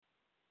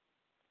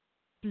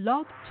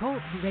Blog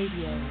Talk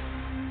Radio.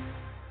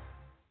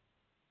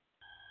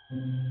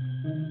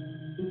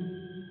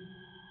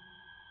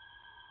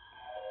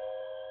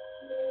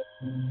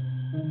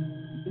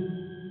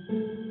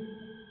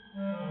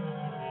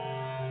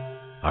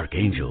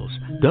 Archangels,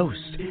 ghosts,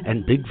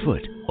 and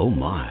Bigfoot, oh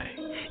my.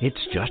 It's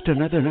just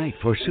another night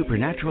for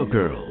Supernatural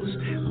Girls.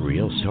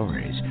 Real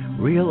stories,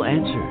 real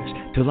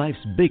answers to life's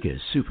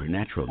biggest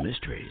supernatural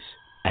mysteries.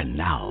 And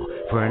now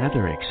for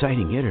another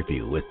exciting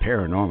interview with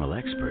paranormal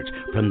experts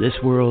from this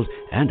world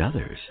and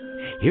others.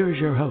 Here's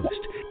your host,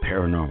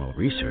 paranormal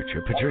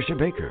researcher Patricia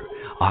Baker,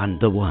 on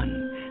the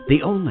one,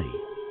 the only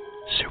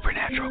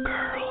Supernatural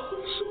Girls.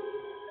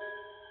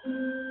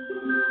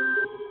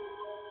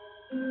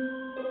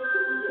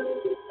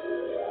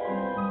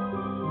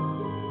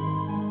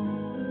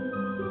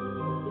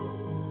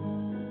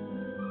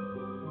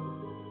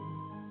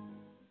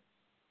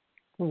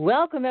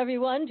 Welcome,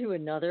 everyone, to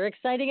another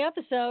exciting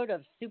episode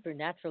of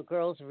Supernatural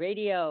Girls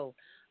Radio.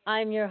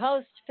 I'm your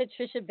host,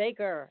 Patricia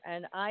Baker,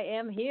 and I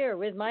am here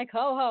with my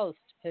co-host,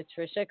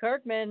 Patricia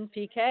Kirkman.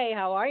 PK,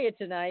 how are you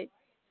tonight?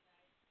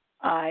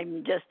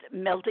 I'm just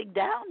melting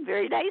down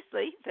very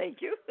nicely.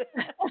 Thank you.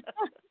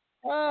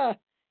 Oh,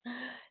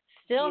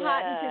 still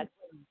hot and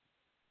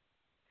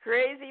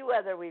crazy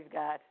weather we've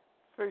got,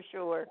 for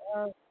sure.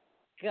 Oh,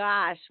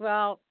 gosh.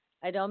 Well,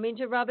 I don't mean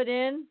to rub it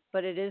in,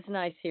 but it is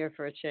nice here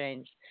for a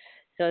change.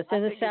 So it's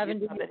in the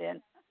 70s. Rub it in.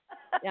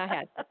 Yeah, I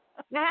had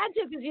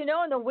to because,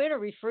 in the winter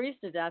we freeze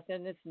to death,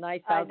 and it's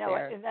nice out there. I know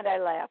it, and then I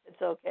laugh.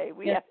 It's okay.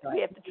 We have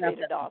to trade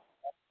it off.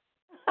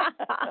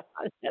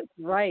 That's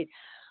right.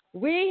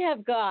 We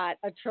have got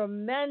a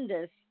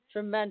tremendous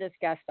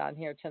guest on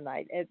here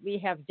tonight. We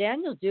have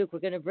Daniel Duke. We're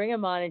going to bring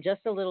him on in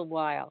just a little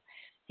while.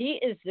 He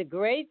is the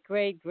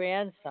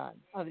great-great-grandson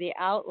of the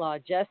outlaw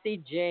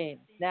Jesse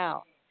James.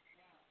 Now,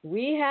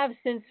 we have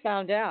since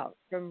found out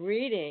from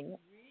reading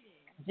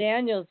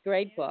Daniel's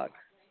great book,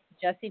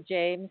 Jesse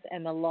James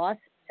and the Lost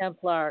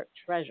Templar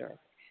Treasure.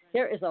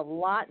 There is a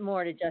lot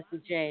more to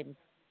Jesse James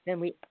than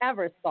we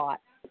ever thought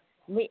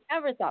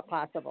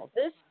possible.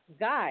 This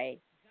guy,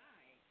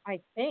 I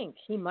think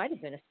he might have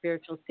been a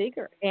spiritual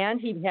seeker, and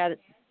he had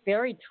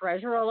buried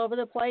treasure all over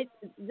the place.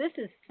 This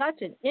is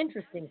such an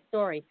interesting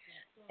story.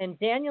 And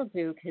Daniel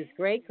Duke, his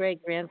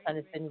great-great-grandson,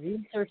 has been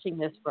researching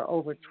this for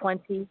over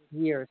 20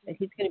 years, and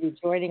he's going to be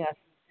joining us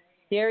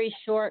very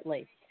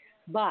shortly.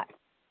 But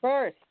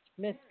first,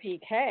 Miss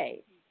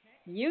PK,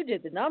 you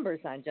did the numbers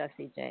on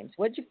Jesse James.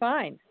 What'd you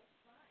find?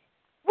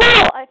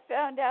 Well, I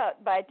found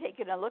out by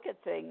taking a look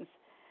at things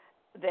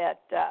that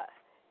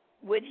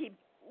when he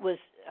was,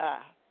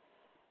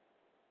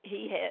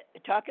 he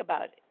had talk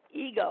about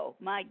ego,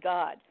 my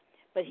God,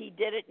 but he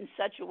did it in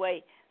such a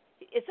way.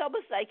 It's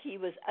almost like he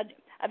was,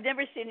 I've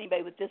never seen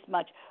anybody with this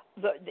much,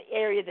 the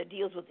area that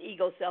deals with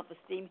ego,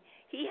 self-esteem.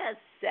 He has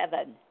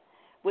 7,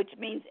 which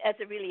means that's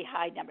a really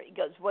high number. It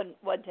goes 1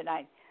 to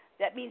 9.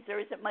 That means there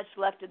isn't much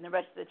left in the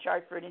rest of the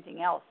chart for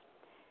anything else.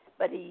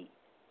 But he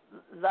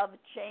loved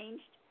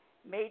changed,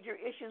 major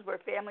issues where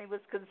family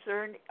was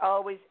concerned,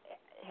 always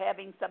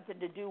having something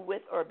to do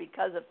with or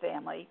because of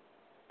family,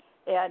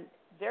 and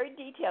very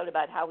detailed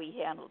about how he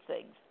handled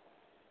things.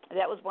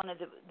 That was one of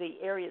the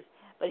areas.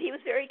 But he was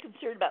very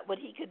concerned about what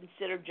he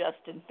considered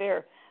just and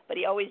fair, but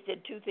he always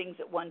did 2 things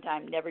at one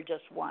time, never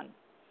just one.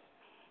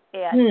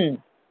 And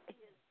his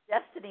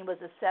destiny was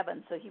a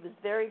 7, so he was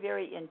very,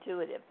 very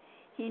intuitive.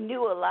 He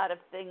knew a lot of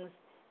things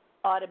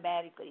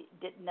automatically,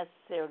 didn't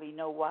necessarily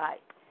know why.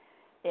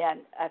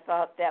 And I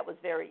thought that was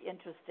very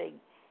interesting.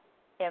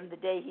 And the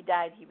day he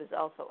died, he was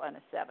also on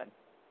a 7.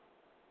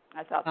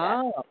 I thought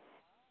that. Oh.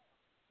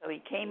 So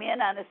he came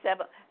in on a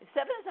 7.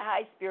 7 is a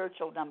high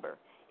spiritual number,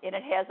 and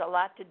it has a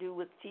lot to do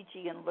with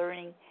teaching and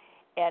learning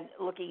and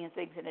looking at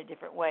things in a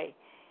different way.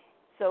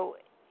 So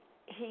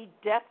he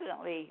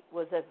definitely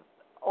was an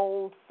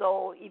old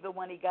soul even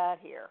when he got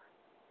here.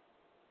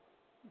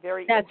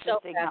 Very That's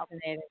interesting so how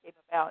it came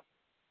about.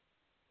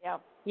 Yeah.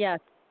 Yes.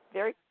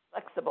 Very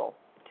flexible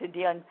to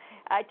deal.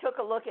 I took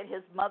a look at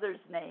his mother's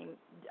name.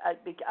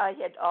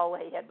 All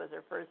I had was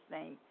her first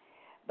name,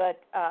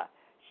 but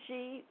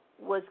she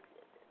was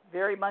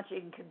very much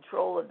in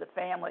control of the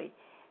family,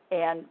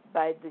 and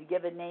by the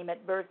given name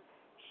at birth,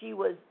 she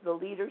was the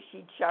leader.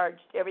 She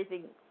charged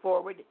everything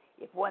forward.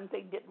 If one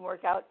thing didn't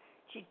work out,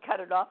 she'd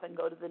cut it off and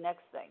go to the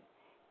next thing.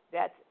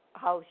 That's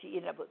how she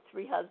ended up with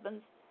 3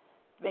 husbands.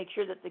 Make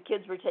sure that the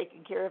kids were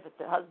taken care of. If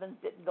the husbands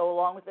didn't go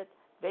along with it,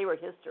 they were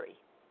history.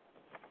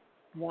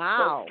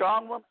 Wow. So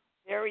strong woman,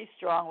 very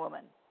strong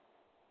woman.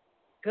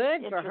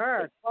 Good for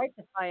her. Quite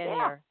the pioneer.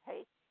 Yeah.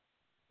 Hey,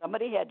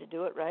 somebody had to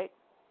do it, right?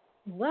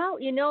 Well,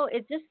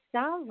 it just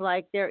sounds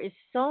like there is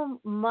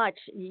so much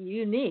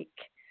unique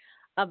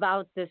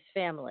about this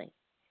family.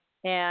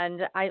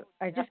 And I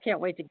just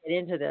can't wait to get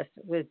into this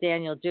with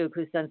Daniel Duke,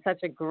 who's done such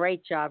a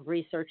great job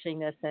researching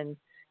this and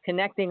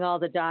connecting all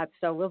the dots.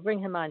 So we'll bring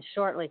him on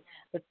shortly.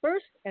 But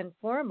first and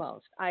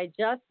foremost, I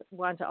just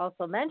want to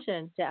also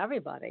mention to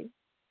everybody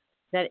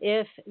that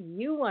if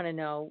you want to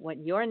know what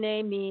your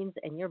name means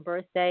and your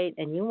birth date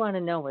and you want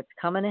to know what's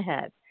coming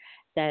ahead,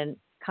 then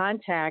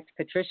contact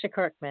Patricia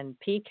Kirkman,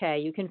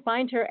 PK. You can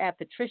find her at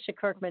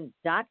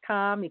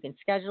patriciakirkman.com. You can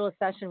schedule a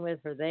session with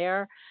her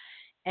there.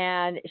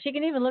 And she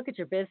can even look at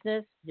your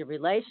business, your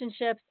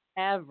relationships,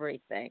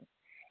 everything.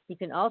 You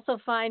can also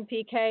find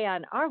PK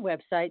on our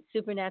website,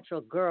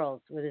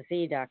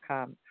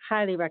 supernaturalgirls.com.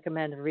 Highly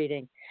recommend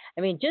reading.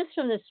 I mean, just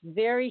from this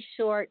very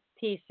short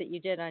piece that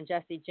you did on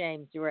Jesse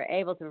James, you were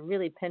able to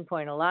really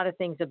pinpoint a lot of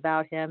things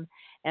about him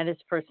and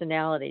his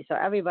personality. So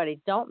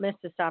everybody, don't miss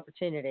this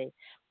opportunity.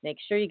 Make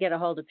sure you get a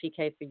hold of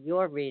PK for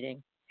your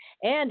reading.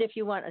 And if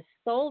you want a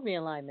soul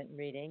realignment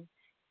reading,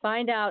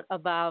 find out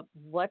about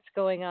what's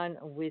going on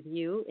with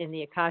you in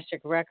the Akashic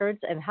Records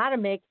and how to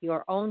make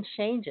your own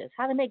changes,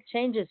 how to make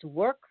changes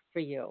work for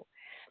you,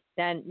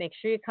 then make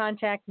sure you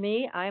contact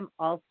me. I'm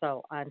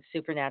also on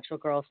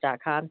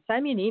supernaturalgirls.com.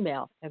 Send me an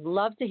email. I'd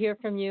love to hear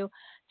from you,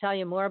 tell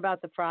you more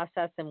about the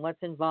process and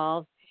what's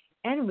involved.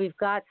 And we've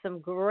got some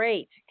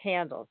great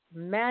candles,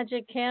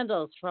 magic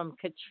candles from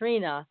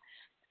Katrina,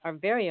 our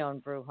very own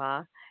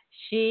Bruja.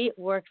 She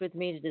worked with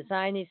me to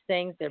design these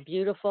things. They're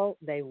beautiful.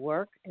 They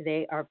work.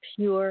 They are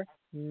pure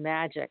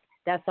magic.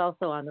 That's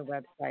also on the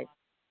website.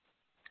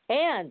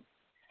 And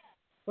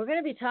we're going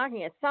to be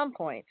talking at some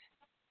point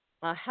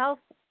a health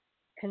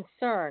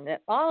concern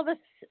that all of us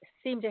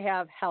seem to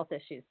have health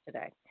issues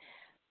today.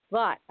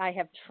 But I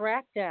have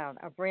tracked down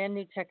a brand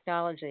new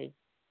technology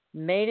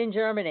made in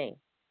Germany.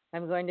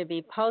 I'm going to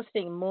be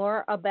posting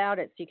more about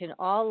it so you can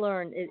all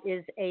learn. It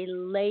is a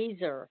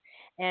laser,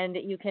 and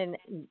you can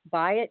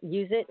buy it,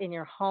 use it in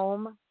your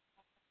home.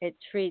 It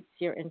treats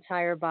your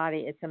entire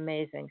body. It's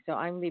amazing. So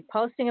I'm going to be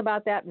posting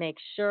about that. Make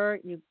sure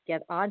you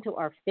get onto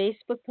our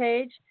Facebook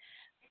page.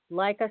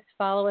 Like us,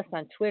 follow us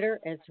on Twitter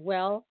as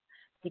well,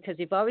 because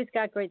we've always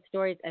got great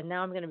stories, and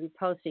now I'm going to be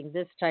posting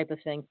this type of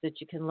thing so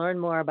that you can learn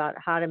more about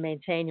how to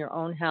maintain your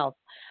own health.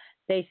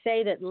 They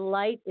say that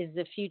light is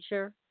the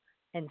future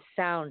and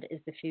sound is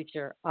the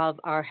future of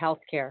our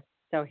healthcare.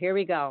 So here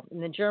we go.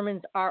 And the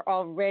Germans are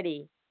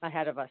already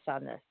ahead of us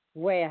on this,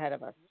 way ahead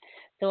of us.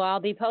 So I'll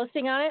be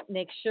posting on it.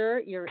 Make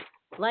sure you're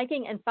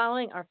liking and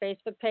following our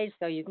Facebook page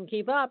so you can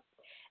keep up.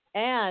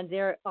 And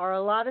there are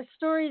a lot of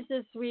stories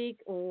this week.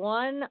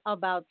 One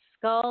about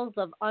skulls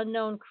of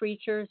unknown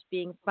creatures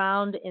being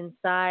found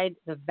inside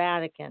the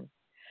Vatican.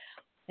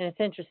 And it's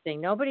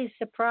interesting. Nobody's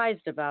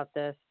surprised about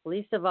this,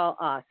 least of all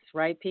us,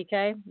 right,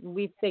 PK?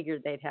 We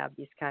figured they'd have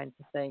these kinds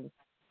of things.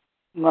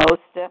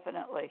 Most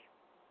definitely.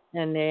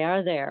 And they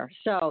are there.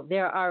 So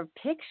there are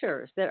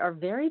pictures that are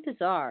very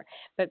bizarre,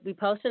 but we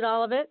posted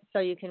all of it so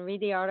you can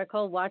read the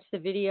article, watch the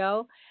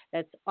video.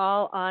 That's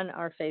all on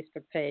our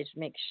Facebook page.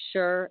 Make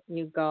sure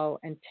you go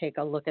and take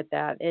a look at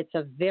that. It's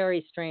a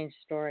very strange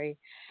story,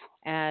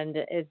 and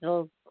it's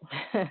a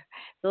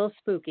little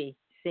spooky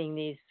seeing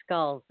these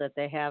skulls that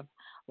they have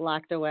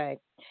locked away.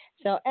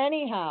 So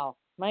anyhow,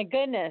 my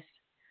goodness.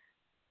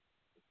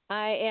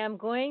 I'm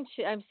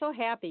so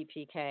happy,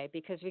 PK,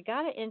 because we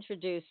got to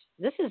introduce,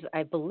 this is,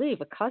 I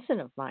believe, a cousin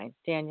of mine,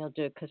 Daniel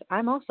Duke, because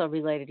I'm also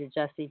related to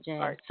Jesse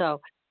James. Right.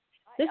 So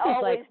this I is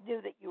always like, knew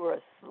that you were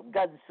a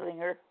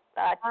gunslinger.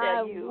 I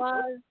tell you.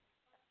 was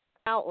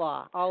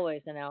outlaw,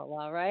 always an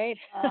outlaw, right?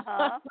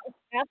 Uh-huh.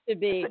 Have to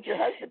be. But your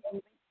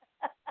husband.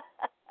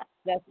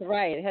 That's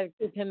right. I have to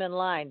keep him in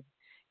line.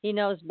 He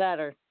knows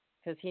better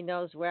because he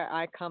knows where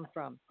I come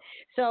from.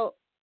 So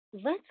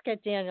let's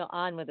get Daniel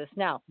on with us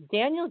now.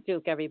 Daniel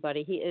Duke,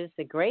 everybody, he is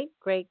the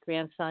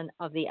great-great-grandson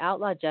of the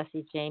outlaw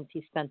Jesse James.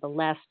 He spent the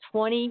last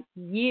 20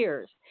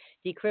 years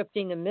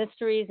decrypting the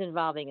mysteries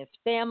involving his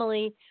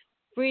family,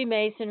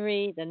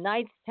 Freemasonry, the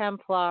Knights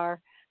Templar,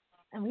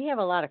 and we have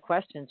a lot of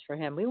questions for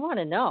him. We want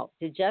to know,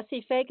 did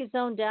Jesse fake his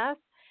own death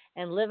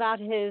and live out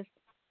his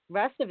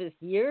rest of his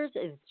years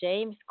as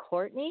James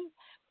Courtney?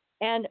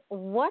 And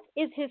what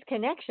is his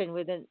connection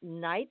with the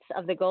Knights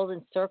of the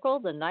Golden Circle,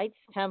 the Knights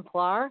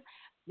Templar?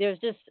 There's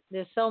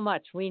so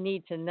much we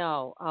need to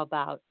know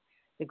about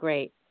the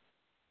great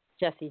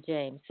Jesse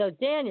James. So,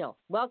 Daniel,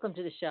 welcome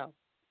to the show.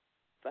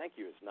 Thank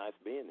you. It's nice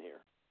being here.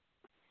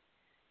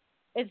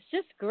 It's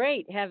just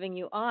great having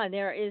you on.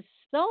 There is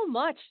so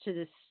much to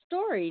this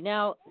story.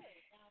 Now,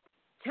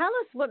 tell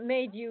us what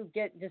made you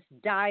just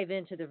dive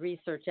into the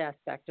research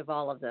aspect of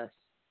all of this.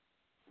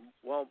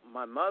 Well,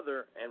 my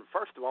mother, and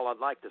first of all, I'd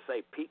like to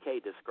say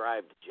PK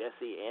described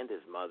Jesse and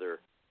his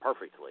mother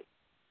perfectly.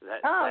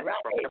 Right.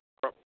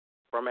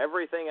 From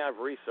everything I've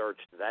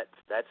researched,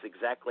 that's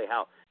exactly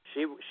how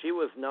she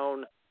was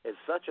known as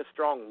such a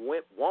strong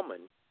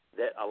woman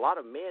that a lot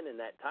of men in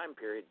that time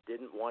period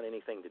didn't want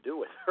anything to do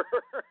with her.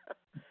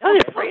 I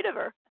was afraid of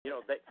her. You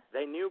know,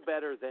 they knew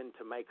better than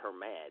to make her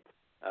mad,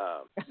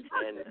 I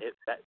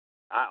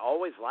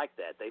always liked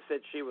that. They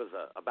said she was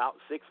about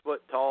 6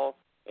 foot tall,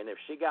 and if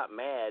she got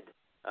mad,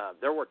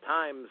 there were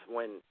times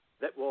when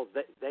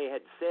they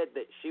had said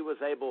that she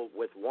was able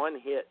with one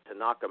hit to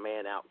knock a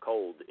man out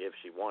cold if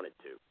she wanted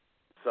to.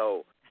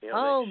 So, you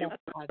know,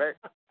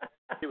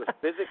 she was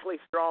physically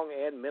strong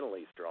and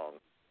mentally strong.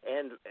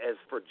 And as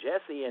for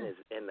Jesse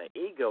and the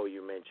ego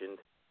you mentioned,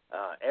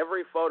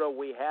 every photo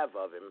we have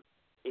of him,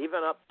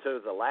 even up to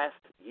the last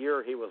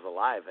year he was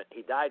alive,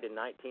 he died in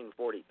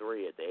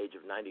 1943 at the age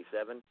of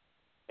 97.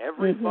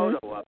 Every photo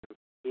of him,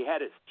 he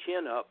had his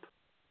chin up,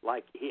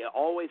 like he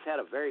always had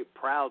a very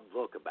proud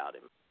look about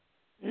him.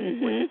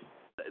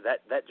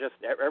 That just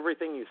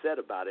everything you said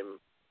about him,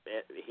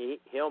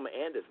 him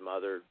and his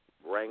mother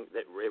rang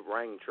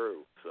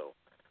true. So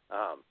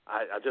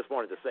I just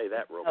wanted to say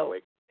that real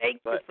quick.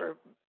 Thank you for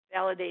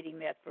validating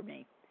that for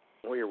me.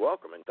 Well, you're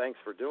welcome, and thanks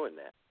for doing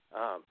that.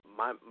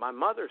 My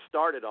mother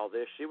started all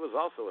this. She was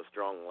also a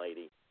strong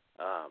lady.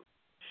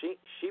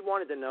 She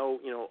wanted to know,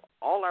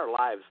 all our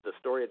lives the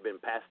story had been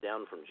passed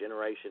down from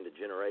generation to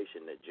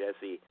generation that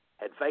Jesse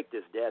had faked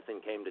his death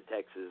and came to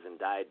Texas and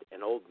died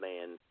an old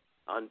man,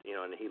 and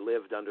he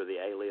lived under the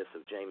alias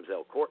of James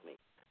Courtney.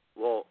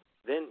 Well,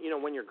 then,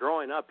 when you're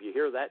growing up, you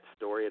hear that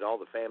story at all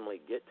the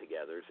family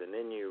get-togethers, and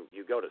then you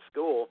go to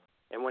school,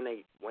 and when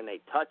they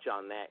touch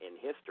on that in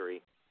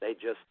history, they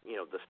just,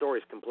 the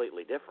story's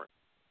completely different.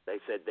 They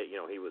said that,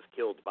 he was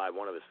killed by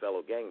one of his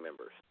fellow gang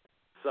members.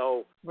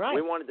 So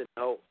we wanted to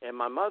know, and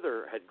my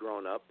mother had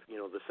grown up,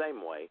 the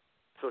same way.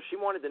 So she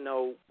wanted to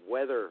know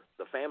whether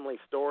the family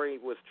story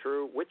was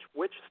true,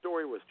 which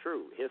story was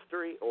true,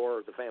 history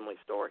or the family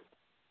story.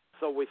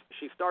 So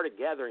she started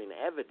gathering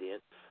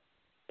evidence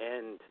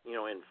and,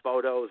 in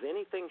photos,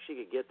 anything she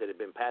could get that had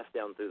been passed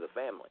down through the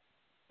family.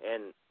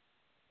 And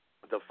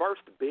the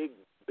first big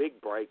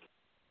break,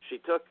 she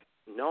took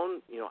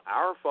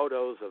our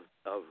photos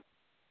of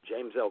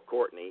James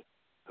Courtney,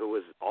 who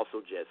was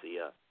also Jesse.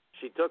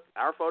 She took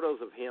our photos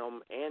of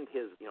him and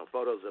his,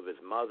 photos of his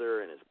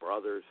mother and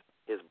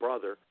his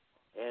brother,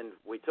 and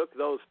we took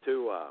those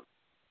to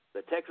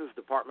the Texas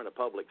Department of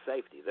Public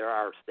Safety. They're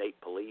our state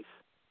police,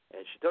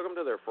 and she took them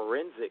to their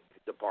forensic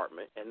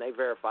department, and they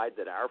verified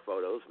that our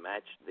photos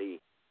matched the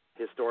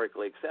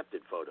historically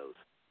accepted photos.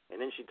 And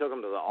then she took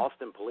them to the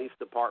Austin Police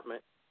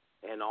Department,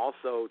 and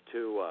also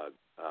to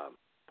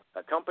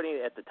a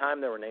company at the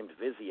time they were named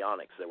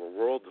Visionics. They were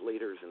world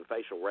leaders in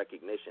facial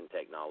recognition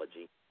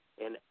technology,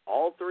 and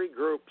all three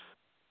groups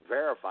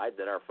verified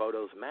that our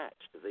photos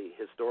matched the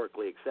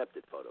historically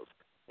accepted photos.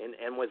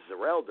 And with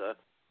Zerelda,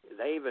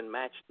 they even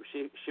matched.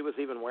 She was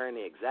even wearing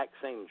the exact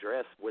same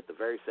dress with the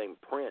very same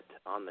print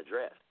on the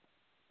dress.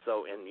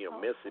 So, and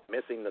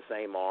missing the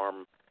same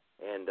arm,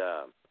 and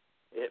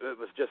it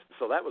was just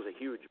so that was a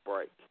huge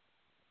break.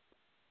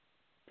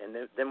 And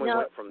then we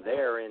went from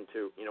there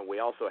into, we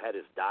also had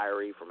his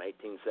diary from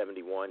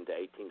 1871 to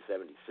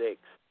 1876,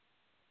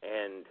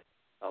 and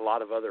a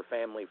lot of other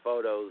family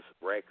photos,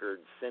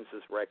 records,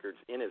 census records.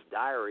 In his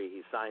diary,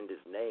 he signed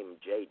his name,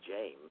 J.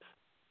 James,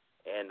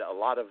 and a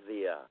lot of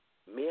the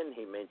men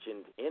he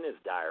mentioned in his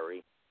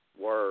diary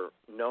were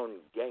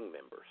known gang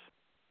members.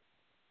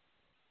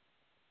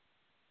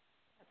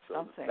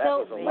 So that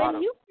was a lot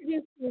of...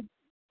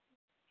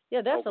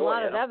 that's a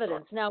lot of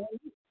evidence. Now,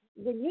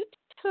 when you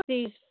took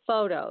these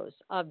photos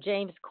of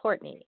James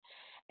Courtney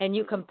and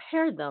you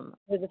compared them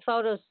with the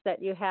photos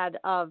that you had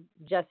of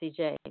Jesse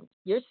James,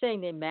 you're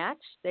saying they match?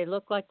 They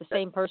look like the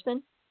same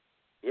person?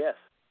 Yes.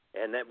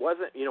 And that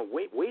wasn't,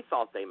 we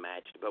thought they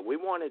matched, but we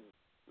wanted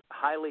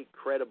highly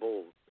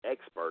credible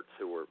experts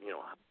who were,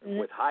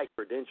 with high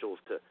credentials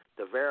to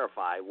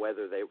verify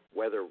whether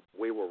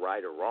we were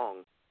right or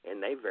wrong,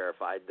 and they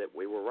verified that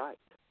we were right.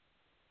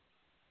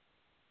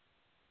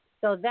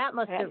 So that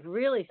must have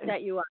really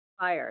set you on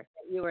fire,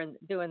 that you were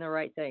doing the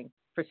right thing,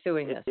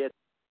 pursuing this.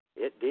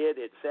 It did.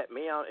 It set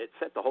me on. It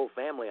set the whole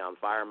family on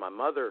fire. My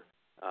mother,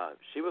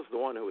 she was the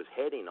one who was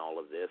heading all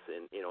of this,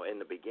 and in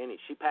the beginning,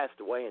 she passed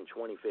away in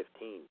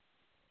 2015,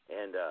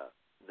 and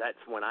that's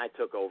when I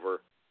took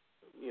over.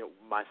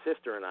 My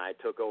sister and I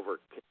took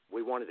over.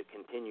 We wanted to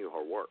continue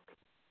her work,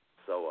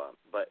 so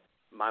but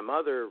my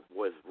mother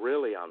was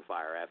really on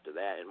fire after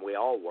that, and we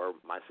all were.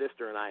 My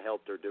sister and I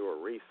helped her do her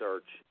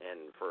research,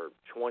 and for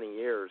 20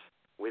 years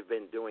we've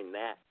been doing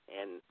that.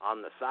 And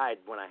on the side,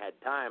 when I had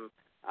time,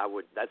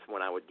 that's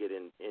when I would get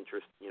into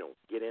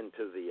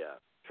the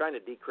trying to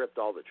decrypt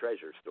all the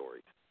treasure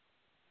stories.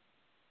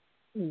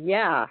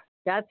 Yeah,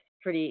 that's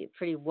pretty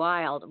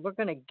wild. We're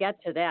going to get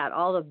to that,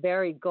 all the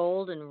buried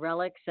gold and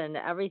relics and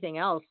everything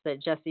else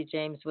that Jesse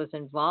James was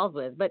involved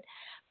with. But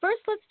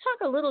first, let's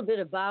talk a little bit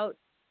about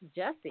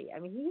Jesse. I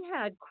mean, he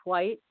had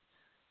quite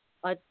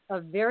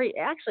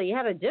he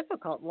had a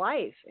difficult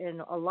life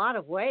in a lot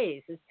of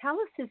ways. Tell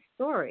us his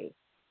story.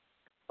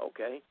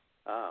 Okay.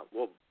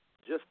 Well,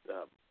 just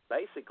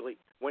basically,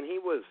 when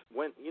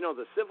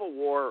the Civil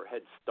War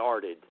had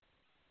started,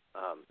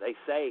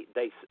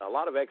 a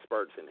lot of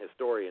experts and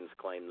historians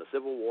claim the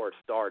Civil War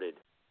started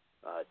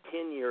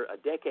a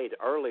decade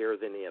earlier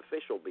than the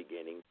official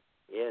beginning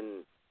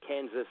in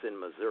Kansas and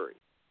Missouri.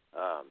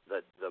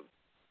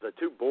 The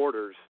two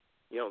borders,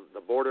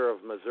 the border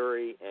of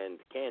Missouri and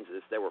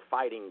Kansas, they were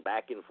fighting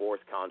back and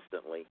forth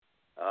constantly,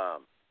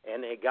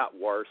 and it got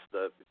worse.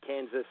 The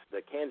Kansas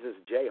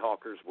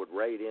Jayhawkers would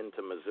raid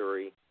into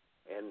Missouri,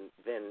 and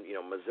then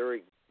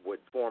Missouri would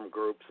form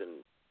groups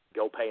and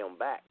go pay them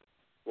back.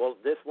 Well,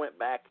 this went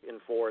back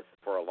and forth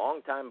for a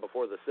long time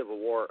before the Civil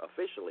War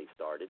officially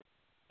started,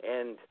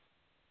 and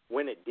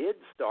when it did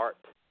start,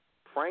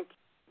 Frank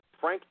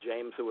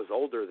James, who was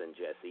older than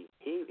Jesse,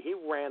 he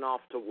ran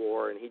off to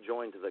war and he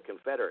joined the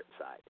Confederate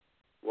side.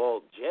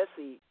 Well,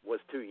 Jesse was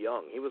too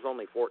young. He was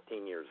only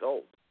 14 years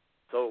old.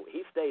 So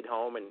he stayed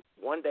home, and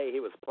one day he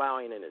was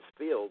plowing in his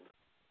field,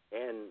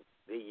 and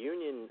the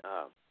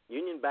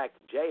Union-backed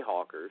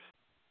Jayhawkers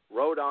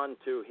rode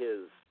onto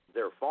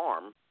their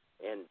farm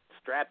and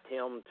strapped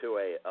him to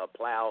a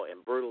plow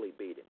and brutally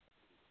beat him.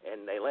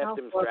 And they left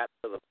him strapped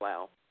to the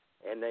plow,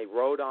 and they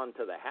rode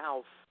onto the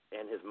house,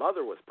 and his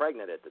mother was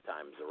pregnant at the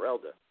time,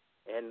 Zerelda,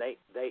 and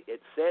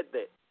it said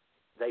that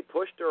they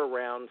pushed her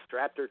around,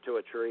 strapped her to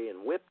a tree,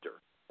 and whipped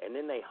her. And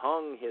then they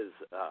hung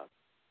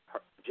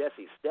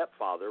Jesse's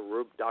stepfather,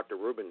 Dr.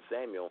 Reuben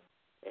Samuel,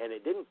 and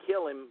it didn't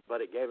kill him,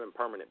 but it gave him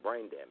permanent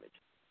brain damage.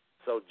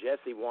 So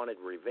Jesse wanted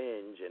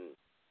revenge, and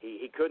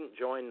he couldn't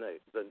join the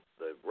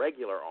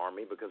regular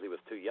army because he was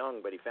too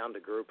young, but he found a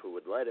group who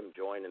would let him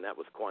join, and that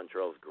was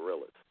Quantrell's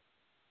guerrillas.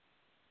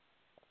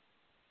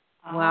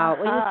 Wow.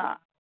 Well,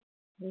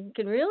 you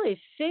can really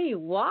see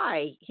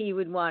why he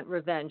would want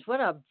revenge. What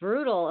a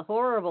brutal,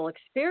 horrible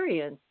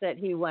experience that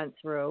he went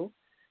through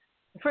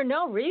for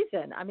no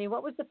reason. I mean,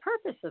 what was the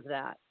purpose of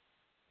that?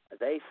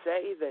 They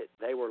say that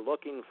they were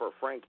looking for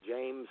Frank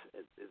James.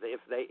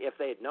 If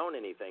they had known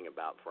anything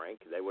about Frank,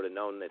 they would have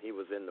known that he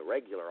was in the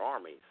regular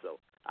army. So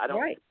I don't.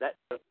 Right.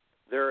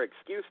 Their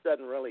excuse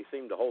doesn't really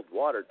seem to hold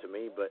water to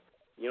me. But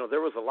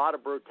there was a lot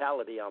of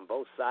brutality on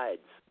both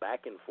sides,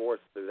 back and forth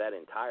through that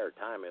entire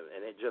time, and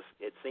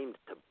it seemed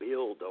to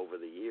build over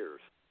the years.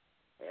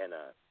 And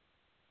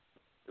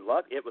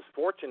it was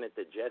fortunate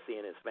that Jesse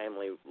and his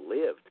family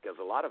lived, because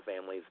a lot of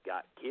families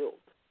got killed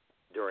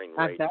during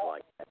raids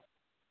like that.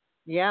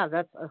 Yeah,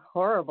 that's a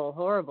horrible,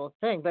 horrible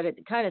thing. But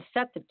it kind of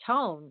set the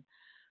tone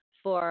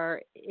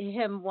for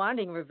him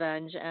wanting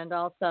revenge and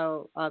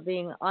also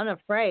being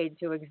unafraid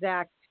to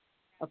exact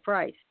a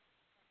price.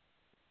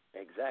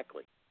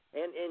 Exactly.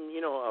 And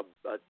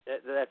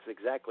that's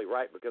exactly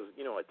right, because,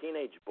 a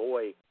teenage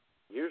boy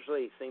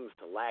usually seems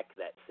to lack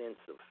that sense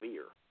of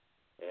fear.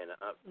 And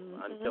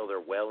until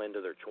they're well into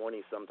their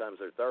 20s, sometimes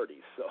their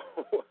 30s.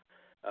 So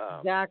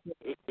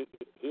exactly.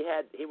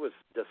 He was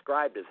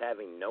described as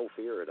having no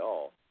fear at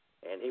all.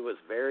 And he was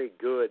very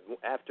good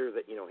after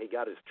that. He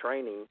got his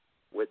training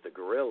with the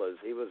guerrillas.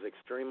 He was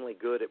extremely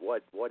good at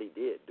what he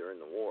did during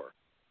the war.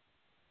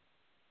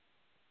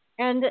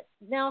 And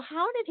now,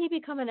 how did he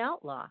become an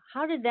outlaw?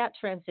 How did that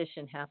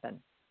transition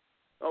happen?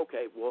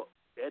 Okay, well,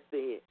 at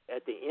the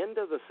end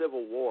of the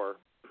Civil War,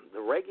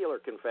 the regular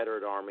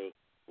Confederate Army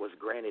was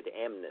granted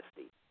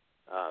amnesty.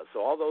 So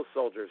all those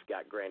soldiers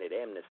got granted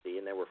amnesty,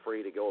 and they were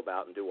free to go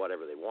about and do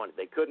whatever they wanted.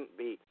 They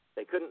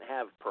couldn't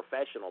have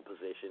professional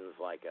positions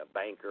like a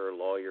banker,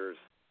 lawyers,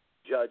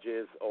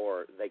 judges,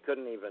 or they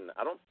couldn't even,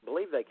 I don't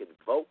believe they could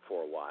vote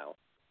for a while,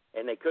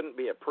 and they couldn't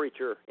be a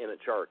preacher in a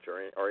church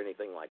or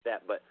anything like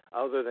that. But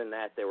other than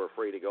that, they were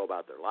free to go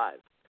about their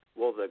lives.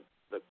 Well, the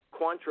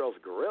Quantrell's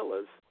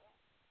guerrillas,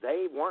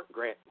 they weren't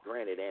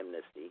granted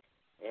amnesty,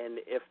 and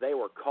if they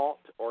were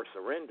caught or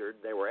surrendered,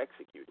 they were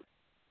executed.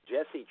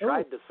 Jesse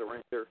tried to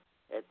surrender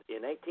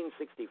in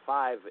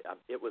 1865.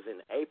 It was in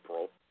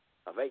April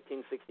of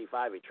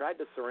 1865. He tried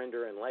to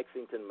surrender in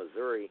Lexington,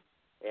 Missouri,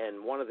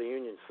 and one of the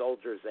Union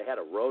soldiers, they had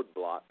a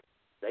roadblock.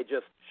 They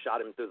just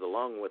shot him through the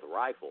lung with a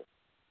rifle,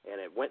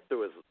 and it went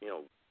through his,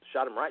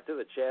 shot him right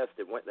through the chest.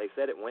 They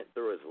said it went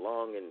through his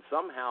lung, and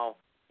somehow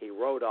he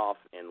rode off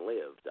and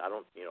lived. I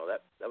don't,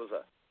 that was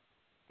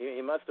he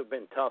must have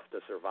been tough to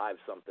survive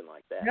something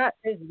like that. That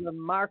is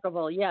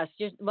remarkable. Yes.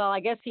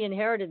 I guess he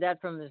inherited that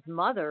from his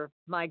mother.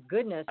 My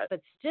goodness. But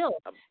still,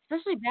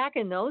 especially back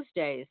in those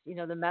days,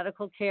 the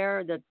medical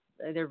care, that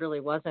there really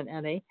wasn't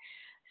any.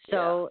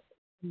 So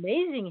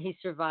amazing he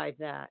survived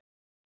that.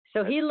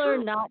 So he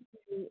learned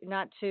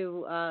not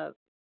to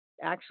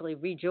actually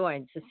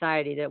rejoin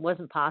society. That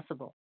wasn't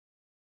possible.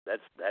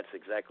 That's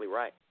exactly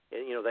right.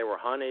 And, they were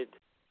hunted.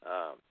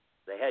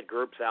 They had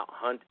groups out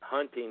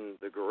hunting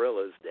the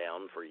guerrillas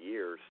down for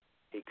years.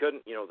 He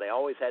couldn't, they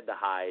always had to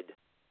hide.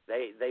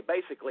 They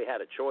basically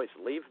had a choice: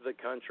 leave the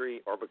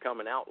country or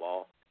become an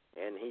outlaw,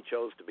 and he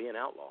chose to be an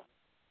outlaw.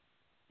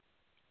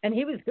 And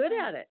he was good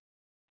at it.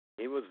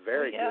 He was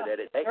very good at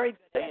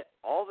it.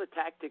 All the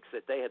tactics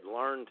that they had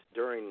learned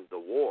during the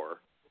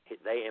war,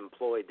 they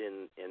employed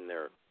in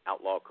their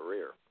outlaw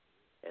career,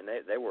 and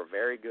they were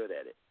very good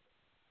at it.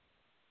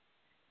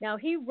 Now,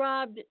 he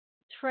robbed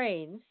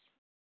trains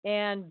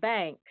and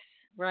banks,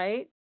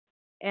 right?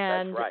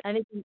 And that's right.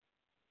 Anything.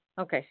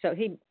 Okay, so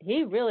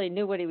he really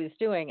knew what he was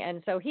doing,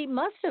 and so he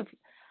must have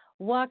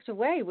walked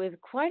away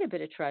with quite a bit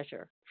of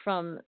treasure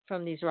from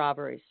these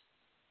robberies.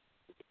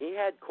 He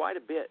had quite a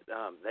bit.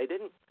 They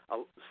didn't.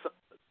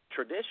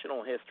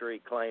 Traditional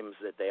history claims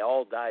that they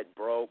all died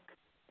broke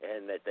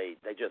and that they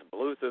just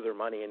blew through their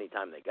money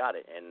anytime they got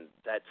it, and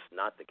that's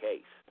not the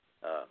case.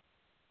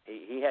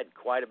 He had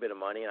quite a bit of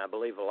money, and I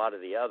believe a lot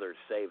of the others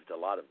saved a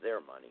lot of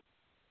their money.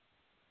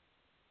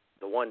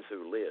 The ones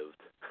who lived.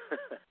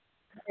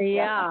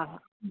 Yeah. Oh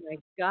my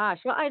gosh.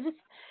 Well, I just,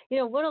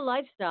 what a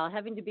lifestyle,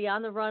 having to be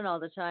on the run all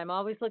the time,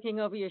 always looking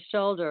over your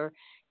shoulder.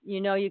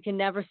 You can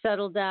never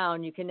settle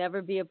down. You can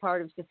never be a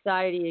part of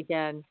society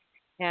again.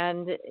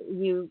 And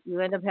you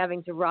end up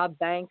having to rob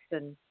banks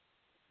and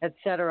et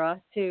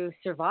cetera to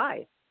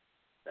survive.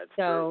 That's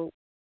true. So,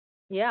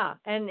 yeah.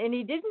 And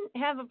he didn't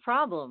have a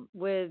problem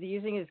with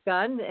using his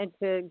gun and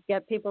to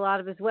get people out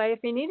of his way if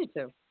he needed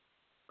to.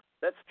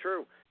 That's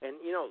true. And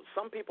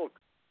some people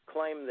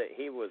claim that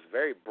he was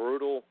very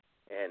brutal,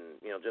 and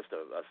just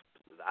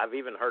I've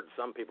even heard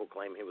some people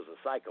claim he was a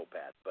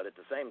psychopath. But at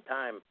the same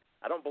time,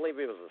 I don't believe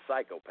he was a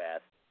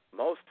psychopath.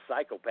 Most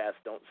psychopaths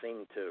don't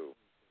seem to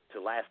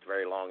last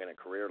very long in a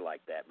career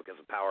like that because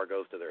the power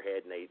goes to their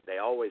head, and they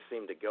always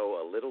seem to go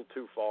a little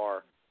too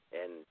far,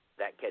 and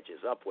that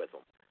catches up with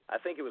them. I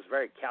think it was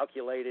very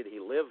calculated. He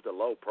lived a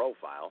low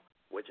profile,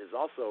 which is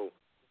also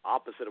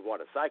opposite of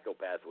what a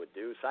psychopath would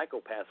do.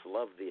 Psychopaths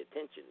love the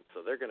attention, so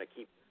they're going to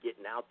keep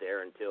getting out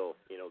there until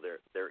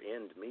their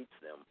end meets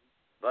them.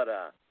 But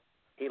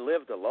he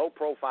lived a low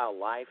profile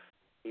life.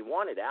 He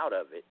wanted out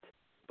of it,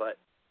 but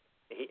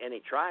he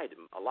tried.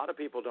 A lot of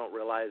people don't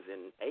realize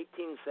in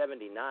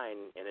 1879,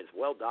 and it's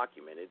well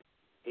documented,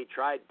 he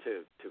tried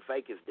to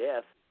fake his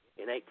death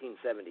in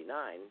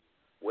 1879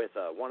 with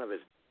one of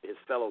his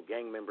fellow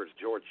gang members,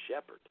 George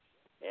Shepard.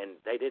 And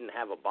they didn't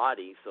have a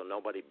body, so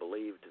nobody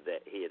believed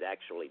that he had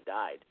actually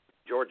died.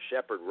 George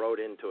Shepard rode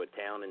into a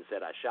town and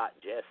said, "I shot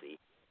Jesse."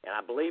 And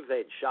I believe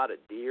they'd shot a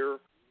deer,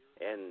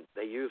 and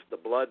they used the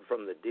blood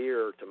from the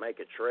deer to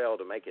make a trail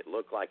to make it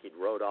look like he'd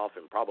rode off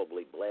and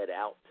probably bled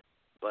out.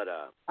 But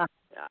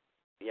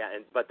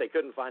but they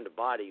couldn't find a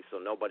body, so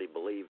nobody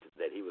believed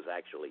that he was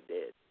actually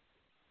dead.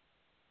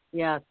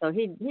 Yeah, so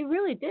he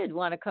really did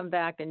want to come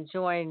back and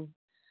join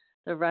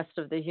the rest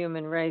of the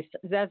human race.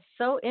 That's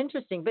so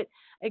interesting. But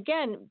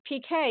again,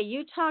 PK,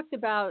 you talked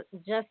about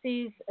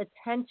Jesse's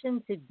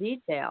attention to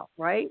detail,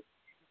 right?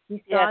 You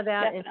saw Yes,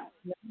 that.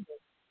 definitely.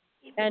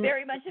 He was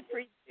very much a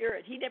free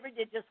spirit. He never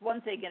did just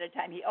one thing at a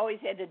time. He always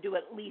had to do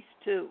at least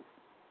two.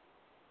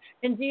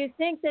 And do you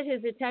think that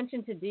his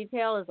attention to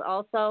detail is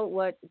also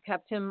what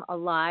kept him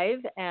alive?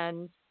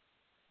 And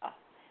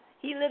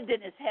he lived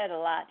in his head a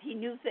lot. He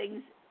knew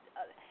things.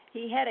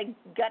 He had a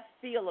gut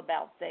feel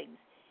about things.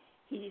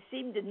 He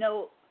seemed to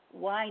know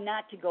why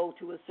not to go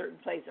to a certain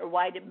place or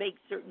why to make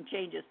certain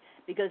changes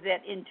because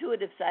that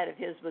intuitive side of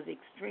his was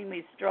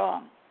extremely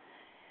strong.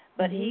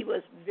 But he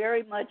was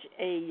very much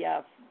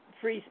a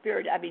free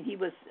spirit. I mean, he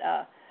was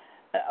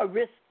a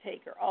risk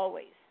taker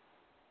always.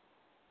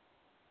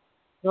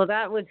 Well,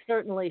 that would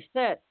certainly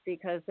fit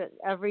because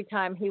every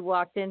time he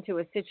walked into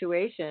a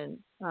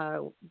situation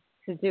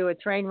to do a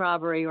train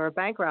robbery or a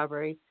bank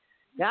robbery,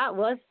 that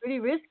was pretty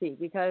risky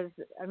because,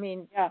 I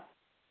mean,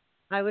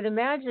 I would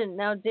imagine.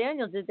 Now,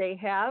 Daniel, did they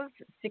have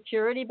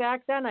security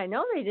back then? I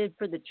know they did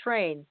for the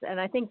trains, and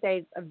I think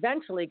they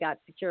eventually got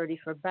security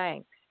for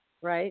banks,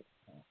 right?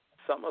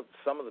 Some of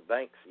the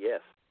banks,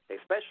 yes,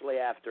 especially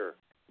after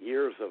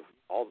years of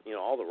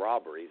all the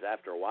robberies.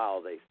 After a while,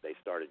 they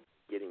started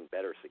getting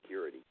better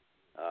security.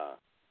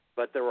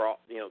 But there were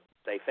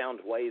they found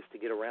ways to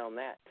get around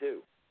that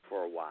too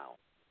for a while,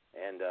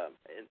 and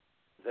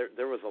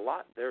there was a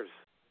lot.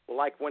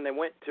 Like when they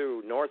went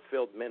to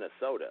Northfield,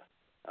 Minnesota.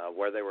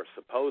 Where they were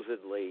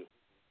supposedly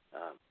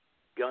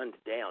gunned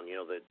down.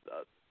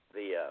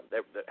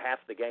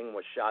 Half the gang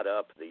was shot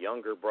up. The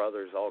younger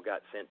brothers all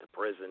got sent to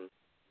prison.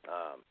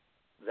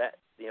 It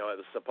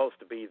was supposed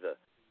to be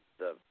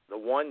the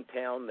one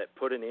town that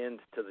put an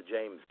end to the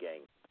James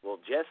gang. Well,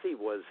 Jesse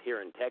was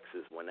here in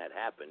Texas when that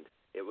happened.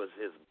 It was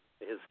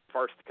his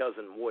first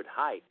cousin Wood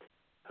Height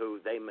who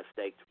they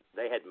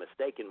had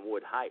mistaken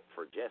Wood Height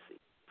for Jesse.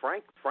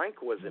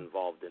 Frank was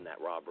involved in that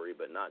robbery,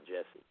 but not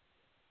Jesse.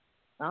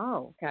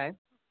 Oh, okay.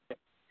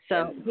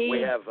 So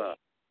we have.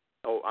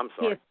 I'm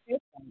sorry.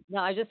 No,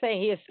 I was just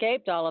saying he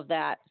escaped all of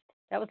that.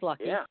 That was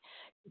lucky.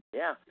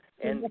 Yeah,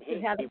 and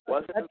he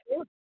wasn't.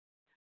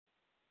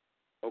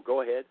 Oh,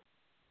 go ahead.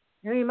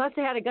 He must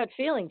have had a gut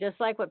feeling, just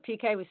like what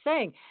PK was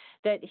saying,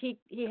 that he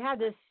had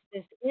this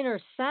inner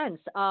sense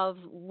of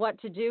what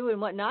to do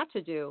and what not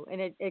to do, and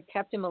it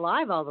kept him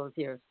alive all those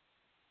years.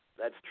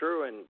 That's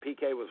true, and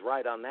PK was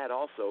right on that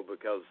also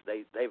because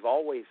they've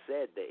always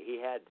said that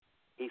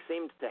he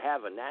seemed to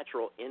have a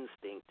natural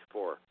instinct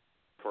for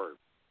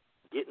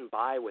getting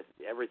by with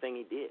everything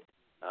he did.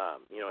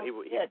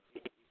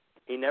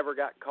 He never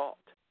got caught.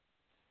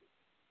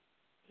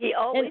 He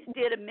always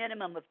did a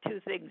minimum of two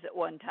things at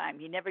one time.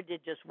 He never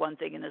did just one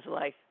thing in his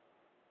life.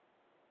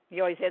 He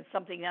always had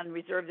something on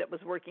reserve that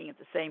was working at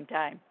the same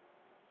time.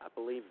 I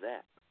believe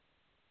that.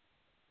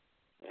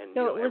 And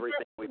so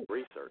everything we've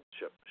researched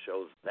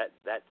shows that's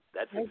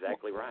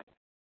exactly right.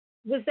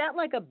 Was that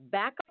like a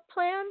backup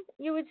plan,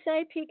 you would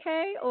say,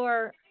 PK,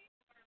 or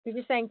you're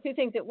just saying two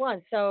things at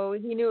once? So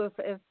he knew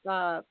if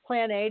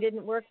plan A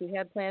didn't work, he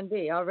had plan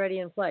B already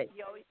in place.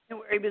 He always knew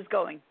where he was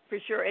going, for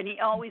sure, and he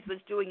always was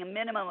doing a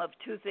minimum of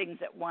two things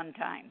at one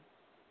time.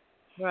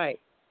 Right.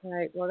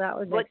 Well, that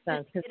would make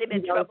sense. What did him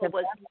in trouble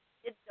was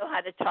he didn't know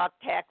how to talk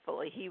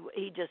tactfully.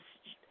 He just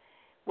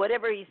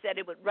whatever he said,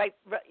 it would right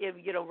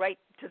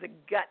to the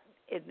gut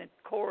in the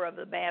core of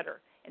the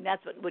matter, and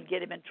that's what would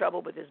get him in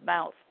trouble with his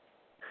mouth.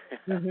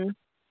 Mm-hmm.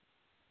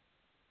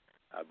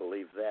 I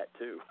believe that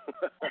too.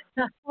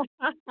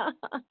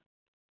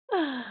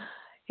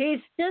 He's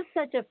just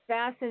such a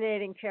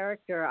fascinating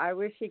character. I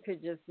wish he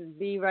could just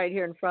be right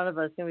here in front of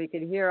us and we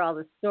could hear all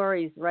the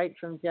stories right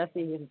from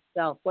Jesse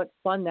himself. What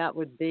fun that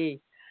would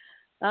be.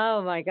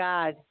 Oh, my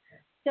God.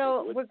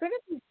 So we're going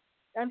to be,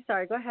 I'm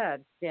sorry, go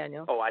ahead,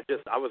 Daniel. Oh, I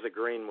was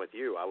agreeing with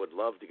you. I would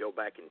love to go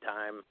back in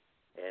time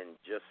and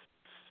just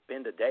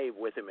spend a day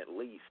with him at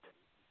least.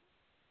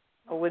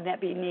 Oh, wouldn't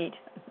that be neat?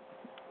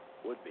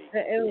 Would be.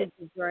 It would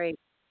be great.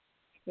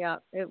 Yeah,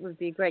 it would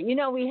be great. You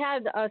know, we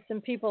had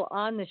some people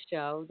on the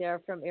show.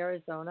 They're from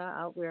Arizona,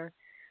 out where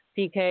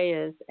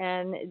PK is,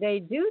 and they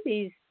do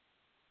these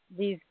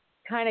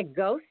kind of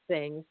ghost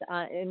things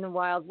in the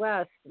Wild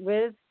West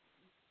with,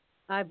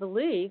 I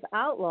believe,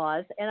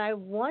 outlaws. And I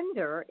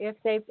wonder if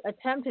they've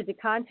attempted to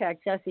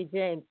contact Jesse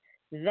James.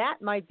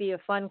 That might be a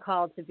fun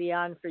call to be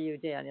on for you,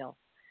 Daniel.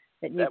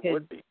 That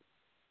would be.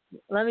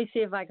 Let me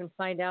see if I can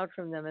find out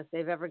from them if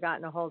they've ever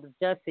gotten a hold of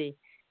Jesse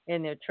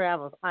in their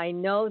travels. I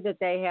know that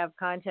they have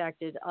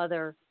contacted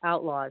other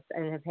outlaws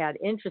and have had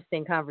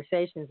interesting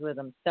conversations with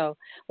them. So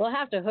we'll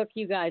have to hook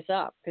you guys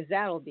up because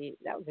that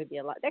could be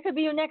a lot. That could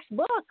be your next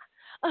book.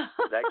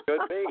 That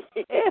could be.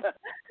 Yeah,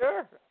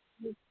 sure.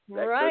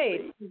 That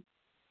right.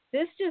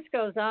 This just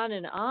goes on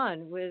and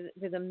on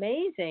with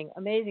amazing,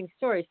 amazing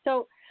stories.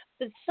 So,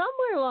 but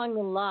somewhere along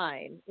the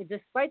line,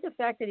 despite the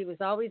fact that he was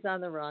always on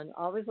the run,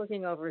 always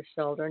looking over his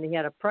shoulder, and he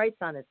had a price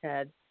on his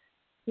head,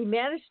 he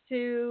managed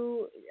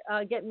to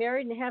get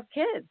married and have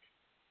kids.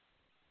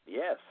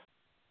 Yes,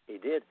 he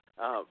did.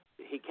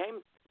 He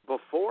came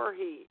before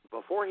he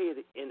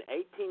had, in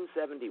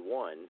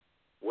 1871,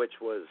 which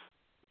was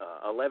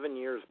 11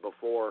 years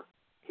before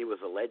he was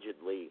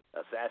allegedly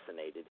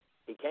assassinated.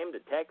 He came to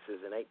Texas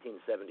in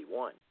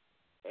 1871,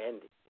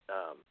 and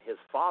his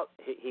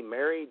he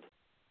married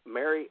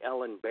Mary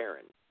Ellen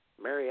Barron.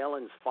 Mary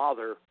Ellen's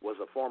father was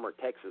a former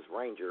Texas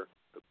Ranger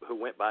who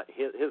went by,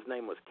 his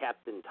name was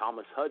Captain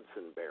Thomas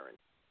Hudson Barron.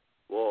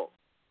 Well,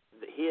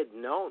 he had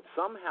known,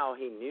 somehow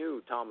he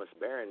knew Thomas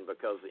Barron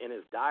because in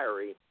his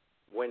diary,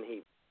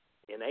 in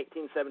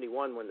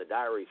 1871, when the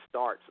diary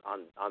starts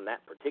on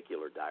that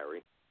particular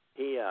diary,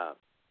 he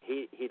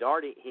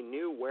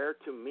knew where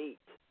to meet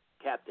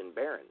Captain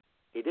Barron.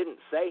 He didn't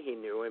say he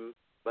knew him,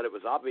 but it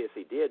was obvious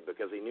he did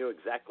because he knew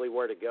exactly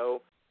where to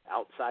go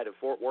outside of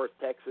Fort Worth,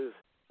 Texas.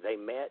 They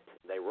met,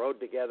 they rode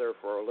together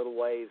for a little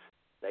ways,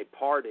 they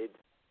parted,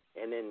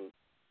 and then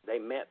they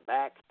met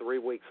back 3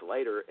 weeks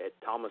later at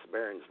Thomas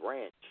Barron's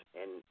ranch.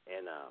 And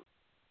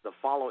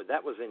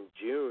that was in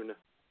June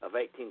of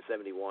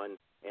 1871,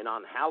 and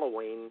on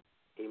Halloween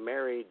he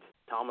married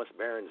Thomas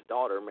Barron's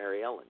daughter,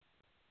 Mary Ellen.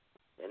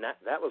 And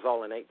that was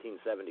all in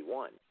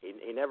 1871.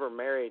 He never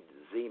married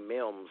Z.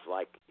 Mims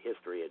like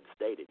history had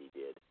stated he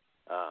did.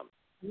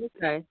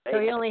 Okay, so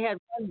he only had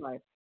one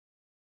wife.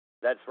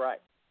 That's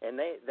right. And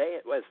they,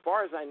 as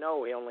far as I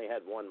know, he only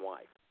had one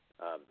wife.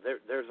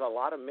 There's a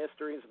lot of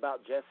mysteries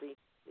about Jesse.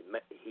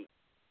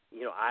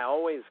 I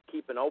always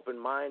keep an open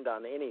mind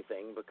on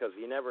anything because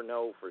you never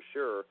know for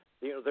sure.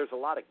 There's a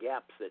lot of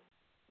gaps that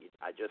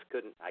I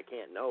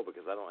can't know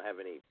because I don't have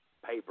any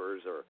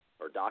papers or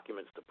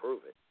documents to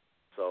prove it.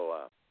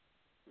 So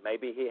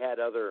maybe he had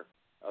other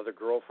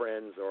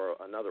girlfriends or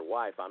another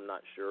wife. I'm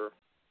not sure,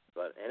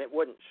 and it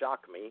wouldn't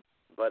shock me.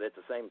 But at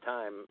the same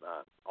time,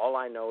 all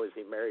I know is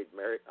he married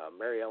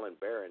Mary Ellen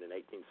Barron in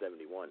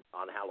 1871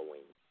 on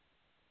Halloween.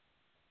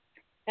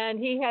 And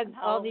he had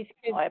all these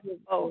kids.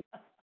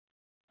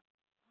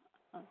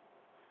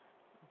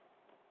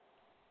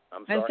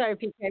 I'm sorry,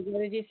 PK.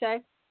 What did you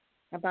say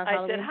about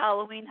Halloween? I said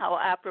Halloween. How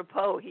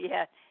apropos. He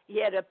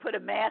had to put a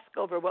mask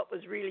over what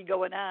was really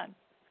going on.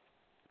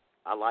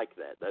 I like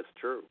that. That's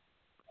true.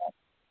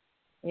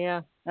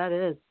 Yeah, that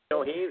is.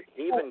 He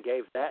even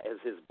gave that as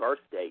his birth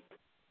date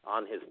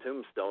on his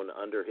tombstone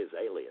under his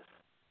alias.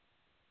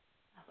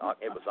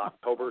 It was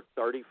October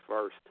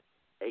 31st,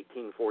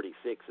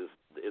 1846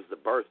 is the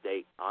birth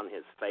date on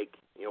his fake,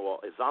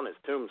 it's on his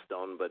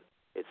tombstone, but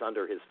it's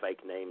under his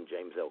fake name,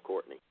 James L.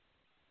 Courtney.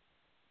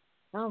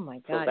 Oh, my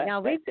God. So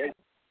now,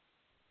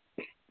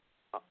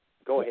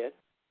 go ahead.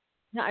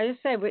 No, I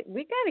just say we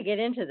got to get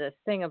into this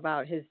thing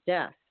about his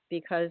death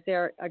because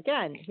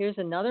here's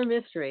another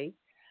mystery.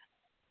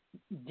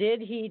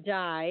 Did he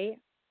die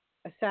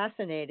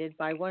assassinated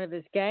by one of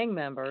his gang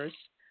members?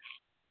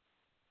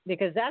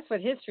 Because that's what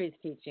history is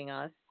teaching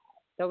us,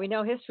 though we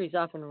know history is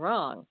often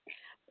wrong.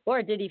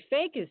 Or did he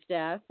fake his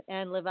death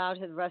and live out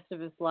the rest of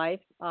his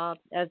life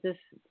as this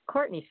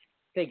Courtney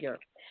figure?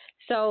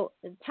 So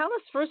tell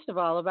us, first of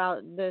all,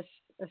 about this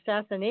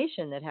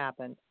assassination that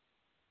happened.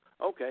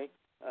 Okay.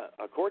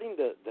 According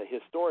to the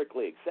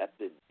historically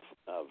accepted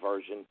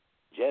version,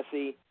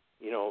 Jesse,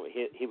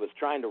 he was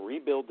trying to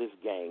rebuild this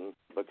gang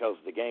because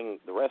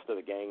the rest of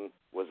the gang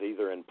was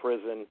either in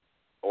prison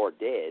or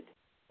dead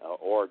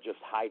or just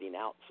hiding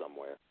out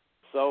somewhere.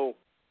 So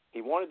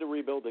he wanted to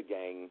rebuild the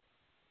gang,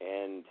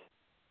 and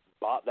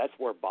Bob. That's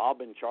where Bob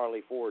and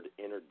Charlie Ford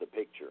entered the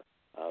picture.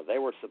 They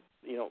were,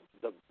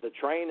 the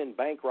train and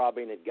bank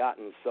robbing had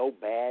gotten so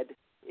bad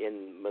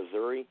in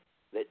Missouri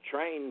that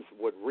trains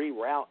would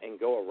reroute and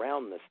go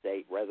around the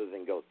state rather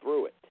than go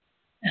through it.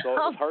 So it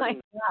was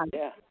hurting.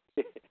 Yeah,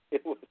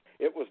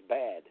 it was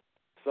bad.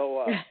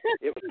 So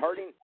it was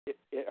hurting.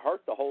 It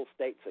hurt the whole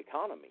state's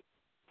economy.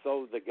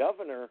 So the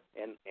governor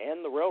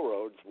and the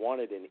railroads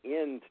wanted an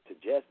end to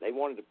Jesse. They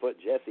wanted to put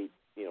Jesse.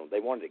 They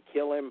wanted to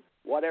kill him,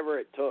 whatever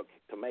it took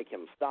to make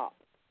him stop.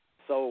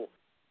 So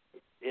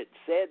it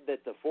said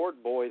that the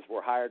Ford boys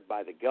were hired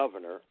by the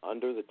governor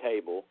under the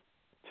table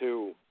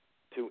to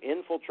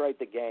infiltrate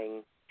the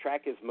gang,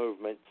 track his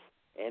movements,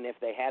 and if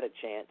they had a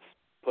chance,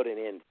 put an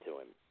end to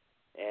him.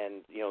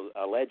 And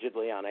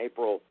allegedly on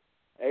April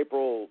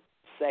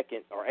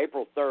 2nd or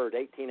April 3rd,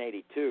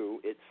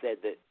 1882, it said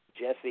that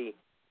Jesse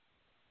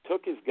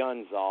took his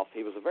guns off.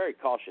 He was a very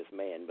cautious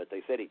man, but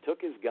they said he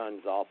took his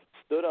guns off,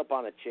 stood up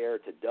on a chair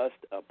to dust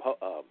a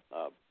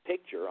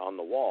picture on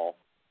the wall,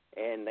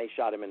 and they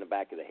shot him in the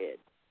back of the head.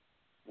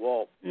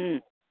 Well,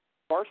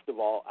 first of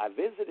all, I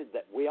visited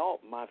that.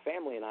 My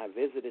family and I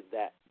visited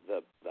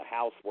the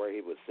house where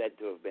he was said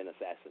to have been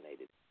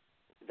assassinated.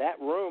 That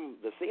room,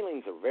 the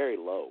ceilings are very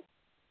low,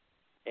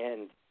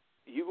 and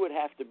you would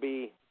have to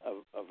be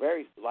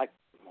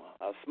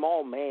a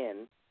small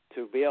man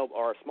to be able,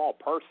 or a small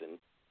person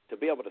to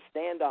be able to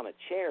stand on a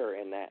chair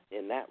in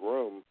that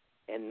room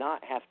and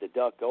not have to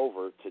duck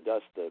over to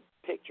dust the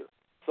picture.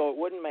 So it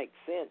wouldn't make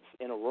sense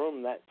in a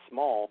room that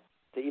small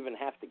to even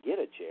have to get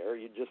a chair.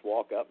 You'd just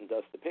walk up and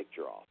dust the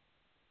picture off.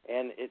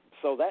 And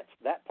so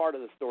that part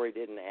of the story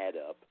didn't add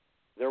up.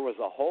 There was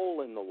a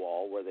hole in the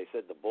wall where they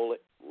said the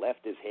bullet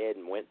left his head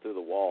and went through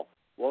the wall.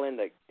 Well, in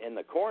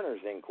the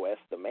coroner's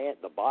inquest,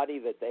 the body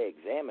that they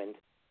examined,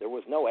 there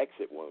was no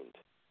exit wound.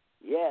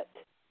 Yet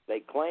they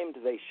claimed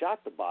they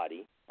shot the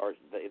body, or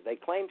they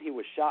claimed he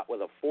was shot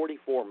with a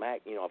 44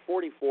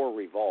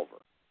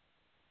 revolver.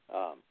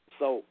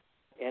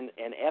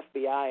 And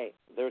FBI,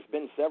 there's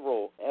been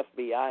several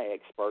FBI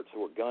experts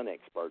who are gun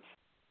experts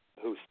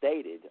who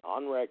stated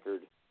on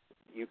record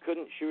you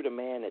couldn't shoot a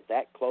man at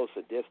that close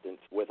a distance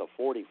with a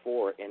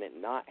 44 and it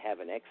not have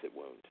an exit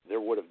wound. There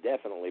would have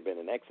definitely been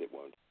an exit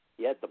wound.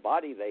 Yet the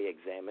body they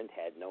examined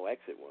had no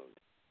exit wound.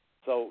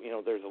 So,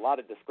 there's a lot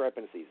of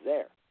discrepancies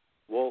there.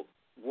 Well,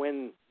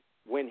 when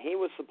he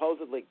was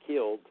supposedly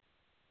killed,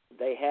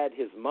 they had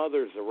his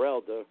mother,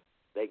 Zerelda.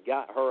 They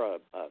got her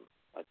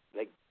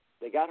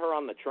they got her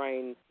on the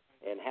train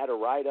and had her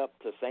ride up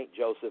to St.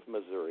 Joseph,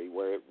 Missouri,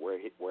 where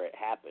it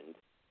happened,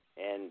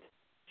 and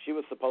she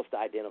was supposed to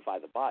identify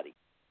the body.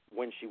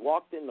 When she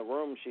walked in the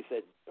room, she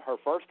said her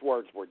first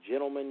words were,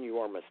 "Gentlemen, you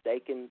are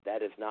mistaken.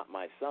 That is not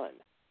my son."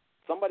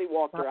 Somebody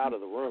walked her out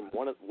of the room.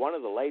 One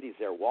of the ladies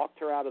there walked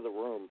her out of the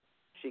room.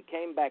 She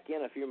came back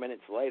in a few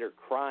minutes later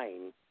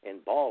crying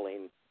and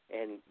bawling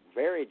and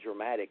very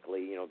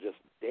dramatically, just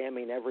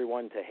damning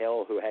everyone to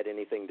hell who had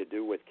anything to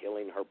do with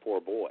killing her poor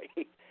boy.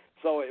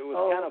 So it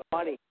was kind of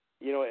funny.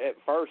 At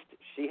first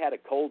she had a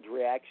cold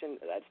reaction.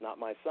 That's not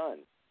my son.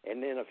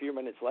 And then a few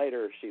minutes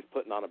later, she's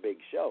putting on a big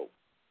show.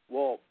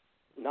 Well,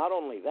 not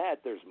only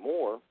that, there's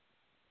more.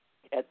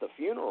 At the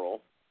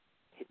funeral,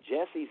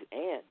 Jesse's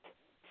aunt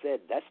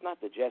said, "That's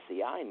not the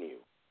Jesse I knew."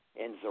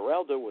 And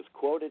Zerelda was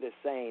quoted as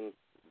saying,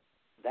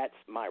 "That's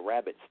my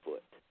rabbit's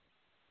foot."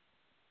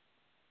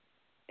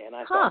 And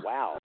I thought,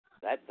 wow,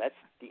 that's,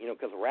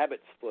 because a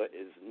rabbit's foot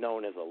is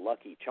known as a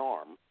lucky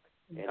charm.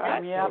 And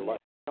that's her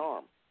lucky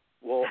charm.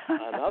 Well,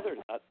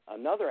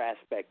 another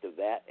aspect of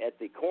that, at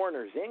the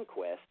coroner's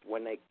inquest,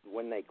 when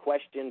they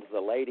questioned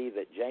the lady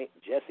that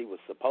Jesse was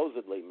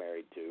supposedly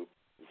married to,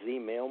 Z.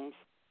 Mims,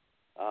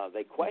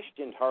 they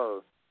questioned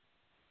her.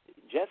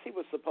 Jesse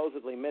was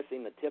supposedly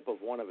missing the tip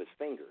of one of his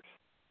fingers.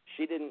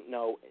 She didn't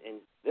know,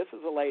 and this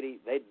is a lady,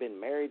 they'd been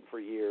married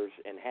for years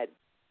and had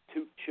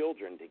 2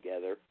 children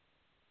together.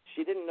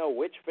 She didn't know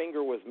which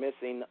finger was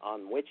missing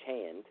on which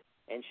hand,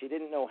 and she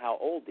didn't know how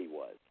old he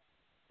was.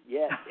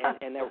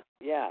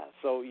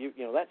 So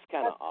that's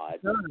kind of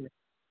odd.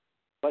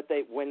 But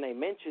when they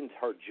mentioned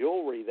her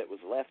jewelry that was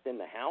left in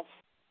the house,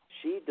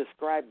 she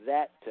described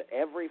that to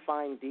every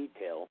fine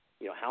detail.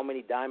 How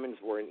many diamonds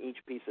were in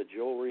each piece of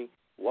jewelry,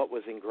 what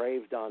was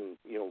engraved on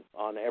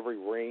every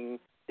ring,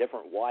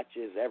 different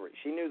watches.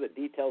 She knew the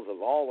details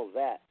of all of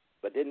that,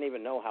 but didn't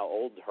even know how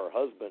old her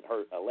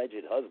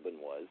alleged husband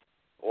was,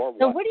 or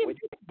so what do you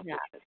make of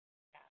that?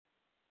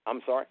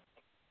 I'm sorry.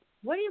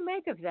 What do you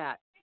make of that?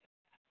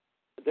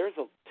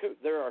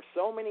 There are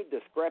so many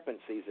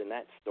discrepancies in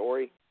that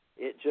story.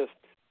 It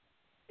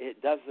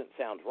doesn't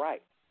sound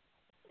right.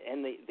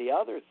 And the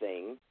other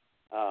thing,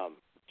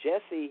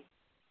 Jesse,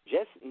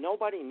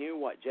 nobody knew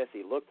what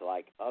Jesse looked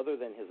like other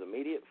than his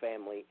immediate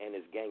family and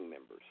his gang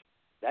members.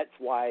 That's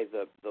why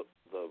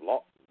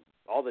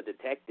all the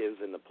detectives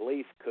and the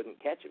police couldn't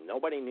catch him.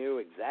 Nobody knew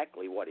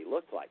exactly what he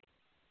looked like.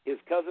 His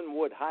cousin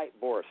Wood Height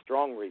bore a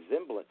strong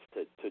resemblance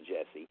to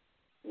Jesse.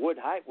 Wood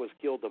Height was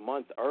killed a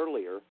month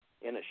earlier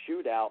in a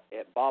shootout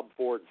at Bob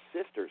Ford's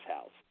sister's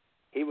house.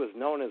 He was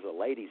known as a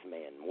ladies'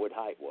 man, Wood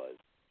Height was.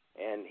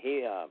 and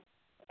he,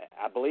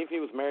 I believe he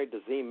was married to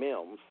Z.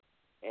 Mims,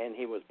 and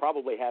he was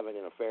probably having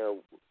an affair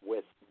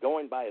with,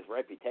 going by his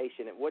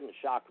reputation, it wouldn't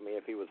shock me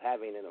if he was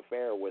having an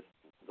affair with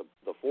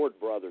the Ford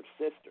brothers'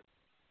 sister.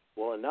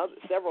 Well,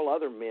 several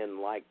other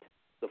men liked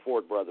the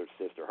Ford brothers'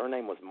 sister. Her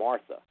name was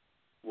Martha.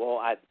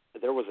 Well,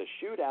 there was a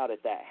shootout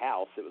at that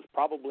house. It was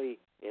probably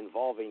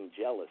involving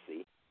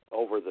jealousy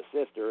over the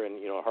sister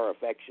and, her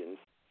affections.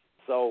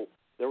 So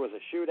there was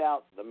a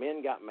shootout. The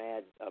men got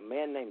mad. A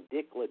man named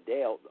Dick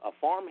Liddell, a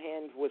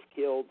farmhand was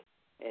killed,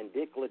 and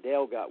Dick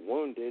Liddell got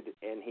wounded,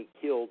 and he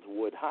killed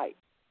Wood Height.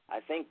 I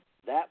think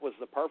that was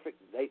the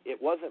perfect, it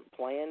wasn't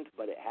planned,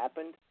 but it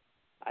happened.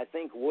 I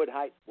think Wood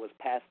Height was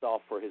passed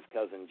off for his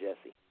cousin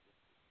Jesse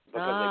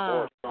because they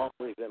bore a strong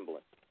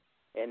resemblance,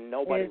 and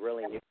nobody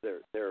really knew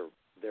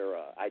their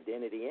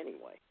identity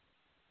anyway.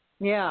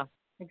 Yeah,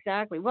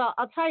 exactly. Well,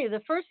 I'll tell you,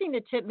 the first thing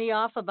that tipped me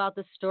off about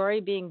the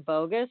story being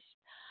bogus,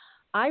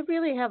 I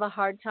really have a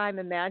hard time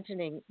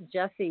imagining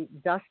Jesse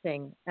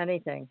dusting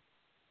anything.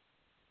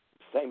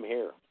 Same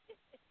here.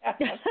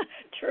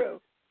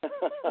 True.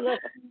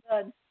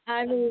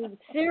 I mean,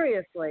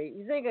 seriously,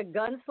 you think a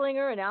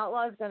gunslinger, an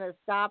outlaw, is going to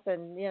stop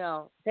and,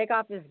 take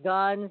off his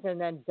guns and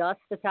then dust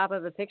the top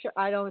of a picture?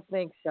 I don't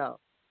think so.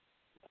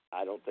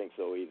 I don't think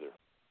so either.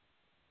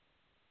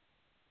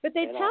 But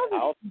they tell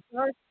this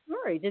bizarre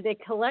story. Did they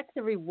collect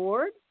the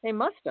reward? They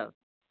must have.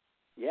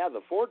 Yeah,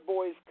 the Ford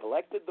boys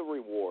collected the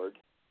reward.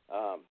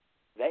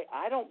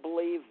 I don't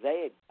believe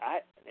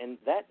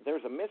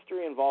there's a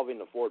mystery involving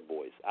the Ford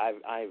boys.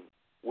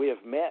 We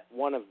have met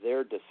one of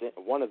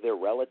their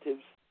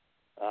relatives.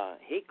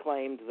 He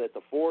claimed that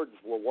the Fords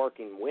were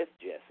working with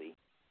Jesse,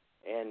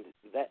 and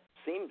that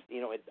seems,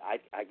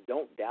 I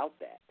don't doubt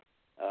that.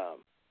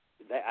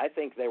 I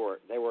think they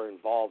were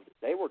involved.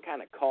 They were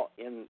kind of caught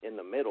in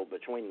the middle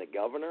between the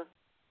governor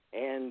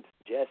and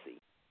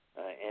Jesse.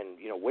 And,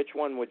 which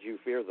one would you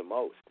fear the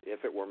most?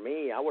 If it were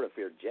me, I would have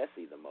feared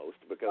Jesse the most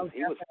because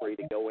he was free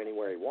to go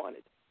anywhere he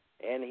wanted.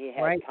 And he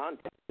had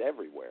contacts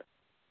everywhere.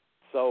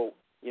 So,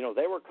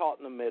 they were caught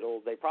in the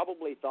middle. They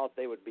probably thought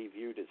they would be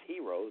viewed as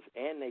heroes,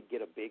 and they'd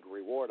get a big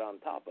reward on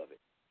top of it.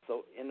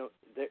 So,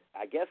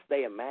 I guess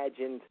they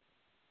imagined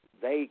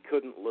they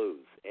couldn't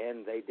lose,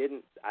 and they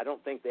didn't. I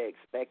don't think they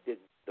expected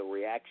the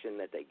reaction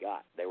that they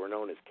got. They were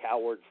known as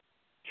cowards.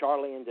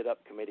 Charlie ended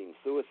up committing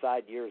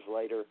suicide years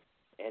later,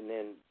 and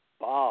then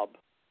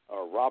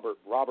Robert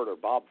or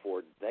Bob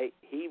Ford,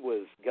 he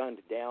was gunned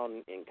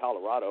down in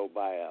Colorado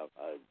by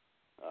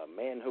a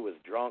man who was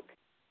drunk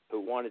who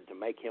wanted to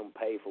make him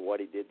pay for what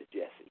he did to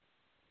Jesse.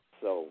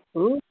 So,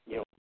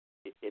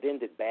 it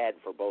ended bad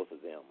for both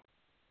of them.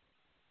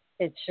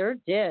 It sure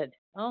did.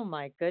 Oh,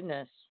 my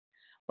goodness.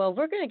 Well,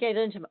 we're going to get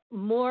into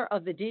more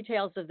of the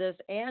details of this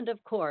and,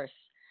 of course,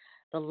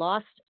 the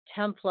Lost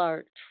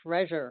Templar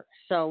treasure.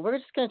 So we're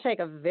just going to take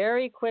a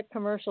very quick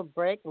commercial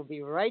break. We'll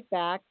be right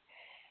back.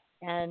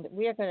 And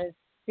we are going to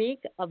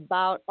speak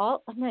about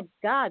oh my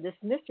God, this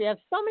mystery. I have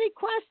so many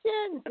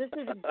questions. This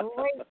is a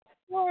great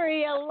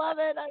story. I love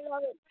it.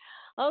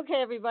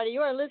 Okay, everybody,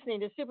 you are listening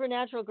to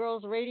Supernatural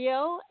Girls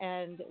Radio,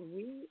 and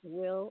we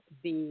will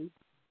be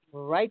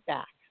right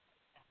back.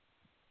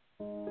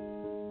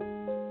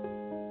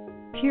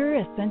 Pure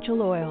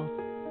essential oils,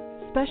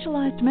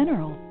 specialized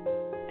minerals,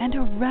 and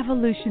a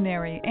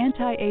revolutionary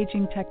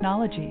anti-aging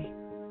technology.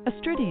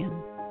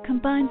 Astridian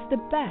combines the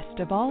best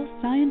of all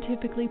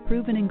scientifically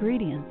proven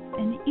ingredients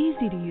in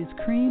easy-to-use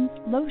creams,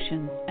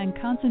 lotions, and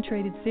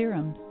concentrated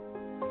serums.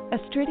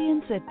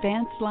 Astridian's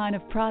advanced line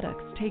of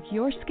products take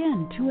your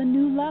skin to a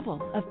new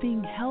level of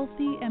being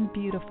healthy and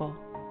beautiful.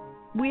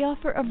 We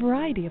offer a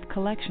variety of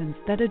collections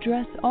that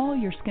address all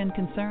your skin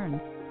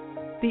concerns.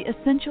 The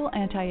Essential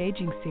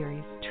Anti-Aging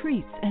Series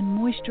treats and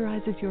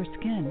moisturizes your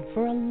skin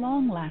for a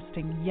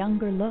long-lasting,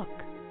 younger look.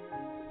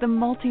 The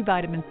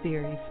Multivitamin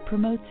Series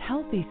promotes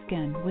healthy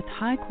skin with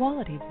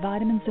high-quality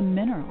vitamins and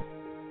minerals.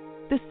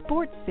 The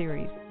Sports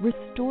Series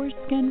restores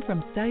skin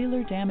from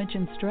cellular damage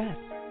and stress.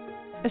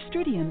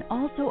 Astridian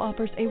also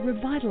offers a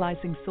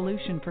revitalizing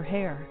solution for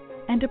hair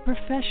and a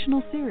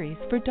professional series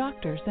for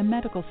doctors and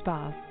medical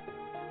spas.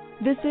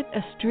 Visit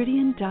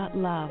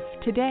astridian.love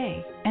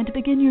today and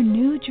begin your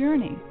new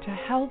journey to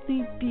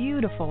healthy,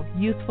 beautiful,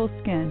 youthful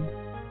skin.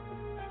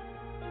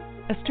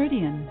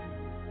 Astridian,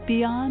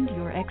 beyond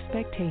your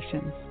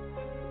expectations.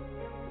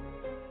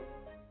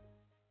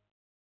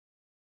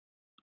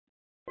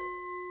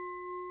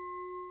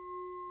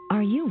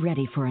 Are you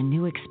ready for a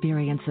new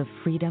experience of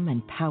freedom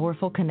and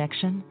powerful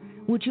connection?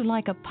 Would you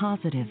like a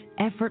positive,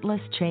 effortless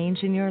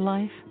change in your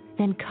life?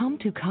 Then come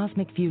to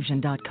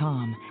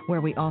CosmicFusion.com, where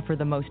we offer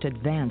the most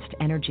advanced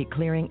energy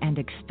clearing and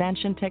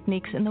expansion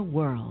techniques in the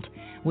world,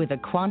 with a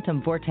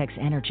quantum vortex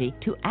energy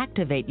to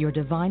activate your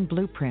divine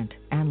blueprint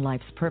and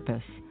life's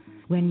purpose.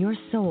 When your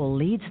soul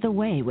leads the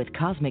way with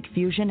cosmic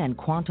fusion and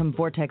quantum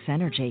vortex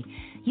energy,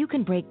 you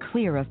can break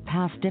clear of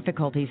past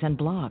difficulties and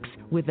blocks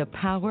with the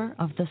power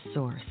of the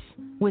source.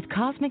 With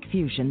cosmic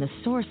fusion, the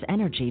source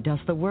energy does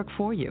the work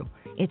for you.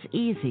 It's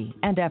easy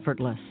and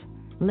effortless.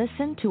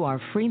 Listen to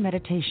our free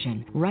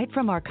meditation right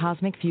from our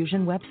Cosmic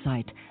Fusion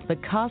website, the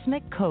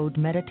Cosmic Code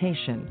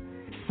Meditation.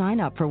 Sign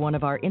up for one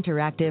of our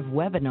interactive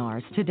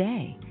webinars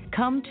today.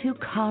 Come to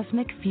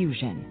Cosmic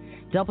Fusion,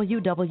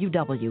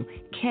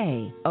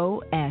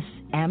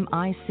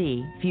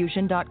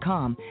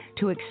 www.kosmicfusion.com,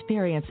 to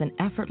experience an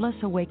effortless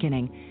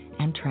awakening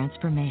and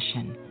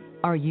transformation.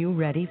 Are you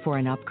ready for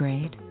an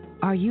upgrade?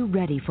 Are you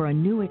ready for a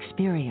new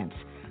experience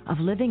of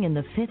living in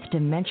the fifth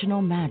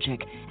dimensional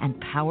magic and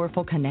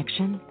powerful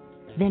connection?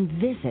 Then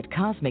visit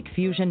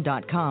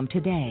CosmicFusion.com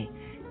today.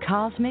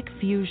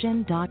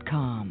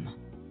 CosmicFusion.com.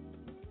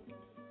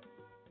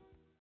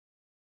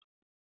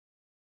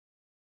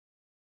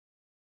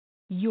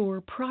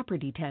 Your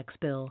property tax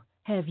bill.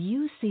 Have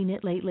you seen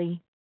it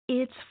lately?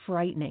 It's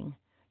frightening.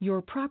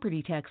 Your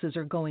property taxes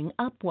are going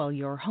up while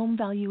your home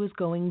value is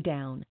going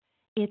down.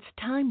 It's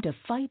time to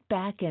fight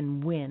back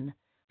and win.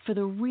 For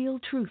the real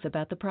truth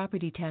about the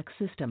property tax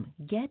system,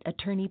 get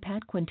attorney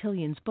Pat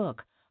Quintilian's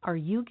book, Are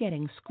You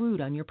Getting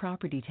Screwed on Your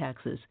Property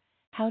Taxes?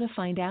 How to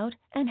Find Out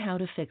and How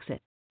to Fix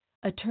It.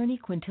 Attorney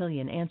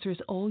Quintilian answers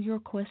all your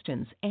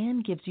questions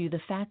and gives you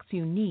the facts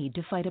you need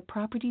to fight a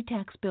property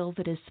tax bill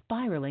that is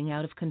spiraling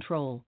out of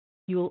control.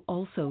 You'll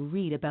also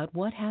read about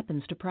what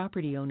happens to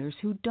property owners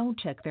who don't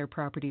check their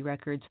property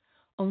records,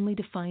 only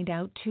to find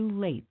out too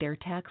late they're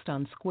taxed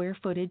on square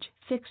footage,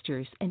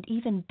 fixtures, and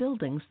even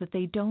buildings that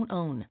they don't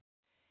own.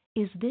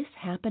 Is this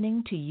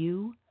happening to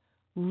you?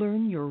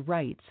 Learn your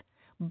rights.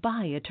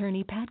 Buy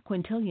attorney Pat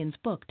Quintilian's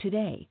book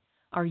today.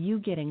 Are You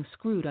Getting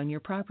Screwed on Your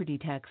Property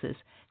Taxes?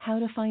 How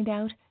to Find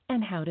Out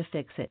and How to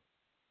Fix It.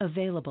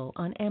 Available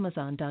on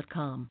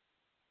Amazon.com.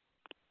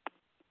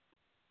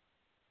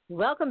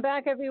 Welcome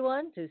back,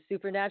 everyone, to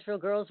Supernatural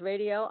Girls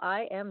Radio.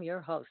 I am your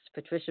host,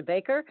 Patricia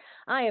Baker.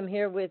 I am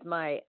here with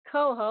my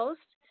co-host,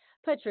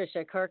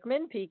 Patricia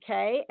Kirkman,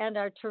 PK, and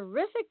our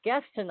terrific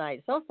guest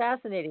tonight, so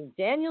fascinating,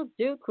 Daniel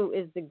Duke, who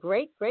is the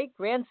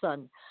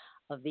great-great-grandson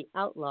of the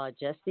outlaw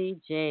Jesse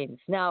James.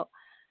 Now,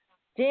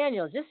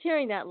 Daniel, just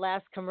hearing that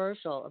last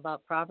commercial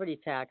about property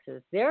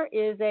taxes, there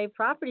is a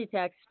property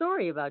tax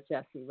story about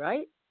Jesse,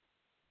 right?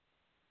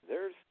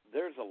 There's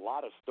a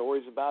lot of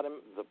stories about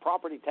him. The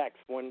property tax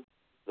one,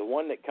 the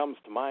one that comes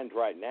to mind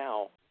right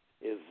now,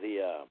 is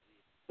the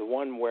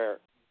one where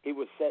he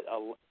was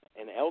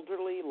an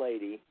elderly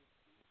lady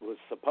was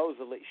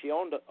supposedly, she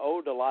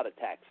owed a lot of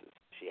taxes.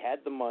 She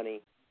had the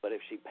money, but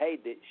if she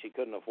paid it, she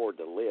couldn't afford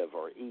to live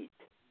or eat.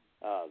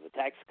 The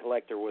tax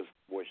collector was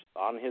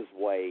on his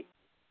way.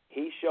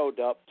 He showed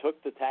up,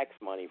 took the tax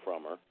money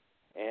from her,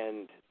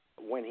 and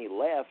when he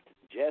left,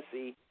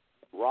 Jesse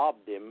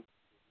robbed him,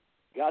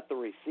 got the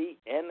receipt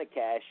and the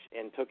cash,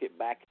 and took it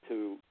back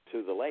to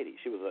the lady.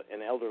 She was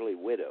an elderly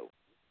widow,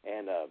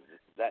 and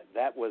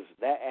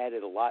that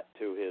added a lot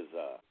to his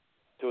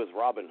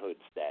Robin Hood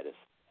status.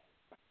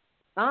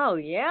 Oh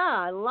yeah,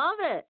 I love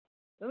it.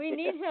 We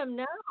need him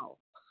now.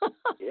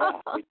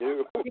 Yeah, we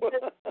do.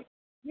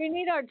 We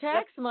need our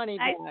tax money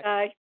back.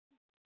 Nice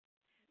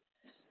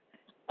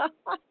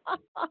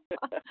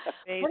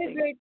What a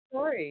great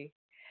story.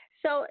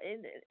 So,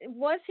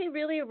 was he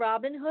really a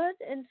Robin Hood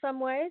in some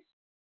ways?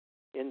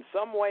 In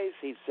some ways,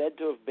 he's said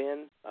to have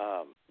been.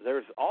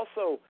 There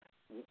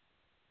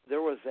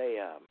was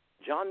a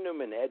John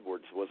Newman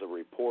Edwards was a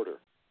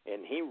reporter,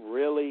 and he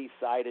really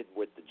sided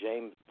with the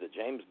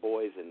James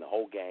boys and the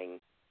whole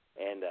gang,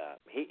 and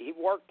he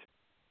worked.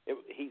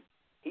 He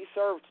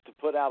served to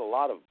put out a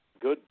lot of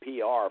good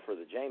PR for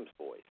the James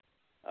boys.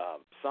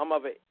 Some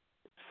of it,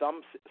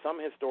 some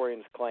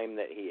historians claim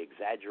that he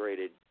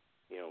exaggerated,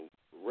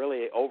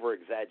 really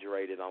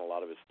over-exaggerated on a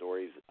lot of his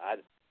stories.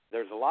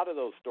 There's a lot of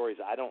those stories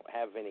I don't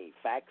have any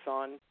facts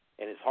on,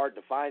 and it's hard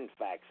to find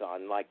facts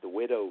on, like the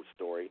widow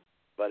story.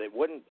 But I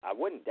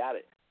wouldn't doubt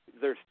it.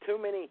 There's too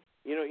many.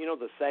 You know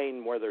the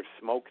saying, where there's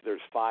smoke,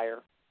 there's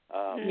fire.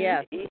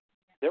 Yeah.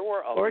 There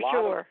were a For lot.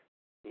 sure.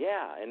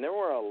 And there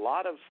were a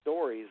lot of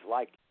stories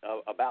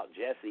about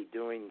Jesse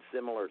doing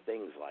similar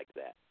things like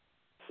that.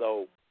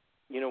 So,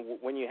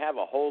 when you have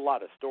a whole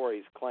lot of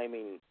stories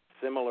claiming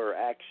similar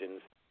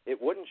actions,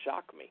 it wouldn't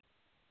shock me.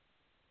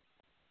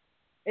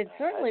 It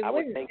certainly I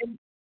would wouldn't. think,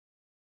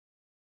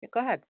 Go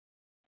ahead.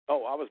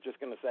 Oh, I was just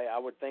going to say, I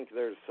would think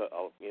there's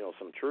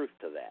some truth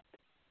to that.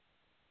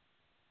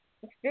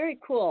 It's very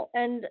cool.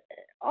 And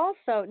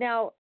also,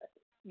 now,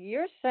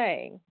 you're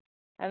saying,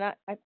 and I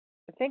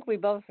think we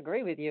both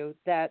agree with you,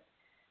 that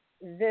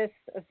this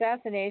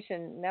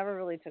assassination never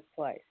really took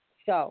place.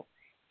 So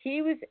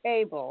he was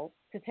able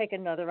to take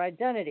another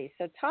identity.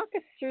 So talk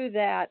us through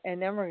that,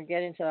 and then we're going to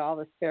get into all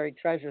this buried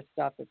treasure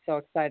stuff. It's so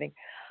exciting.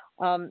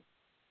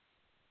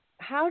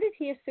 How did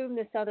he assume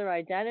this other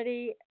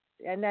identity,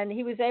 and then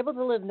he was able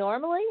to live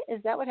normally?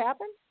 Is that what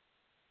happened?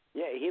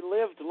 Yeah, he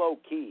lived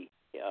low-key.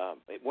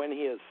 When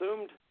he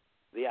assumed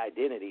the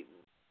identity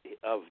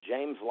of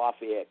James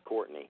Lafayette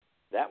Courtney,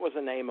 that was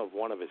the name of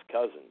one of his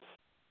cousins.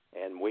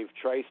 And we've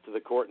traced the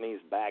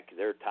Courtneys back.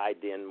 They're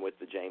tied in with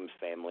the James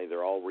family.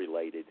 They're all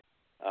related.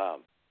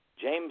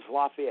 James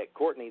Lafayette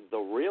Courtney, the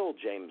real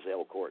James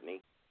L.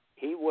 Courtney,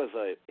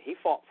 he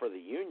fought for the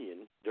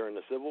Union during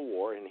the Civil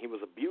War, and he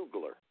was a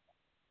bugler.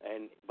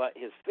 But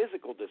his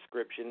physical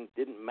description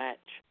didn't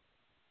match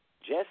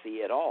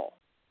Jesse at all.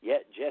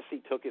 Yet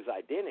Jesse took his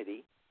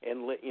identity,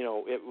 and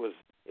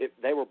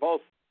they were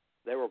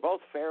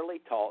both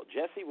fairly tall.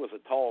 Jesse was a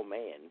tall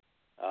man.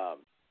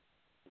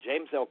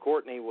 James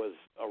Courtney was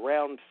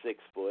around 6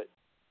 foot,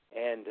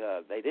 and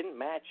they didn't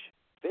match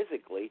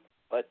physically.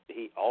 But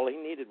all he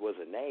needed was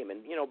a name,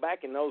 and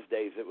back in those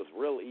days, it was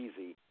real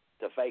easy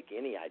to fake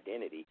any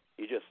identity.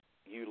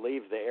 You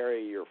leave the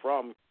area you're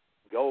from,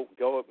 go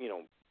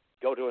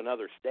to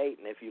another state,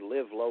 and if you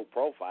live low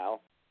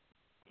profile,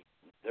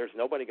 there's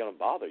nobody going to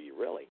bother you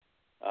really,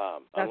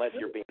 unless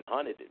you're being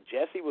hunted.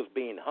 Jesse was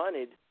being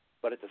hunted,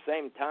 but at the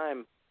same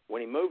time,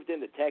 when he moved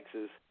into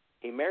Texas,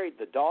 he married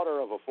the daughter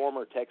of a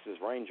former Texas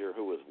Ranger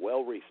who was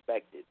well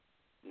respected.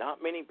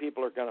 Not many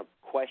people are going to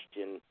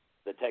question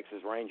the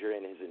Texas Ranger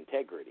and his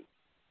integrity.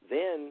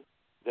 Then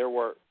there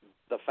were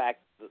the fact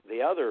that the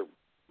other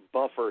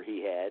buffer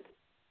he had.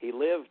 He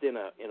lived in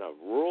a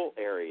rural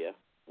area,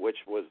 which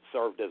was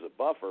served as a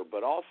buffer,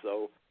 but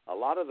also a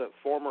lot of the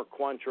former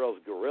Quantrell's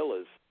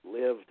guerrillas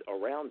lived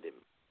around him,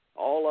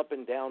 all up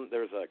and down.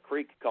 There's a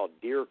creek called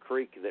Deer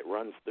Creek that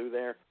runs through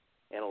there,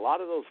 and a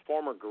lot of those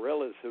former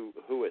guerrillas who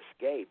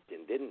escaped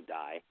and didn't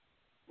die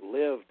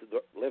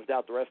lived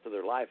out the rest of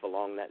their life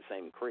along that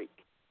same creek.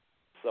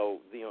 So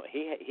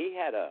he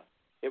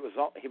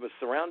was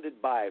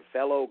surrounded by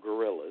fellow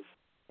guerrillas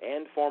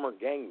and former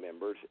gang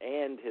members,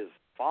 and his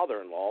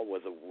father-in-law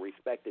was a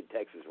respected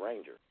Texas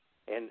Ranger.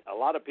 And a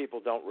lot of people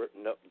don't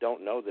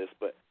know this,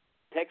 but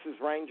Texas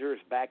Rangers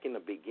back in the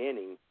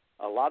beginning,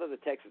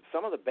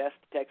 some of the best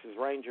Texas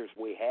Rangers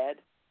we had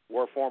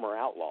were former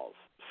outlaws.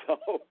 So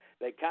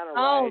they kind of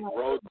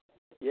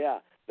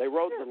they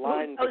rode the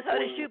line. Who knows how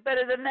to shoot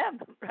better than them,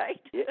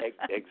 right? Yeah,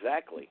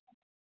 exactly.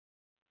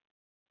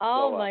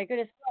 Oh, my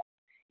goodness.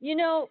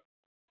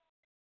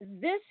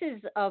 This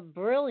is a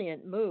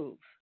brilliant move.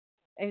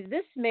 And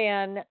this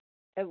man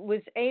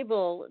was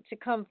able to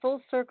come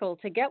full circle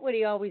to get what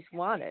he always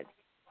wanted,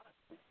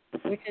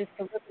 which is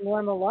to live a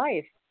normal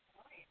life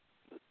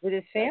with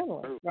his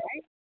family,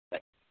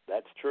 right?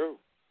 That's true.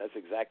 That's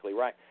exactly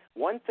right.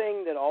 One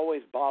thing that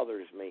always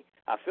bothers me,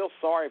 I feel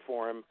sorry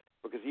for him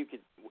because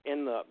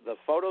in the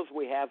photos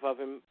we have of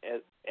him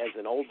as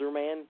an older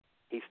man,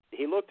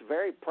 he looked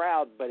very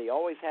proud, but he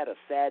always had a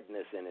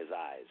sadness in his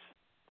eyes.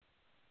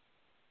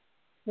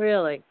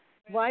 Really?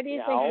 Why do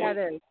you think that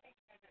is?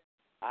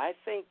 I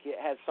think it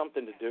has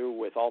something to do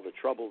with all the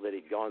trouble that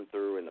he'd gone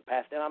through in the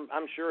past, and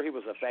I'm sure he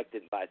was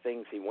affected by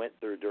things he went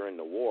through during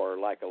the war,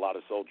 like a lot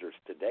of soldiers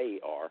today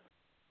are.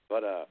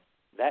 But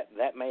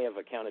that may have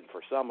accounted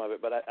for some of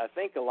it. But I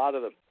think a lot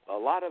of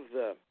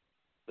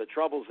the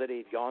troubles that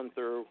he'd gone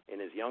through in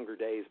his younger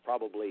days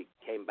probably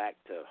came back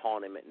to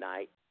haunt him at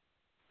night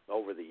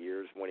over the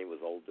years when he was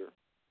older.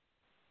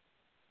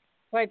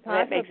 Quite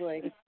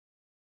possibly.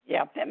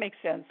 That makes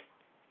sense.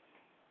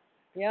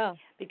 Yeah.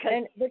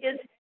 Because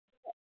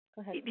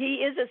he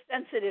is a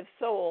sensitive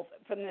soul.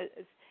 From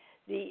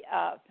the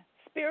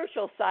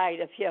spiritual side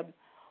of him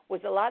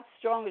was a lot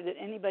stronger than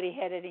anybody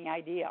had any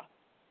idea.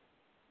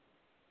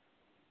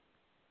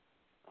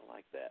 I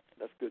like that.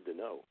 That's good to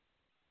know.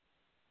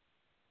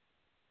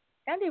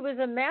 And he was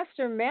a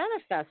master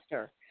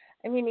manifester.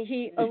 I mean,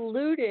 he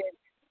eluded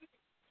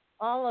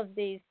all of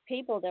these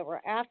people that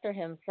were after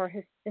him for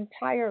his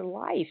entire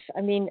life.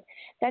 I mean,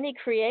 then he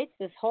creates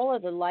this whole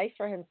other life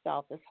for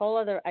himself, this whole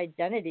other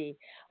identity,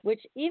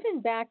 which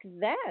even back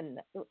then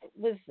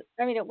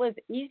it was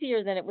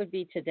easier than it would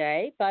be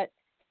today, but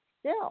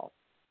still,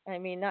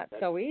 not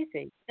so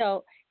easy.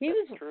 So he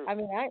was, true.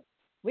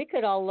 we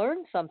could all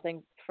learn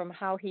something from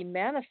how he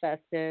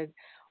manifested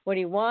what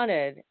he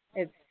wanted.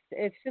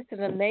 It's just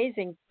an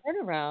amazing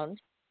turnaround,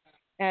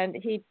 and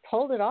he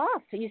pulled it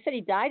off. You said he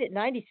died at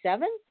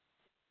 97?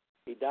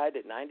 He died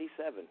at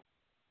 97.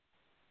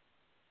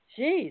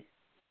 Jeez.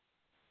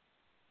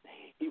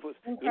 He was,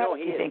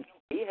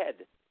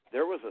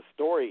 there was a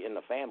story in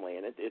the family,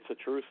 and it's a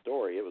true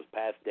story. It was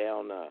passed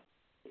down.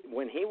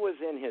 When he was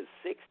in his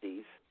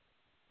 60s,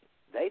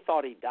 they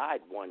thought he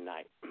died one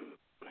night.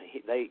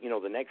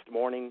 The next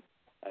morning,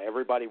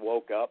 everybody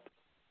woke up,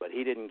 but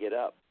he didn't get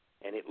up.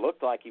 And it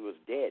looked like he was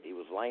dead. He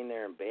was laying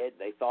there in bed.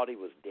 They thought he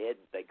was dead.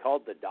 They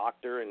called the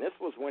doctor, and this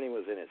was when he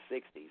was in his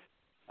 60s.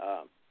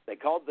 They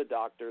called the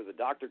doctor. The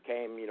doctor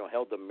came,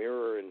 held a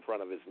mirror in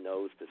front of his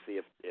nose to see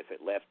if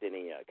it left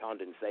any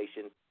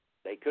condensation.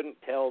 They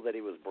couldn't tell that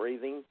he was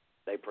breathing.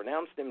 They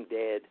pronounced him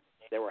dead.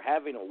 They were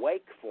having a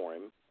wake for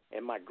him,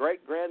 and my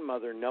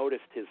great-grandmother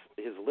noticed his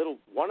little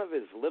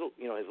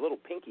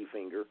pinky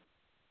finger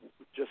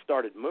just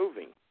started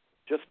moving,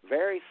 just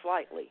very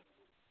slightly.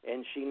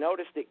 And she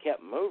noticed it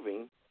kept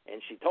moving,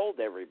 and she told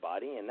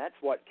everybody, and that's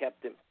what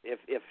kept him.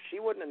 If she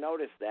wouldn't have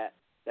noticed that,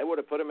 they would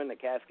have put him in the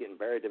casket and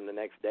buried him the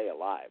next day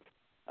alive.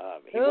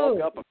 He woke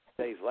up a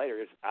few days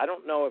later. I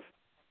don't know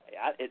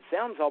it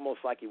sounds almost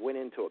like he went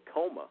into a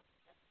coma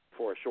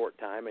for a short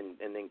time and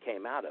then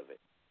came out of it.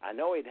 I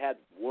know he'd had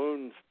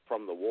wounds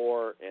from the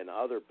war and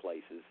other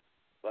places,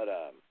 but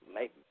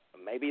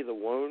maybe the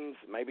wounds,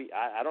 maybe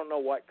I don't know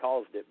what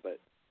caused it, but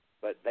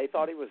they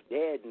thought he was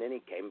dead, and then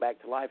he came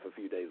back to life a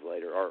few days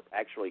later, or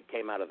actually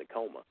came out of the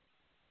coma.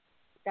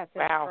 That's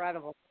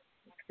incredible.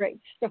 Great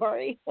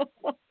story.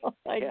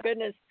 My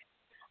goodness.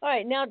 All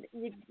right, now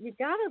you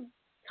got to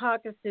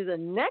talk us through the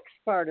next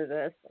part of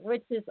this,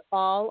 which is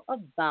all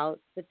about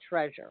the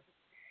treasure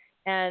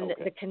and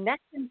the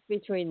connections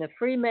between the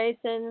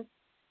Freemasons,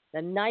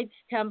 the Knights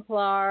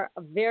Templar,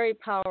 very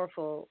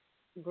powerful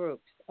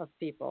groups of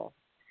people.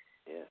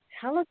 Yeah.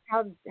 Tell us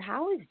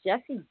how is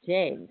Jesse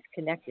James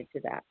connected to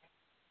that?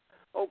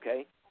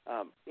 Okay.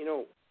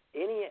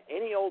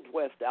 Any Old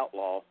West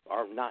outlaw,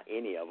 or not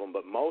any of them,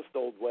 but most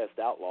Old West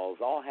outlaws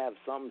all have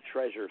some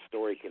treasure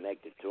story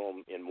connected to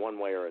them in one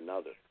way or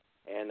another.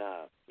 And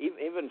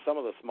even some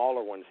of the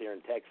smaller ones here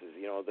in Texas,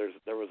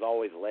 there was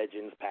always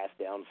legends passed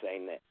down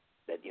saying that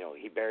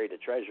he buried a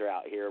treasure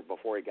out here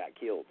before he got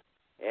killed.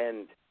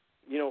 And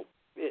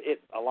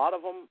a lot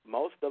of them,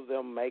 most of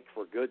them make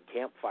for good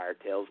campfire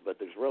tales, but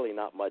there's really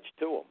not much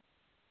to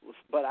them.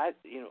 But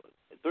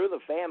through the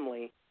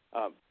family,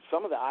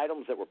 some of the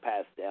items that were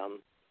passed down,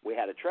 we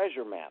had a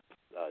treasure map.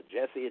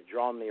 Jesse had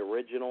drawn the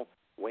original.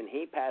 When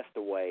he passed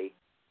away,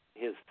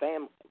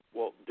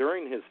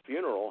 during his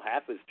funeral,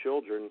 half his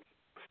children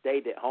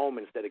stayed at home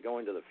instead of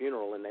going to the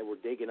funeral, and they were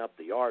digging up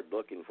the yard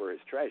looking for his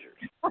treasures.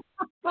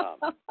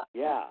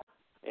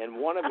 And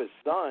one of his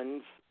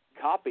sons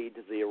copied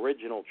the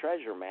original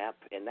treasure map,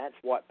 and that's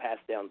what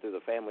passed down through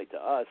the family to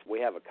us. We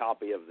have a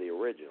copy of the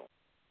original.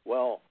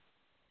 Well,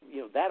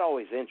 that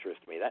always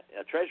interests me. That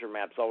a treasure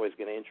map's always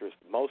going to interest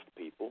most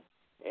people.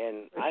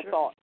 And I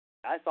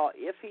thought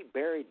if he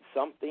buried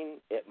something,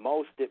 at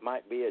most it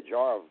might be a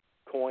jar of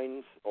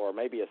coins or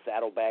maybe a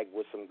saddlebag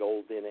with some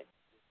gold in it.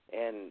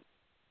 And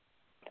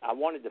I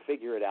wanted to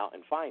figure it out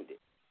and find it,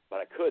 but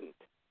I couldn't.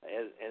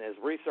 As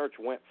research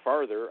went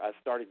further, I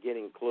started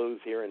getting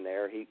clues here and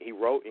there. He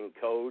wrote in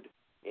code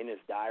in his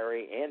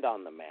diary and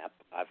on the map.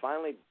 I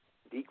finally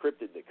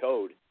decrypted the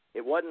code.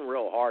 It wasn't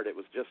real hard. It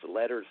was just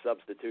letters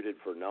substituted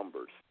for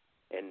numbers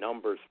and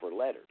numbers for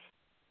letters.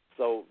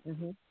 So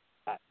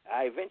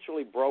I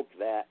eventually broke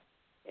that,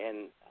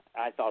 and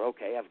I thought,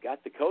 okay, I've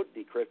got the code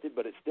decrypted,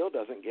 but it still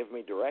doesn't give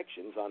me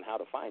directions on how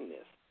to find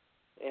this.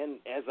 And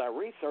as I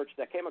researched,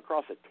 I came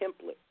across a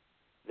template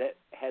that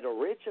had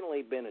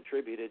originally been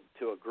attributed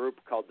to a group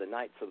called the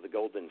Knights of the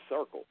Golden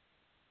Circle.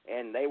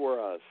 And they were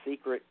a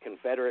secret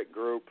Confederate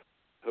group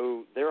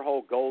who their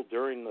whole goal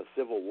during the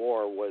Civil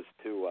War was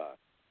to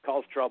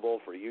cause trouble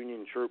for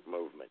Union troop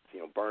movements,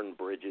 burn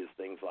bridges,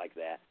 things like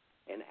that.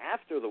 And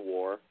after the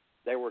war,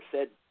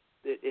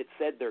 it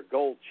said their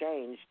goal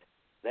changed.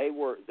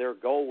 Their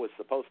goal was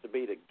supposed to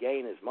be to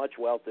gain as much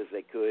wealth as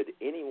they could,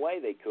 any way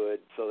they could,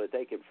 so that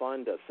they could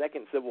fund a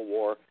second Civil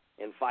War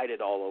and fight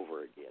it all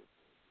over again.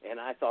 And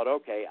I thought,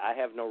 okay, I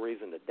have no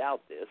reason to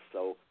doubt this,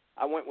 so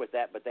I went with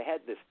that. But they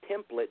had this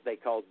template they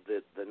called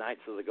the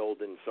Knights of the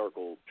Golden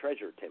Circle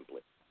treasure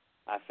template.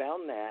 I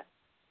found that,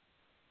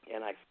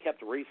 and I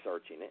kept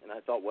researching it, and I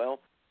thought,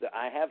 well,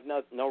 I have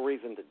no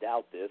reason to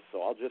doubt this,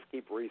 so I'll just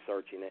keep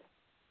researching it.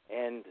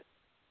 And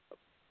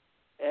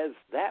as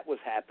that was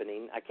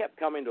happening, I kept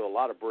coming to a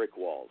lot of brick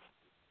walls.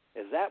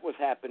 As that was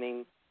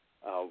happening,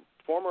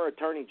 former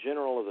Attorney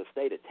General of the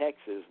state of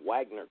Texas,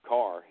 Wagner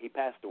Carr, he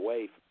passed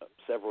away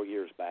several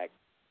years back.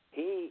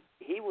 He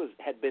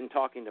had been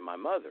talking to my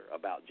mother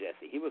about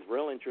Jesse. He was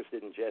real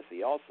interested in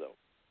Jesse also.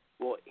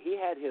 Well, he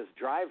had his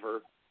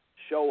driver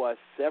show us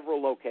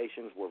several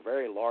locations where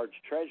very large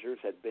treasures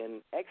had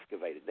been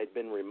excavated. They'd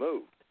been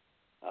removed.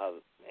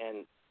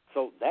 And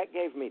so that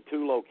gave me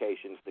 2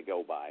 locations to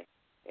go by.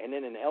 And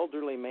then an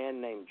elderly man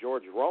named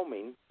George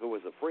Roming, who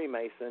was a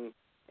Freemason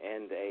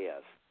and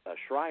a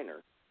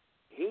Shriner,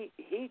 he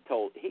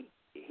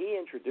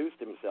introduced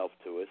himself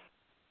to us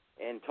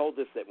and told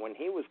us that when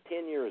he was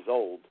 10 years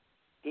old,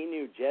 he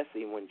knew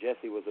Jesse when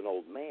Jesse was an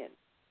old man.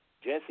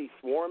 Jesse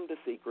swore him to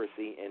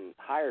secrecy and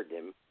hired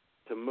him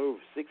to move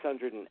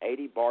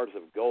 680 bars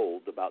of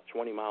gold about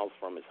 20 miles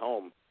from his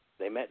home.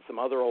 They met some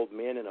other old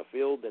men in a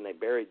field, and they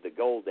buried the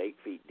gold 8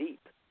 feet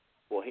deep.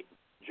 Well,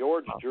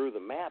 George drew the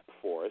map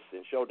for us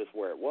and showed us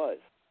where it was.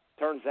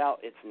 Turns out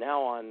it's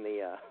now on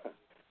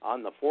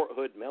the Fort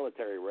Hood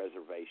Military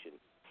Reservation.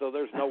 So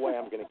there's no way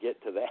I'm going to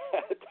get to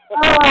that.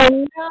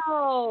 Oh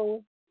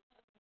no!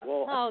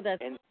 Well,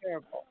 that's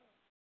terrible.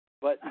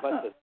 But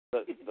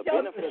the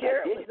benefit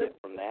I did get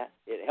from that,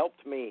 it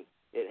helped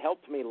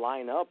me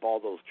line up all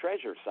those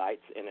treasure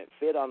sites, and it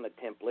fit on the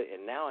template.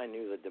 And now I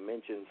knew the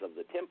dimensions of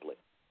the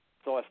template.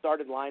 So I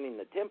started lining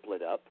the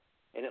template up,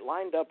 and it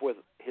lined up with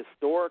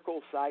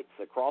historical sites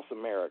across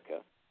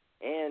America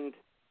and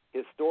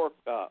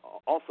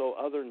also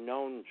other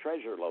known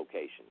treasure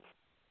locations.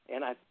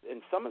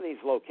 And some of these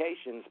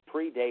locations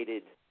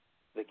predated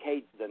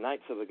the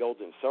Knights of the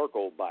Golden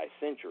Circle by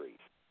centuries,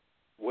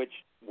 which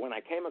when I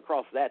came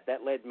across that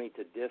led me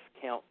to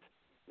discount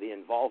the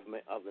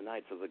involvement of the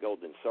Knights of the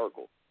Golden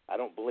Circle. I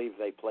don't believe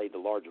they played a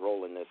large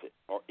role in this,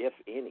 or if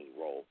any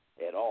role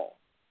at all.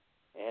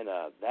 And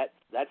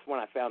that's when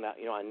I found out,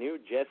 I knew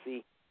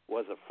Jesse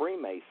was a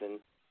Freemason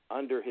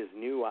under his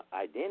new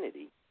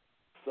identity.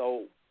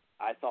 So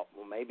I thought,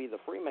 well, maybe the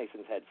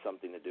Freemasons had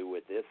something to do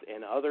with this,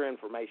 and other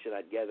information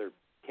I'd gathered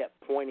kept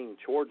pointing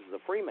towards the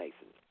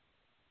Freemasons.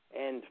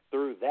 And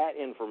through that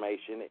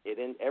information,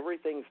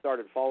 everything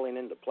started falling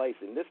into place.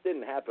 And this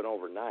didn't happen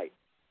overnight.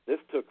 This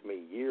took me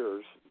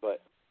years,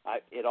 but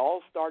it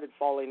all started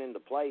falling into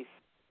place,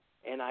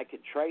 and I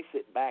could trace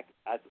it back.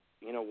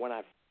 When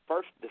I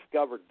first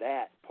discovered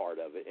that part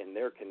of it and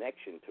their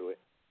connection to it,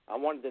 I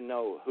wanted to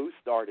know who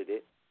started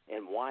it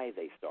and why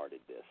they started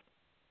this.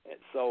 And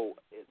so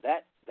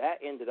that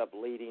ended up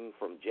leading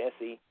from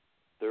Jesse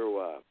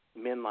through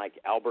men like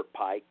Albert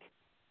Pike.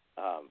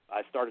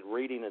 I started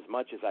reading as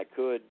much as I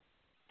could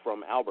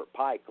from Albert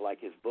Pike, like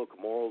his book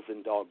Morals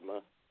and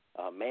Dogma.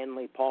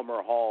 Manly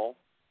Palmer Hall,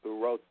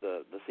 who wrote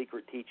the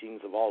Secret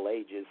Teachings of All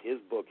Ages, his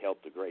book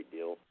helped a great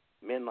deal.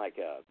 Men like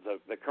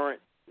the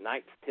current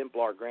Knights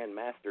Templar Grand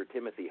Master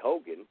Timothy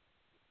Hogan,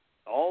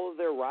 all of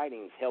their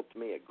writings helped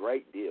me a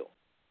great deal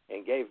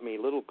and gave me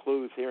little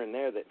clues here and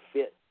there that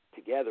fit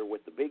together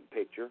with the big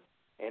picture.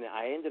 And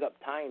I ended up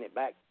tying it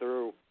back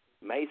through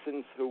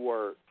Masons who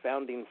were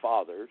founding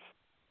fathers,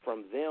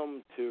 from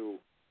them to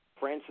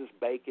Francis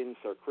Bacon,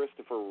 Sir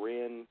Christopher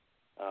Wren,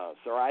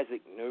 Sir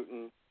Isaac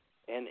Newton,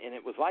 and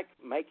it was like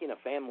making a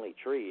family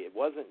tree. It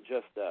wasn't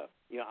just,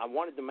 I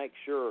wanted to make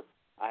sure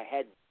I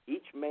had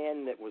each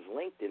man that was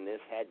linked in this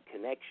had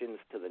connections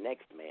to the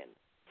next man.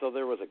 So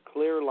there was a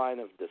clear line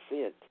of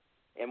descent.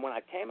 And when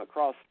I came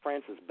across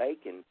Francis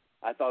Bacon,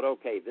 I thought,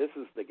 okay, this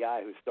is the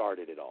guy who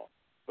started it all,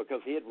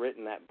 because he had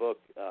written that book,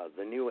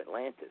 The New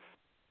Atlantis,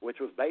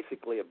 which was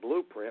basically a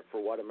blueprint for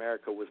what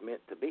America was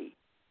meant to be.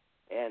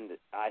 And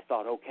I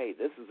thought, okay,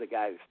 this is the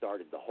guy who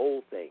started the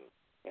whole thing.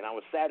 And I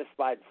was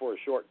satisfied for a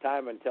short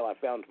time until I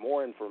found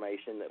more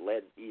information that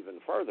led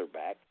even further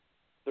back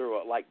through,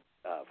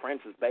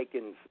 Francis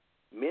Bacon's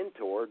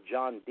mentor,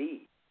 John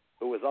Dee,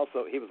 who was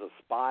he was a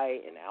spy,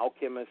 an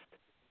alchemist.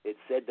 It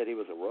said that he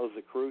was a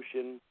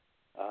Rosicrucian,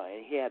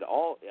 and he had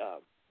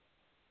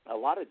a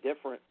lot of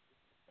different.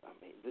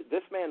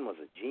 This man was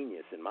a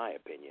genius, in my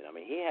opinion.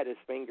 He had his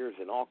fingers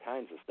in all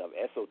kinds of stuff,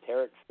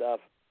 esoteric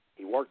stuff.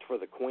 He worked for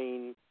the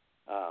Queen.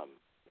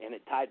 And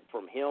it tied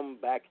from him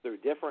back through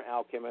different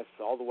alchemists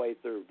all the way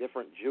through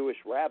different Jewish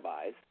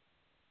rabbis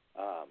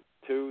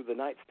to the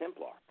Knights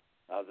Templar.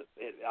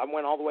 I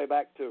went all the way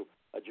back to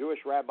a Jewish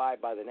rabbi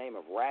by the name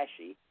of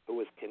Rashi, who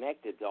was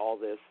connected to all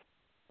this,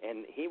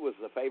 and he was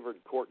the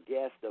favored court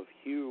guest of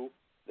Hugh,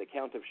 the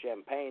Count of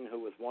Champagne, who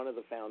was one of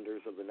the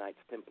founders of the Knights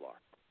Templar.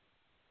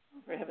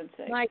 For heaven's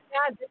sake. My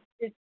God, this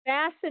is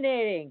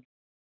fascinating.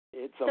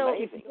 It's so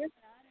amazing.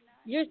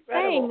 You're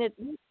saying that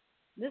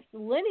this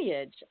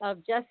lineage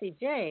of Jesse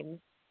James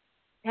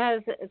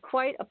has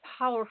quite a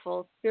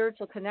powerful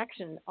spiritual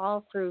connection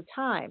all through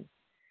time.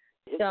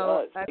 It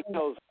does. It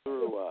goes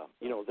through,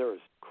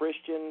 there's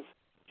Christians,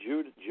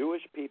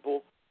 Jewish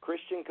people,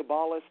 Christian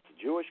Kabbalists,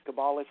 Jewish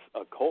Kabbalists,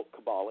 occult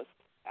Kabbalists,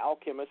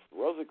 alchemists,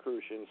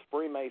 Rosicrucians,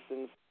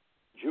 Freemasons,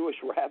 Jewish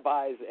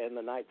rabbis, and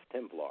the Knights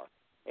Templar.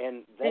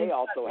 And they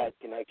also had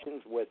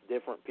connections with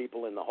different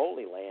people in the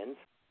Holy Lands,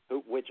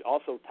 which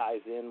also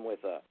ties in with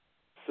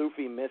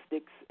Sufi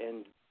mystics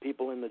and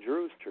people in the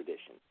Druze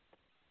tradition.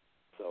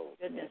 So,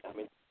 Goodness.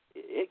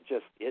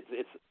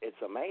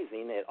 it's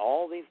amazing that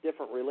all these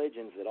different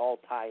religions that all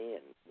tie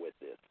in with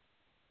this.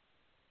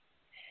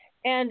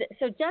 And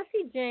so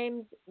Jesse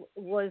James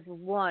was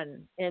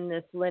one in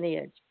this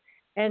lineage.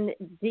 And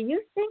do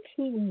you think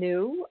he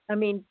knew?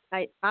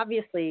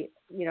 Obviously,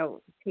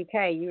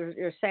 PK,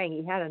 you're saying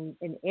he had an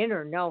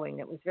inner knowing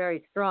that was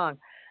very strong.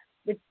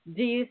 But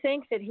do you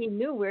think that he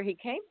knew where he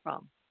came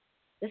from?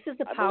 This is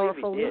a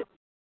powerful.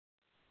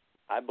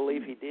 I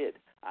believe he did.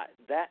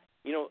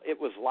 It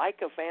was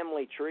like a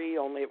family tree,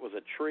 only it was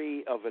a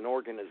tree of an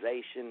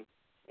organization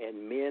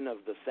and men of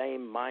the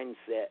same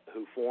mindset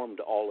who formed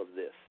all of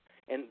this.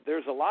 And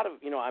there's a lot of,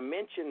 I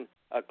mentioned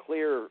a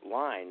clear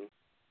line,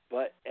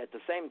 but at the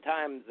same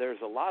time,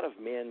 there's a lot of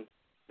men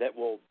that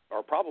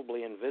are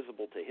probably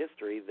invisible to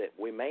history that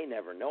we may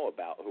never know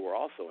about, who are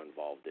also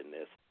involved in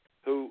this,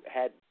 who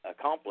had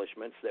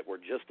accomplishments that were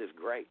just as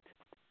great.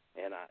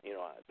 And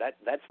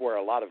that's where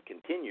a lot of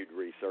continued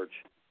research.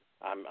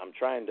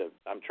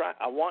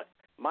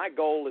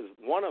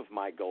 One of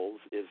my goals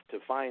is to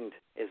find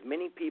as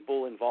many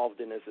people involved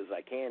in this as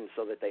I can,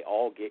 so that they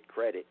all get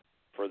credit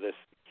for this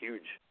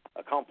huge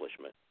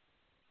accomplishment.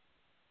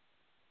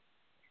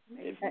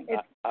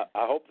 I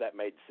hope that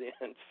made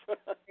sense.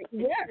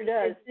 Yeah, it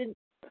does.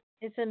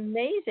 It's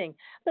amazing.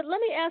 But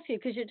let me ask you,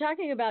 because you're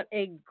talking about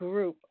a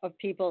group of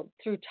people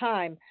through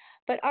time,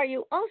 but are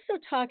you also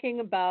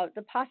talking about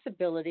the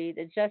possibility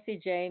that Jesse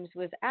James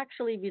was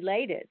actually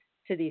related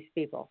to these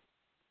people?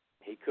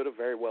 He could have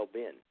very well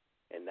been,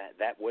 and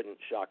that wouldn't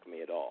shock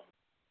me at all.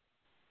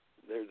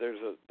 There's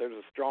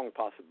a strong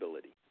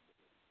possibility.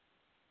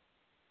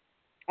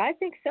 I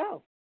think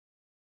so.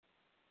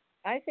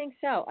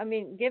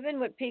 Given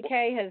what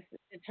PK has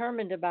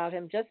determined about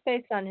him, just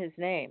based on his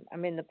name,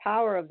 the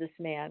power of this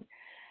man,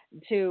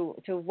 to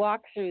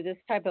walk through this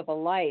type of a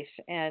life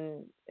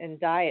and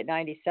die at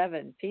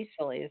 97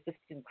 peacefully is just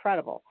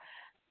incredible.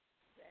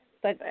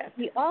 But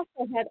he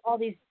also had all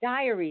these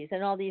diaries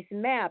and all these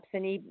maps,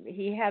 and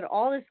he had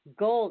all this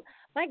gold.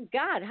 My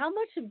God, how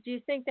much do you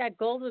think that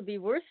gold would be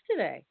worth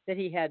today that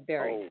he had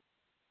buried?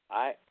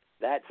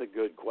 That's a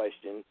good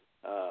question.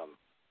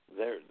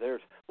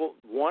 There's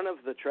one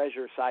of the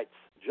treasure sites,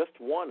 just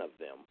one of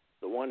them,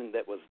 the one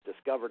that was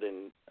discovered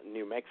in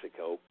New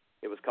Mexico.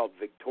 It was called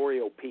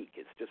Victoria Peak.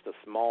 It's just a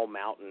small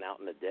mountain out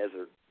in the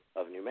desert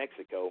of New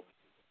Mexico.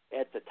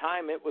 At the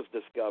time it was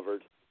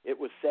discovered, it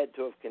was said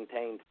to have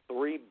contained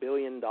 $3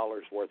 billion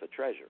worth of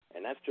treasure,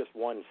 and that's just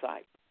one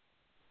site.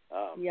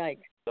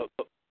 Yikes.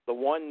 The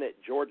one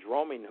that George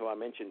Roming, who I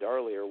mentioned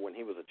earlier, when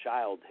he was a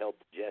child,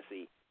 helped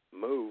Jesse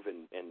move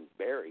and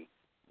bury,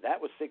 that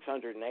was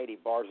 680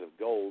 bars of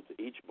gold.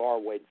 Each bar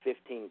weighed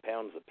 15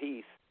 pounds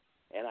apiece,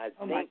 and I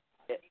think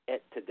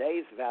at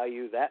today's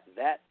value, that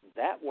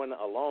one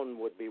alone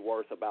would be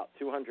worth about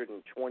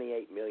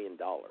 $228 million.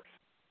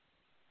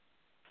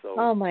 So,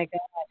 oh my God.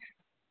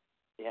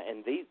 Yeah,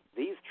 and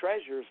these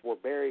treasures were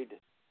buried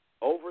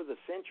over the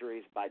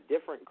centuries by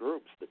different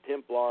groups, the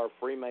Templar,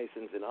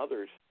 Freemasons, and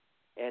others,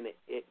 and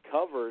it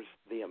covers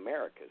the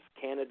Americas,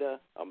 Canada,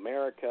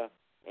 America,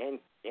 and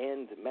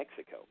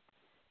Mexico.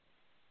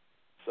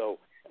 So,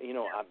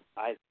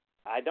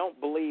 I don't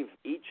believe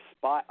each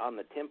spot on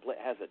the template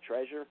has a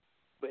treasure,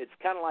 but it's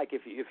kind of like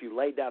if you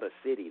laid out a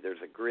city,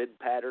 there's a grid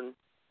pattern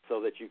so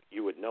that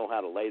you would know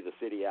how to lay the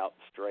city out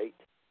straight.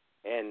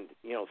 And,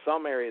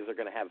 some areas are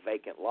going to have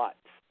vacant lots,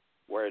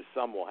 whereas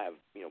some will have,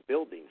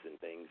 buildings and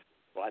things.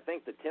 Well, I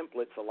think the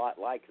template's a lot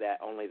like that,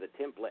 only the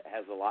template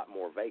has a lot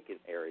more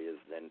vacant areas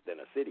than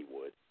a city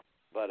would.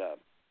 But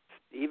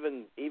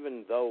even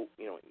though,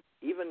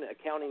 even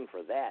accounting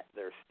for that,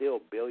 there's still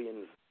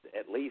billions,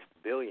 at least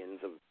billions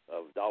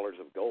of dollars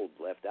of gold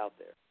left out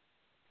there.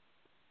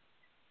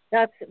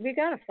 We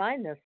got to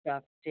find this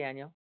stuff,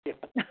 Daniel. Yeah.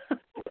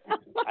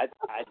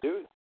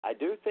 I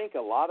do think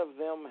a lot of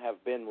them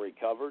have been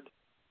recovered.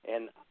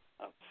 And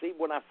see,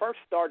 when I first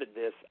started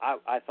this,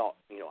 I thought,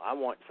 I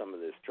want some of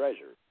this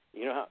treasure.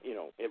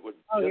 It would.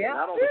 Oh yeah,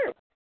 not only, sure.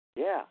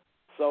 Yeah.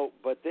 So,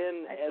 but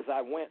then as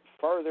I went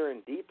further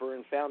and deeper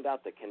and found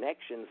out the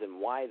connections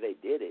and why they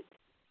did it,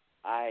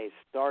 I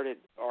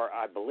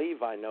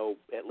believe I know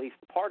at least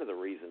part of the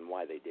reason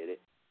why they did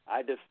it.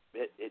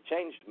 It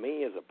changed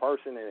me as a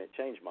person, and it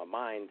changed my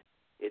mind.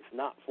 It's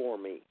not for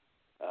me.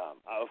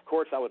 Of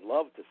course, I would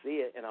love to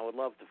see it, and I would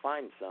love to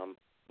find some,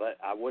 but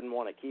I wouldn't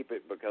want to keep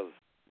it because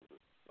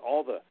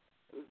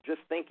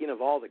just thinking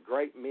of all the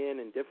great men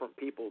and different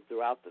people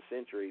throughout the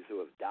centuries who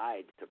have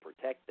died to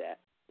protect that,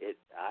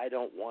 I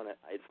don't want it.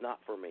 It's not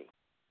for me.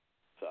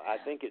 So I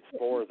think it's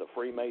for the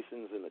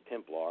Freemasons and the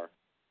Templar,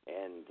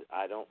 and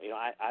I don't.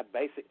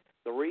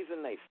 The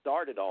reason they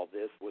started all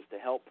this was to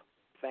help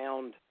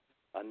found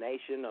a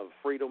nation of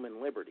freedom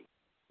and liberty.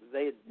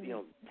 They,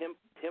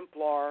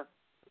 Templar,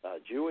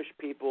 Jewish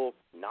people,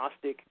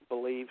 Gnostic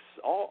beliefs,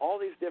 all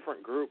these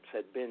different groups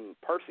had been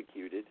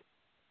persecuted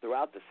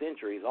throughout the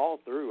centuries, all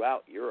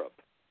throughout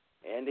Europe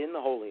and in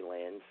the Holy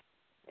Lands.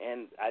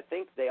 And I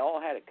think they all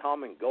had a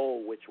common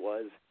goal, which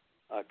was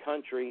a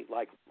country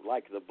like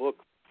the book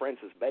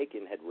Francis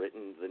Bacon had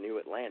written, The New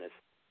Atlantis,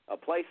 a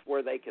place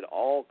where they could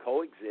all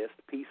coexist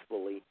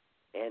peacefully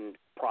and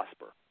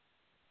prosper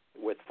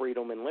with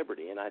freedom and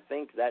liberty. And I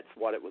think that's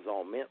what it was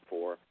all meant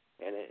for.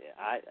 And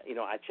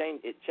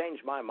it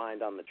changed my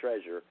mind on the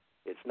treasure.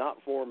 It's not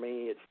for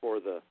me. It's for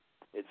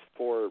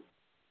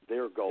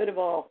their goal. Good of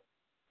all.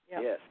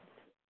 Yep. Yes.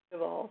 Good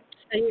of all.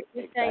 So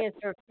you're saying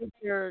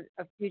it's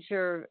a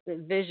future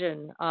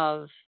vision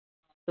of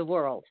the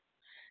world,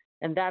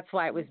 and that's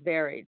why it was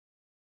buried.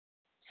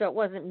 So it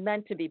wasn't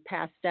meant to be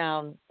passed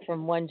down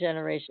from one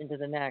generation to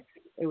the next.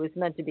 It was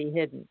meant to be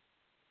hidden.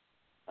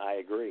 I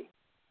agree.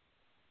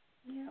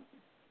 Yeah.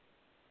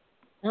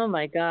 Oh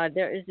my God,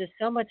 there is just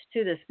so much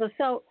to this.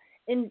 So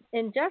in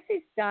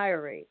Jesse's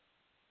diary,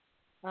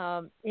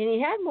 and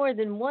he had more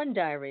than one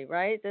diary,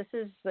 right? This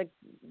is like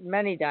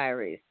many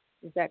diaries.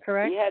 Is that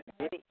correct?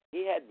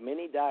 He had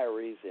many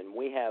diaries, and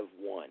we have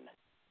one.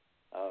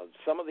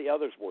 Some of the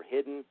others were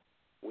hidden.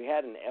 We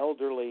had an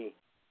elderly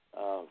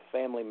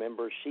family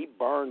member. She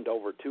burned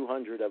over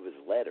 200 of his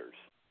letters,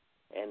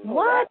 and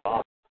what?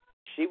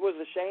 She was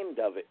ashamed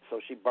of it, so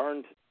she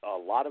burned a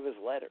lot of his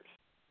letters.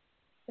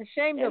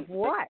 Ashamed of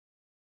what?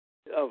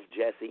 Of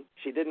Jesse.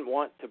 She didn't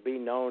want to be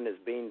known as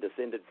being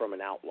descended from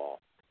an outlaw,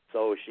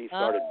 so she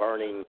started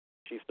burning.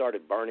 She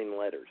started burning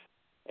letters,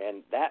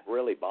 and that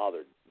really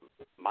bothered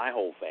my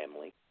whole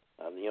family.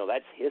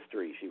 That's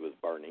history she was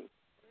burning.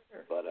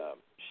 But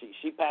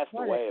she passed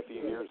away a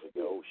few years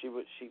ago. She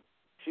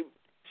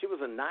was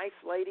a nice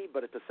lady,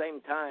 but at the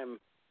same time,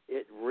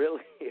 it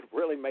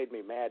really made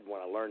me mad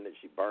when I learned that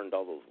she burned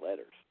all those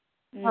letters.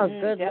 Oh,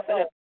 good.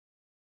 Definitely.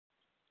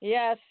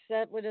 Yes,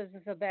 that was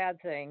a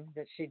bad thing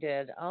that she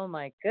did. Oh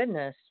my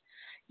goodness.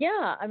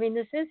 Yeah, I mean,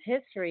 this is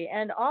history,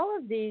 and all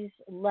of these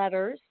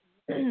letters,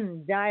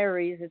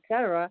 diaries,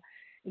 etc.,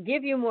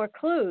 give you more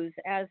clues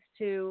as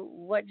to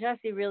what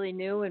Jesse really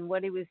knew and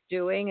what he was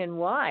doing and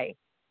why.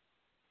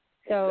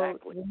 So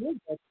Exactly. you need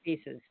those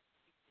pieces.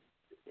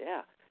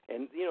 Yeah.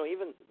 And,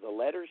 even the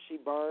letters she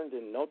burned,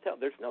 and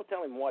there's no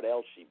telling what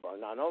else she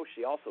burned. I know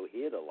she also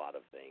hid a lot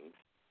of things,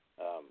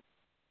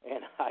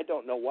 and I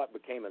don't know what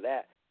became of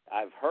that.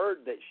 I've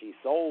heard that she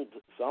sold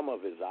some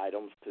of his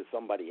items to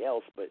somebody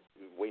else, but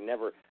we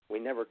never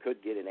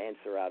could get an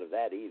answer out of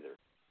that either.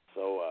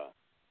 So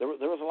there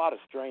was a lot of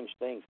strange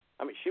things.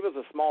 I mean, she was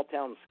a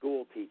small-town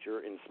school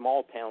teacher in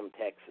small-town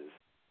Texas.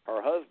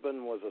 Her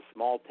husband was a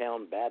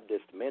small-town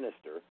Baptist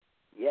minister,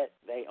 yet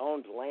they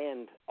owned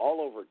land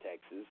all over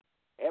Texas.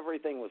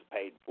 Everything was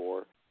paid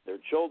for. Their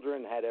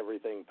children had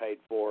everything paid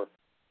for,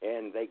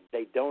 and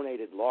they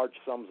donated large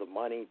sums of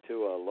money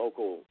to a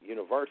local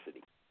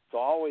university. So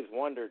I always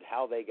wondered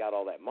how they got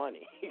all that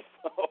money.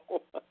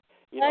 So,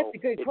 That's a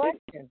good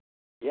question.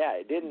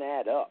 It didn't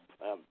add up.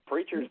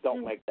 Preachers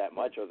don't make that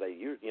much, or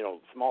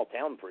small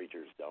town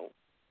preachers don't.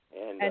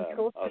 And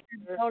school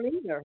teachers don't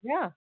either.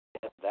 Yeah.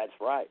 That's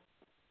right.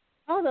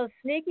 Oh, those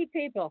sneaky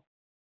people.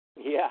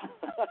 Yeah.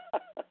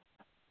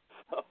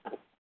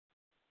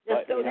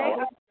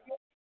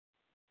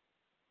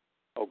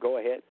 Go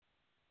ahead.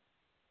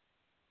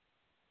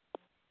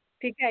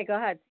 PK, go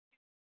ahead.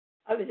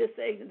 I was just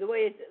saying, the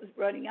way it's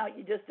running out,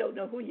 you just don't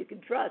know who you can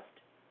trust.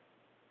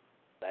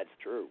 That's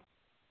true.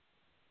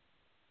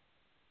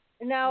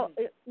 Now,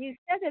 you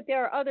said that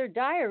there are other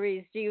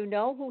diaries. Do you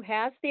know who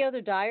has the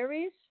other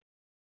diaries?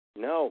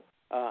 No.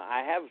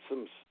 I have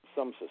some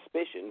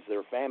suspicions.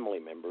 They're family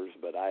members,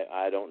 but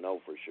I don't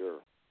know for sure.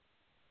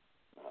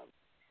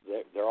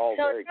 They're all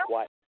very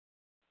quiet.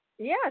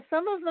 Yeah,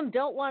 some of them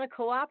don't want to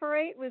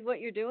cooperate with what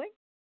you're doing.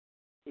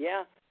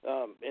 Yeah,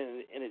 and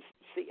it's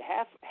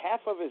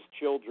half of his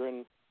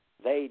children,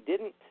 they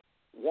didn't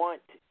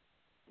want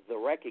the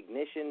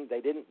recognition.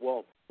 They didn't,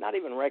 not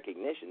even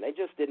recognition. They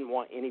just didn't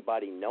want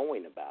anybody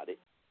knowing about it,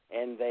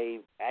 and they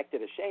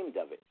acted ashamed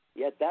of it.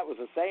 Yet that was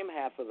the same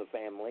half of the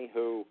family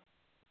who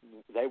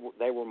they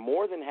were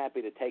more than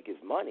happy to take his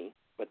money,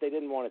 but they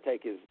didn't want to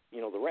take his,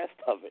 the rest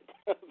of it.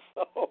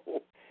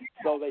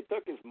 So they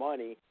took his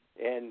money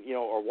and,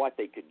 or what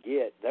they could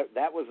get.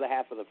 That was the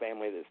half of the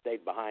family that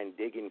stayed behind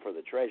digging for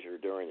the treasure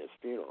during his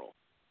funeral.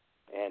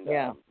 And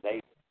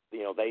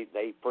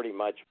they pretty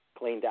much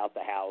cleaned out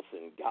the house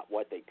and got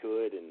what they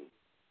could and,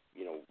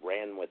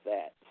 ran with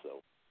that.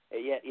 So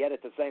yet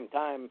at the same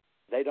time,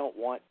 they don't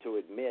want to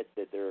admit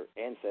that their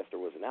ancestor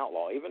was an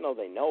outlaw, even though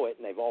they know it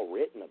and they've all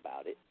written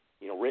about it,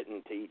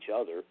 written to each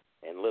other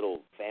and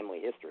little family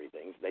history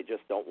things. They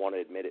just don't want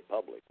to admit it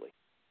publicly.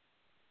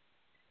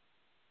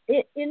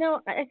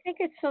 I think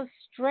it's so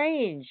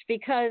strange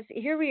because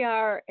here we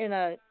are in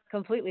a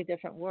completely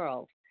different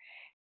world.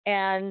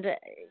 And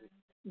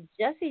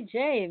Jesse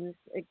James,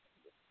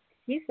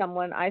 he's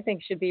someone I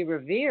think should be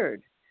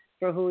revered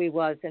for who he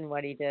was and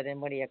what he did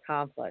and what he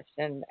accomplished.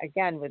 And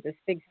again, with this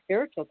big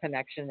spiritual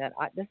connection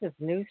this is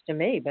news to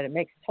me, but it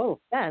makes total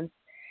sense.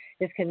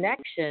 His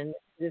connection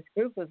to this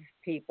group of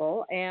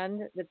people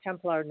and the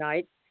Templar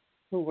Knights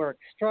who were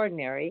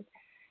extraordinary.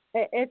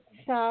 It's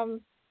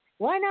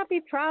why not be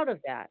proud of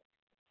that?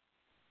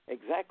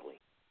 Exactly.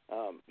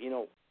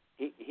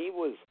 He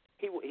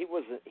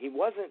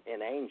wasn't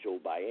an angel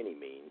by any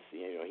means.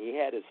 He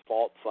had his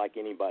faults like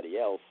anybody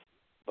else,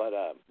 but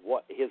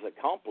what his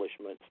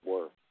accomplishments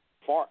were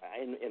far,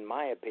 in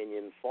my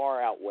opinion,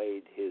 far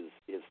outweighed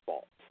his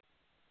faults.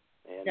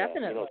 And,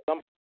 definitely.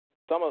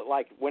 Some of,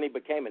 like when he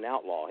became an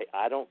outlaw,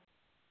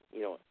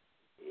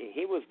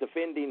 he was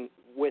defending,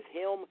 with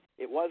him,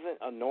 it wasn't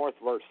a north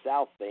versus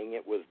south thing.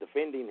 It was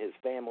defending his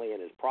family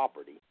and his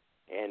property.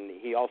 And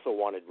he also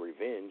wanted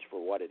revenge for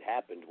what had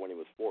happened when he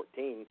was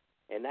 14.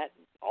 And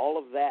all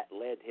of that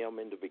led him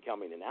into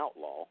becoming an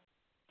outlaw.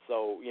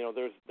 So,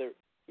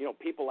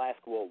 people ask,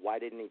 well, why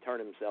didn't he turn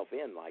himself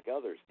in like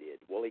others did?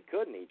 Well, he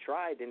couldn't. He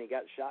tried, and he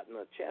got shot in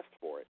the chest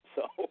for it.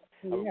 So,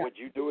 would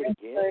you do it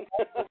again?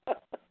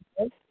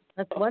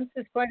 That's once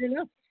is quite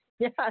enough.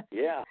 Yeah.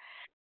 Yeah.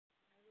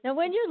 Now,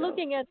 when you're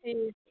looking at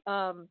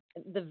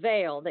the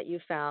veil that you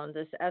found,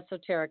 this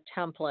esoteric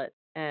template,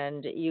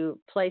 and you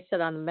place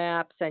it on the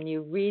maps and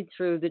you read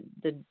through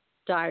the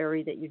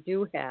diary that you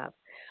do have,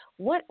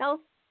 what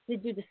else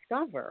did you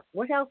discover?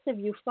 What else have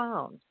you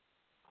found?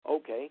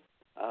 Okay.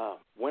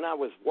 When I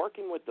was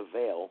working with the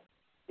veil,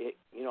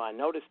 I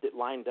noticed it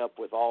lined up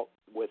with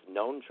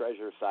known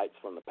treasure sites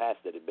from the past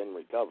that had been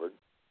recovered,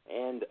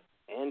 and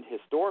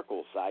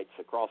historical sites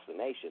across the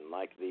nation,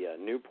 like the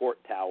Newport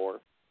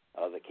Tower,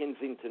 the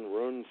Kensington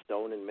Rune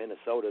Stone in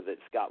Minnesota that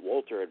Scott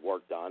Wolter had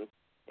worked on,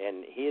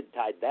 and he had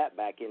tied that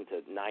back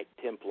into Knight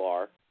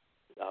Templar,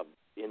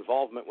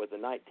 involvement with the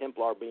Knight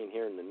Templar being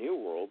here in the New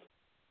World.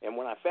 And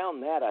when I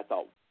found that, I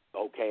thought,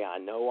 okay, I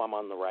know I'm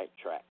on the right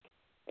track.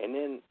 And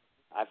then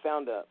I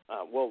found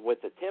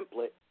with the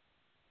template,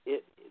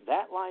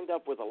 that lined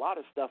up with a lot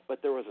of stuff,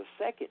 but there was a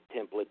second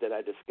template that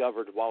I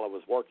discovered while I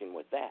was working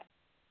with that.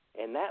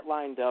 And that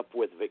lined up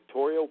with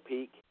Victoria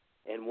Peak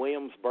and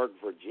Williamsburg,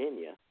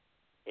 Virginia,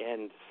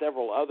 and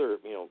several other,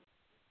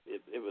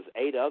 it was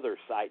 8 other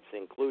sites,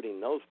 including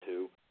those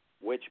 2,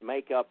 which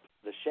make up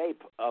the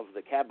shape of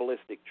the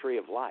Kabbalistic tree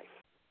of life.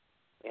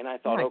 And I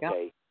thought,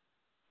 okay,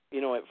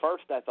 at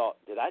first I thought,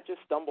 did I just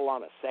stumble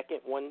on a second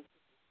one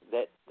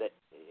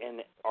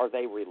and are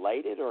they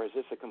related, or is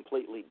this a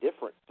completely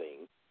different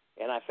thing?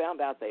 And I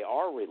found out they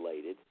are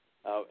related.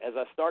 As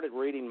I started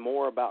reading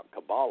more about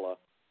Kabbalah,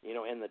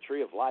 and the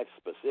tree of life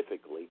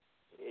specifically,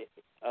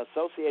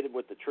 associated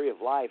with the tree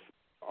of life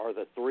are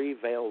the 3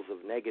 veils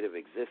of negative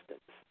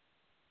existence.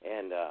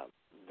 And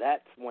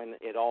that's when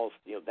it all,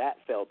 that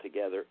fell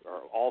together,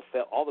 or all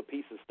the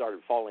pieces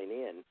started falling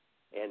in,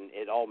 and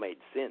it all made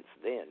sense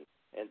then.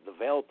 And the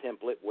veil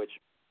template, which,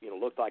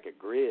 looked like a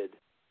grid,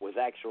 was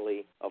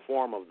actually a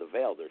form of the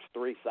veil. There's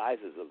 3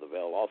 sizes of the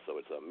veil also.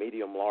 It's a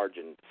medium, large,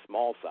 and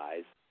small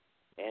size.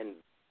 And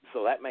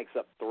so that makes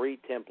up 3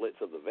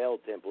 templates of the veil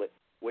template,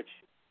 which,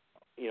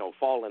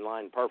 fall in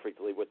line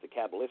perfectly with the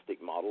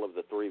Kabbalistic model of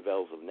the 3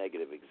 veils of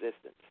negative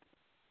existence.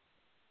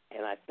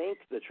 And I think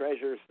the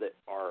treasures that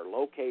are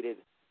located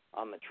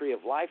on the Tree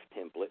of Life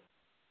template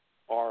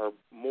are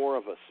more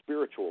of a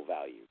spiritual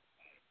value.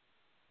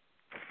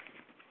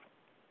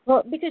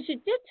 Well, because you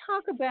did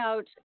talk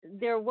about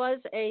there was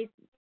a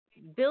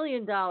 $1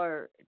 billion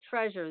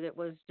treasure that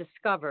was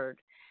discovered,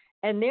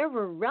 and there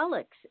were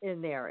relics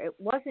in there. It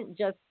wasn't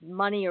just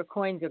money or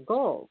coins or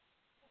gold.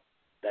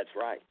 That's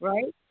right.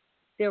 Right?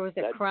 There was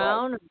a That's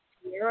crown, right.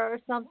 a tiara or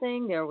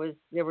something. There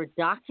were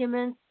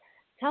documents.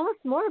 Tell us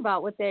more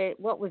about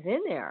what was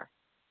in there.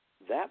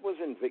 That was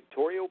in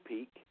Victoria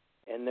Peak,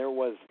 and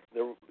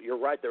you're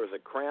right, there was a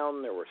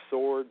crown, there were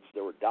swords,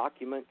 there were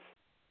documents,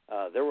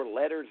 there were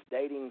letters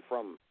dating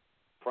from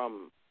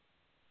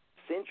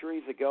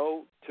centuries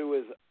ago to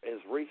as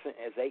recent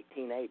as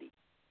 1880.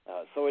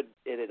 So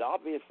it had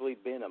obviously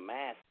been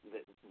amassed.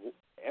 That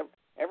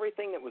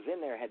everything that was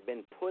in there had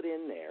been put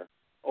in there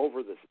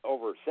over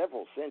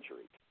several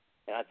centuries,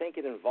 and I think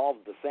it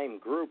involved the same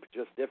group,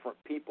 just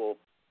different people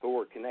who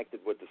were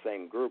connected with the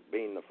same group,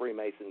 being the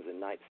Freemasons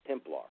and Knights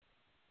Templar.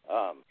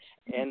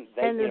 And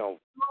they, and the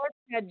swords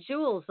had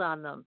jewels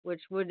on them, which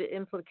would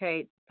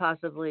implicate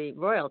possibly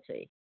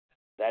royalty.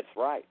 That's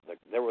right.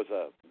 There was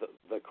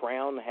the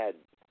crown had,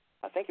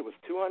 I think it was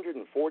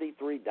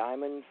 243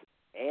 diamonds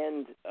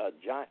and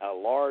a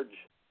large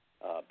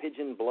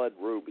pigeon blood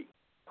ruby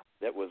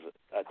that was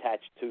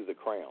attached to the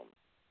crown.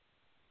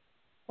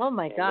 Oh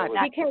my God!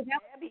 PK,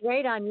 that was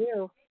great on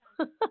you.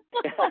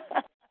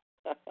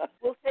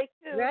 We'll take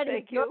 2. Red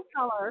Thank is your you.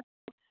 color.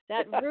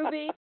 That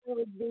ruby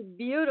would be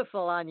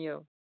beautiful on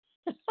you.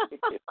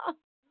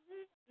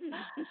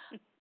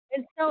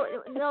 And so,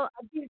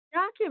 these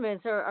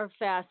documents are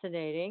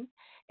fascinating.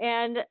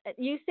 And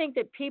you think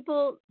that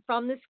people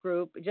from this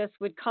group just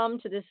would come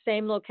to the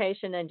same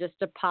location and just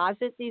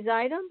deposit these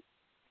items?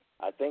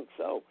 I think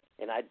so.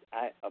 And I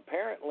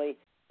apparently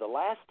the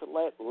last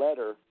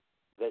letter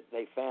that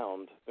they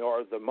found,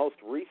 or the most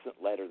recent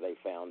letter they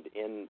found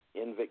in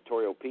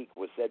Victoria Peak,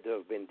 was said to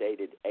have been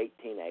dated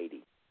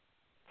 1880.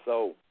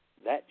 So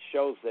that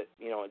shows that,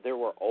 there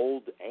were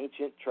old,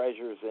 ancient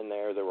treasures in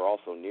there. There were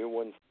also new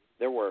ones.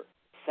 There were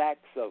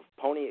sacks of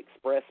Pony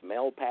Express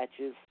mail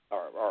patches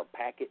or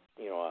packet,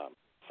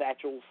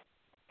 satchels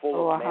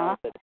full of mail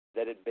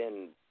that had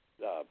been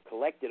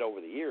collected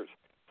over the years.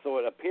 So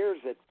it appears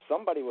that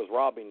somebody was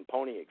robbing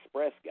Pony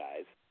Express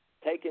guys,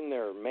 taking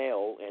their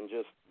mail and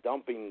just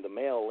dumping the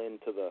mail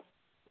into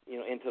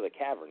the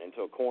cavern,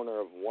 into a corner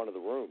of one of the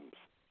rooms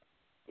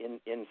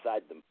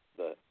inside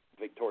the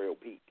Victoria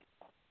Peak.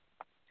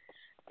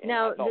 And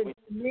now, the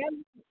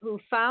man who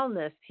found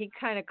this, he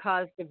kind of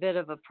caused a bit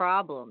of a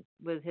problem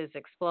with his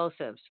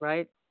explosives,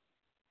 right?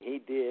 He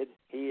did.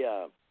 He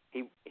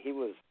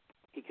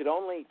could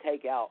only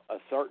take out a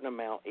certain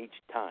amount each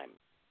time,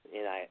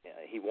 and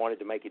he wanted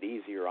to make it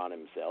easier on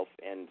himself.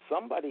 And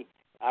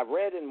I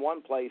read in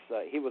one place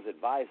he was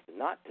advised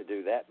not to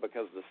do that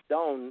because the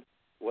stone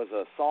was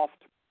a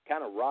soft,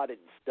 kind of rotted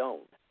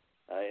stone.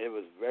 It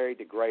was very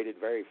degraded,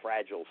 very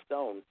fragile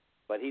stone,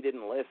 but he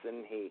didn't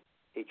listen.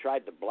 He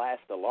tried to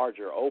blast a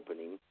larger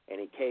opening, and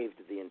he caved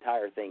the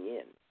entire thing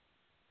in.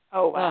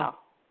 Oh, wow.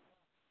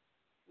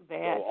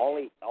 Bad. So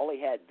all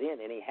he had then,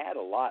 and he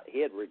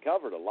had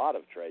recovered a lot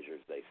of treasures,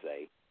 they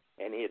say,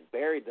 and he had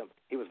buried them.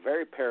 He was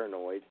very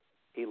paranoid.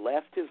 He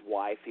left his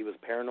wife. He was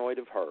paranoid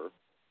of her.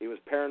 He was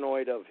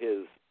paranoid of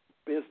his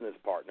business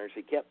partners.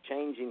 He kept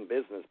changing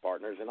business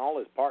partners, and all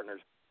his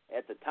partners,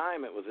 at the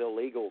time it was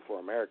illegal for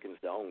Americans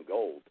to own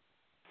gold.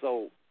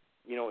 So,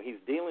 he's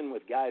dealing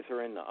with guys who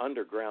are in the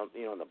underground,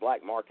 in the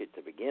black market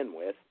to begin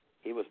with.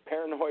 He was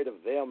paranoid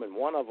of them, and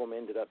one of them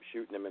ended up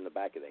shooting him in the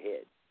back of the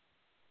head.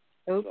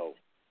 Oops. So,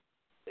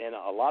 and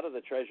a lot of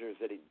the treasures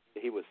that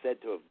he was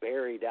said to have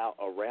buried out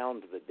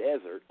around the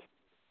desert,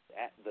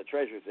 the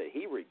treasures that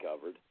he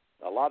recovered,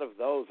 a lot of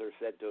those are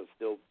said to have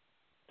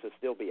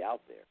still be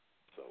out there.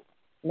 So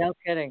no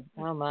kidding.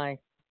 Oh my!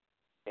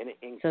 And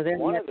so there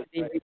one have of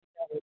the to be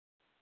treasures,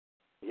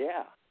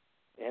 yeah,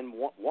 and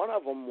one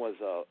of them was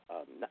a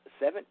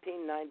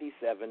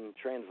 1797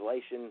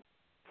 translation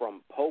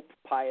from Pope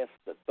Pius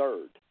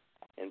III,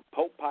 and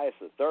Pope Pius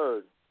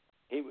III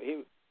he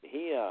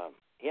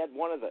had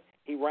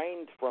he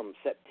reigned from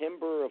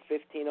September of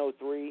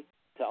 1503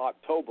 to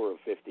October of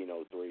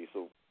 1503,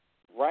 so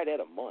right at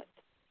a month,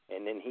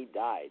 and then he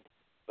died.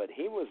 But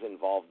he was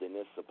involved in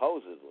this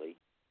supposedly,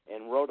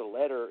 and wrote a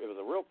letter. It was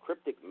a real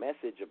cryptic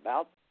message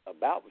about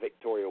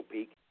Victorio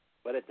Peak,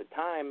 but at the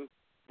time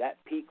that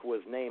peak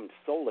was named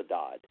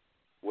Soledad,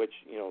 which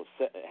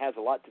has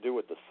a lot to do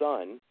with the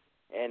sun,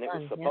 and it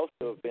was supposed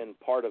to have been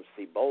part of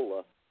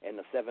Cibola and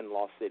the 7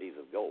 lost cities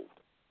of gold.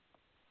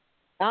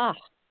 Ah,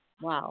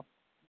 wow.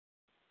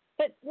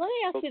 But let me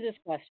ask you this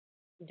question,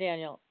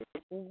 Daniel.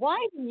 Why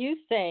do you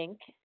think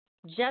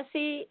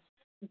Jesse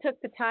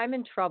took the time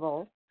and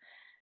trouble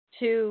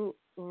to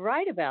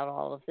write about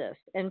all of this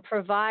and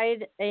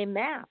provide a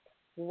map?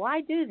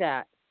 Why do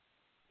that?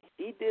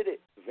 He did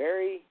it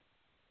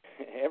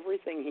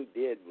everything he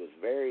did was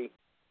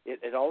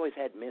it always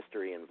had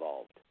mystery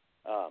involved.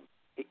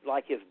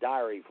 Like his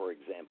diary, for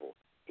example.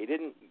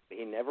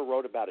 He never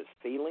wrote about his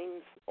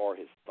feelings or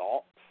his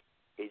thoughts.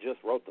 He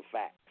just wrote the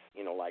facts.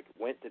 Like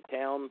went to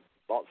town,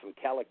 bought some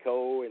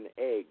calico and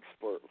eggs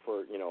for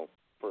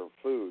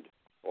food,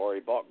 or he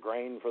bought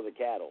grain for the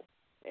cattle.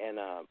 And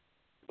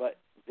but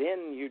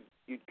then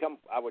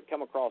I would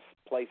come across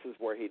places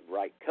where he'd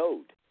write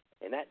code,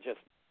 and that just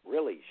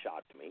really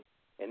shocked me.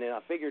 And then I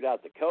figured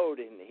out the code,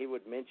 and he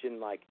would mention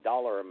like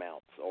dollar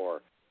amounts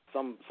or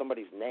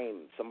somebody's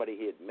name, somebody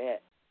he had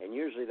met, and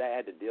usually that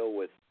had to deal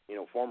with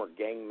former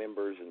gang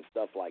members and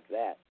stuff like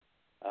that.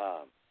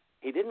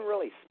 He didn't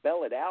really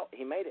spell it out.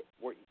 He made it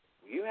where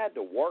you had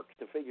to work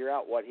to figure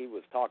out what he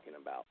was talking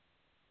about.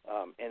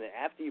 And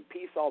after you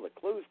piece all the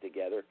clues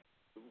together,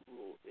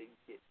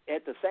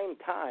 at the same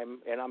time,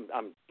 and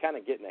I'm kind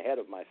of getting ahead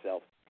of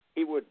myself,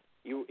 he would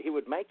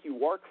make you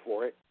work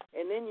for it,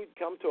 and then you'd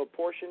come to a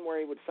portion where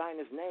he would sign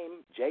his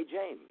name, J.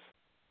 James,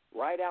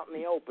 right out in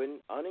the open,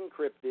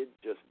 unencrypted,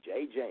 just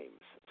J.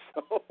 James.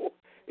 So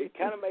it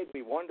kind of made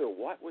me wonder,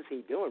 what was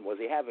he doing? Was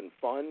he having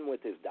fun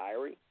with his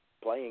diary,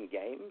 playing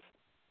games?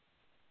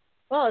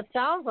 Well, it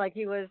sounds like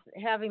he was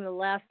having the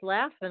last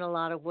laugh in a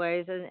lot of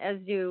ways. And as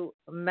you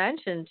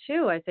mentioned,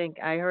 too, I think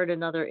I heard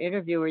another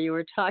interview where you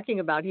were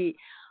talking about he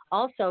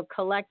also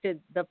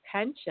collected the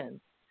pension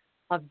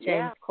of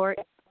James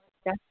Courtney.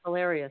 That's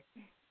hilarious.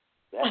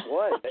 That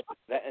was.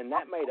 And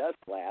that made us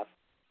laugh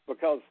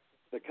because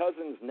the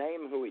cousin's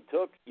name who he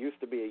took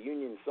used to be a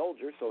Union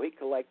soldier, so he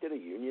collected a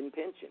Union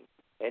pension.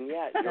 And,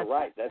 yeah, you're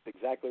right. That's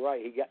exactly right.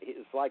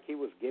 It's like he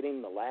was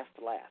getting the last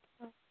laugh.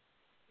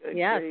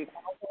 Yes.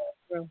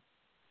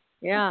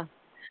 Yeah.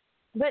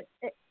 But,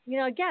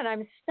 again,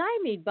 I'm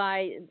stymied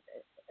by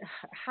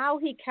how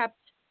he kept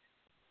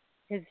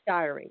his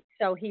diary.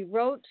 So he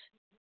wrote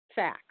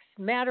facts,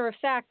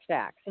 matter-of-fact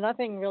facts,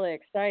 nothing really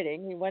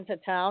exciting. He went to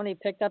town, he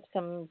picked up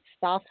some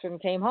stuff and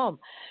came home.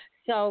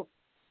 So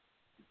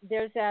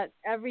there's that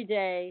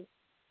everyday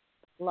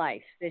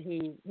life that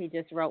he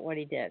just wrote what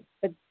he did.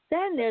 But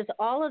then there's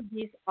all of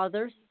these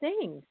other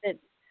things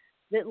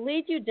that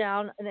lead you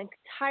down an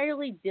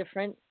entirely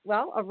different,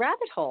 a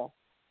rabbit hole.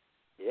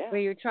 Yeah.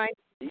 Where you're trying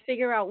to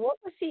figure out what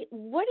do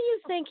you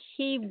think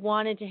he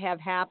wanted to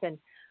have happen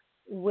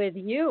with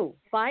you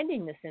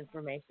finding this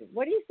information?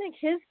 What do you think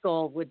his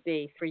goal would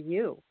be for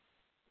you?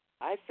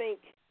 I think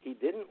he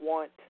didn't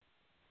want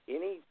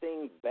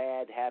anything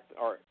bad happen,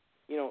 or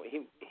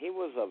he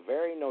was a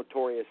very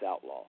notorious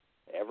outlaw.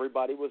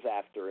 Everybody was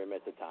after him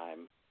at the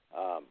time.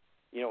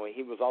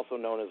 He was also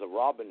known as a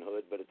Robin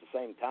Hood, but at the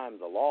same time,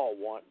 the law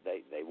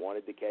they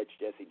wanted to catch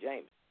Jesse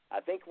James. I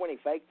think when he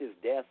faked his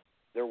death,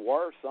 there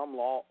were some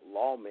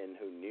lawmen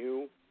who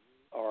knew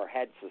or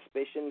had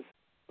suspicions,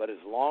 but as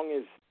long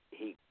as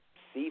he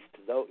ceased,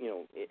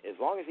 as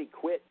long as he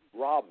quit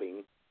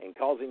robbing and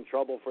causing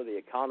trouble for the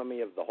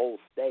economy of the whole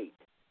state,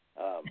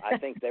 I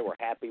think they were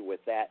happy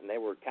with that, and they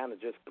were kind of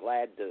just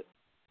glad to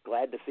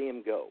see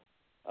him go.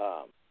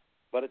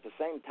 But at the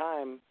same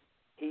time,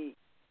 he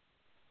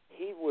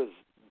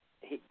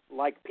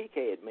like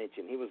PK had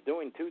mentioned, he was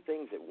doing two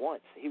things at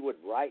once. He would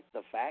write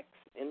the facts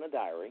in the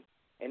diary,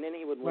 and then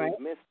he would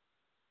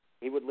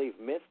leave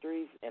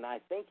mysteries, and I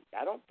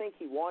don't think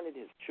he wanted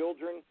his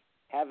children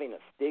having a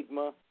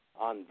stigma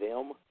on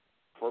them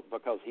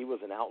because he was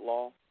an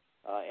outlaw.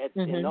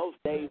 In those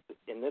days,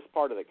 in this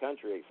part of the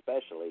country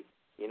especially,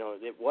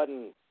 it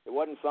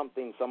wasn't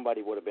something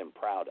somebody would have been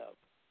proud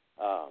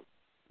of.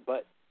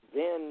 But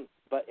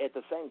at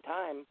the same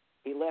time,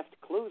 he left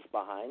clues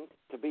behind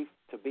to be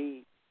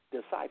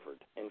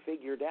deciphered and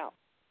figured out.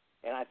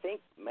 And I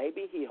think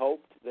maybe he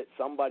hoped that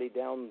somebody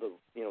down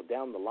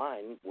the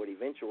line would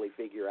eventually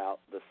figure out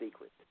the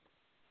secret.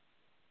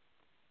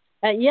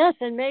 Yes,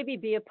 and maybe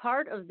be a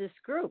part of this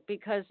group,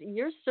 because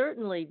you're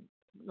certainly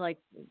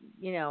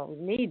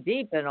knee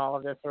deep in all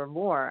of this or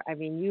more. I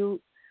mean,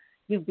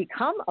 you've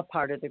become a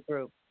part of the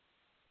group.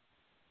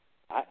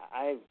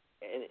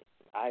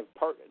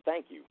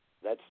 Thank you.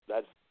 That's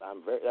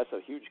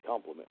a huge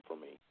compliment for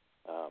me.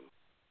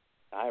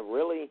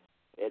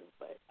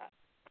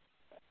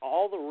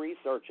 All the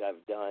research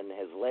I've done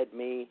has led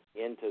me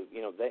into,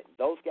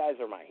 those guys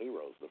are my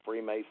heroes, the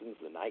Freemasons,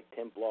 the Knights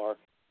Templar,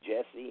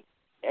 Jesse.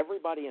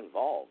 everybody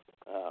involved.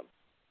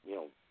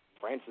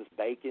 Francis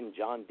Bacon,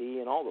 John Dee,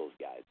 and all those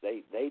guys.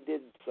 They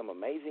did some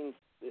amazing.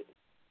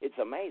 It's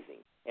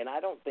amazing, and I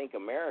don't think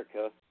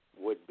America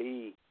would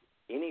be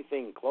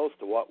anything close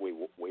to what we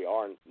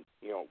are.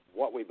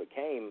 What we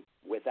became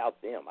without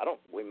them.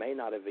 We may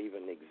not have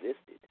even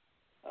existed,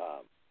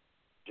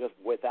 just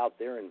without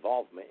their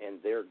involvement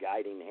and their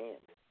guiding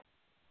hand.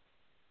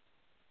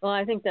 Well,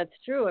 I think that's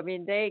true. I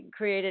mean, they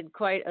created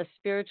quite a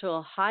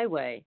spiritual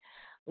highway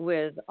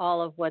with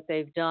all of what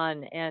they've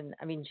done. And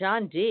I mean,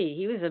 John Dee,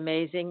 he was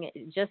amazing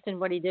just in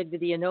what he did with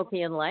the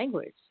Enochian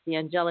language, the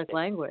angelic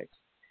language.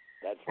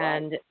 That's right.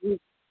 And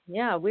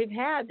we've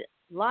had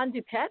Lon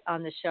Duquette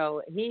on the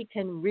show. He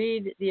can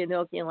read the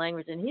Enochian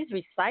language, and he's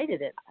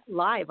recited it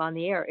live on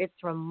the air. It's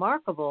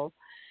remarkable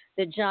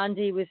that John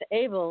Dee was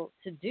able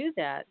to do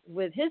that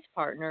with his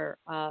partner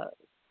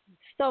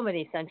so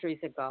many centuries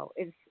ago.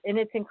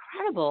 It's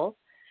incredible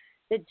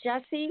that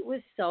Jesse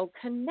was so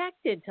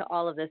connected to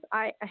all of this.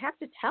 I have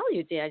to tell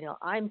you, Daniel,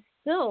 I'm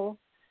still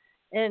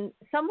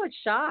somewhat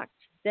shocked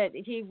that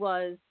he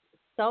was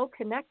so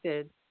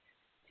connected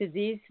to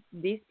these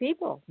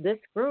people, this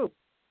group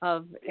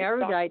of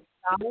erudite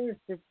scholars.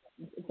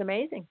 It's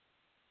amazing.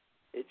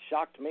 It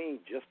shocked me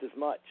just as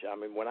much. I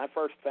mean, when I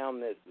first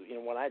found this,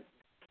 when I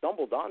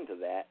stumbled onto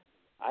that,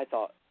 I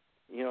thought,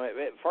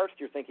 at first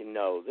you're thinking,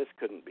 no, this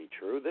couldn't be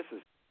true. This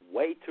is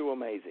way too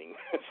amazing.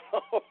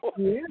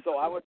 So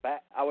I would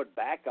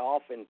back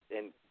off and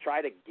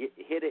try to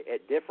hit it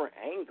at different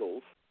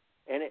angles,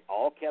 and it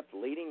all kept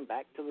leading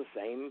back to the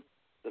same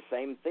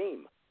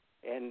theme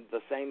and the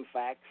same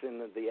facts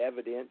and the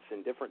evidence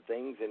and different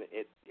things. And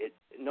it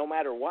no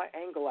matter what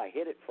angle I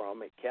hit it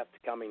from, it kept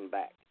coming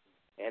back,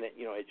 and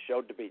it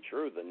showed to be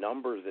true. The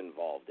numbers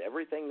involved,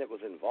 everything that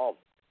was involved.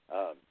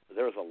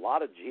 There was a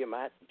lot of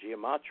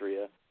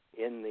geometria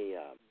in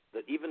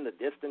even the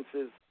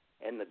distances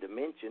and the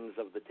dimensions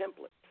of the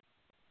templates.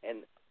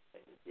 And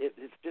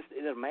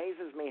it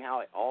amazes me how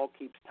it all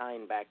keeps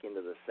tying back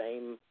into the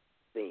same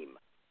theme.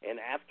 And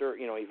after,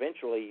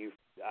 eventually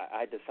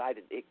I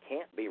decided it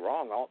can't be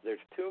wrong. There's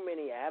too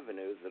many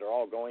avenues that are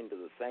all going to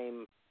the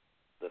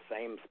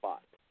same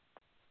spot.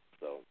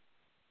 So,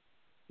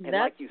 and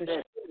like you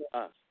said,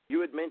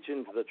 you had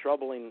mentioned the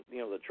trouble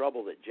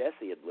that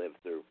Jesse had lived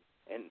through.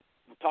 And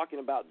talking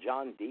about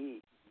John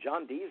Dee.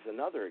 John Dee's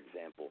another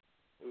example.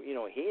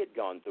 He had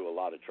gone through a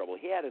lot of trouble.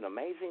 He had an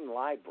amazing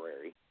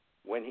library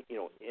when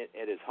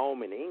at his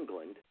home in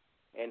England,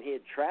 and he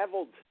had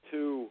traveled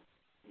to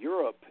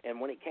Europe. And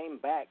when he came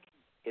back,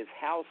 his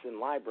house and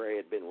library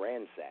had been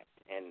ransacked,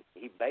 and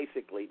he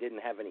basically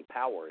didn't have any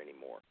power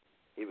anymore.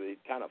 He was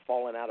kind of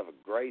fallen out of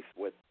grace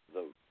with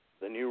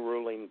the new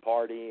ruling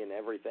party and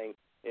everything,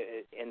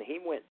 and he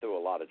went through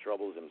a lot of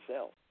troubles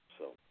himself.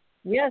 So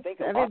yes, I think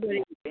a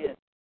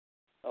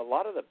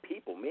lot of the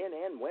people, men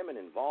and women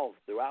involved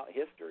throughout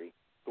history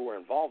who were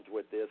involved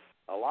with this,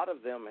 a lot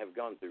of them have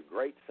gone through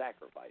great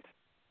sacrifice.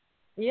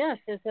 Yes,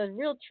 it's a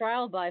real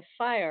trial by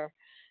fire,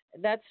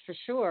 that's for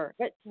sure.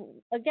 But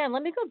again,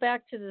 let me go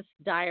back to this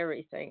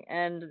diary thing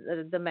and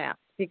the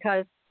maps,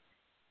 because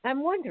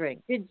I'm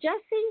wondering, did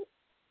Jesse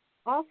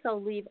also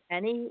leave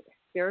any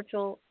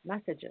spiritual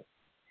messages?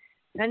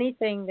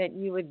 Anything that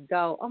you would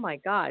go, oh my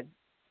God,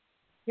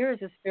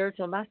 here's a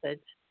spiritual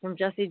message from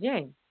Jesse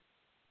James?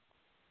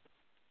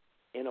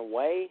 In a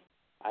way,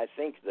 I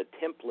think the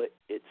template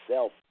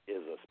itself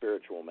is a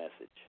spiritual message.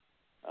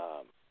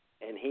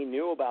 And he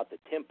knew about the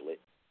template.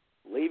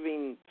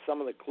 Leaving some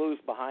of the clues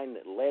behind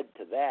that led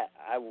to that,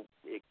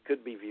 it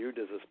could be viewed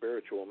as a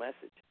spiritual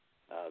message.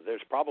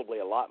 There's probably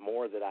a lot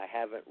more that I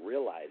haven't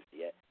realized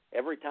yet.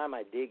 Every time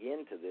I dig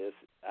into this,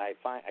 I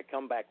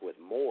come back with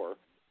more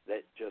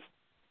that just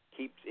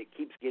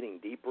keeps getting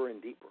deeper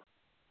and deeper.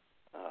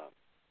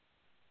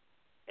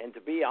 And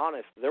to be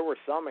honest, there were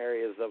some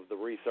areas of the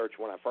research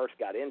when I first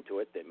got into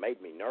it that made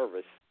me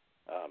nervous.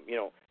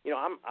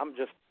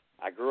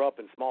 I grew up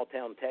in small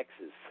town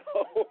Texas,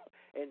 so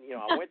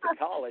I went to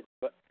college,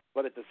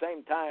 but at the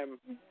same time,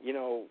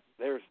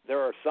 there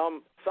are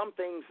some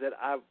things that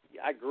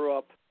I grew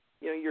up.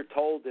 You're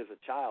told as a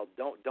child,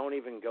 don't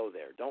even go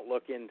there. Don't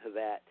look into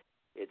that.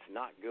 It's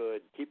not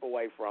good. Keep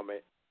away from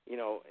it. And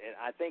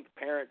I think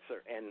parents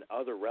and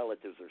other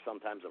relatives are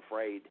sometimes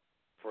afraid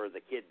for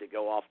the kid to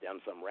go off down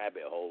some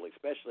rabbit hole,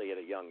 especially at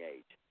a young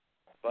age.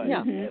 But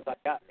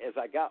as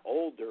I got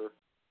older,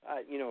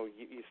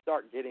 you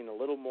start getting a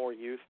little more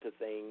used to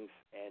things.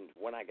 And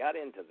when I got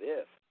into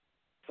this,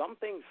 some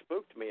things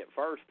spooked me at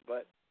first,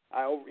 but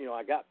I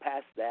got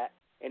past that.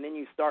 And then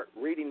you start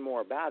reading more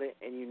about it,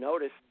 and you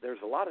notice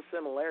there's a lot of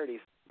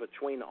similarities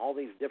between all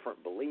these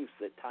different beliefs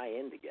that tie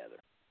in together.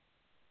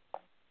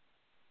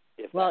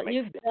 Well,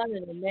 you've done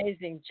an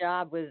amazing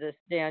job with this,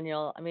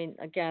 Daniel. I mean,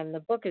 again, the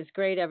book is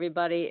great,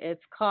 everybody.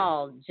 It's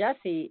called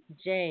Jesse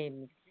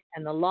James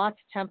and the Lost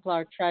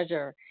Templar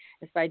Treasure.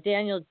 It's by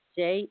Daniel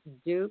J.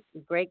 Duke,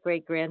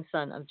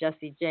 great-great-grandson of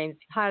Jesse James.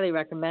 Highly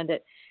recommend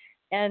it.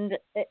 And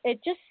it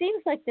just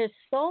seems like there's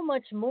so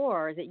much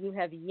more that you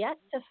have yet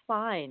to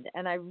find.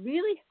 And I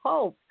really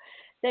hope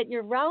that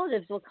your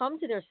relatives will come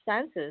to their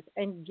senses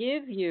and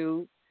give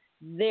you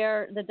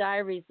the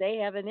diaries they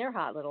have in their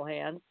hot little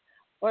hands,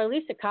 or at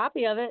least a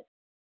copy of it,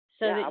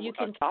 so that you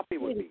can. A copy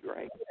would be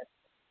great.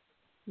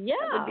 Yeah,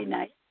 that would be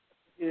nice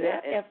to do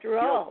that. And, after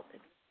all,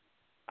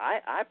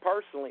 I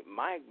personally,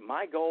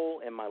 my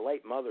goal and my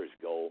late mother's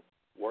goal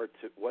was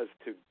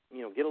to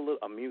get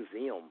a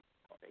museum,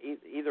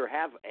 either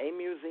have a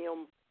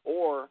museum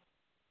or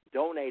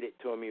donate it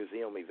to a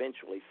museum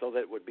eventually, so that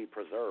it would be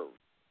preserved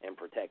and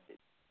protected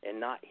and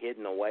not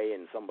hidden away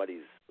in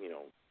somebody's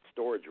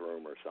storage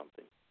room or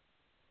something.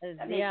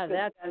 Yeah,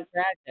 that's tragic.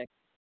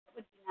 That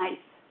would be nice.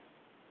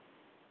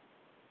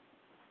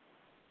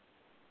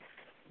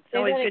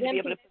 Say So it's that good again,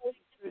 to be able to put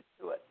truth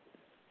to it.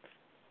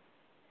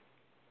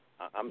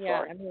 I'm yeah,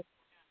 sorry. I mean,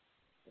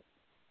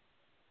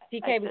 I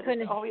PK, we said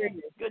couldn't it's always hear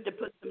you. good to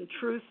put some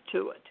truth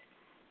to it.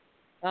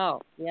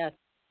 Oh, yes.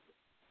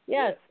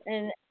 Yes,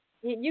 and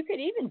you could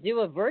even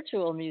do a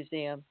virtual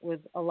museum with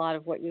a lot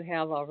of what you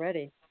have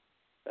already.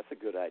 That's a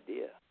good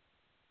idea.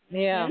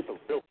 Yeah. That's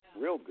a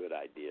real good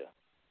idea.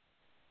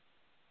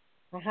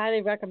 I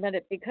highly recommend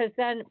it, because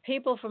then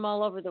people from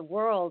all over the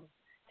world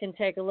can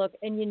take a look,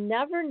 and you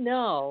never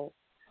know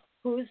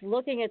who's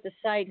looking at the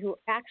site who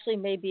actually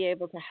may be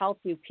able to help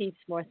you piece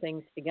more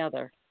things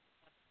together.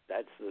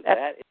 That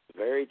is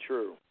very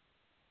true.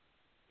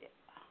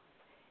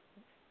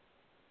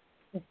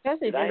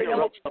 Especially if Did I you're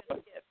interrupt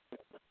somebody?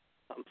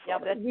 I'm Yeah,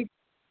 sorry.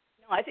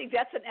 I think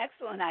that's an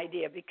excellent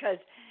idea, because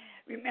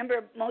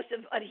remember, most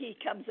of what he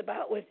comes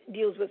about with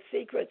deals with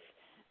secrets.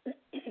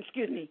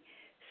 Excuse me.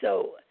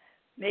 So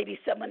maybe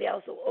someone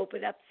else will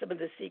open up some of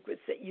the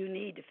secrets that you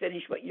need to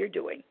finish what you're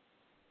doing.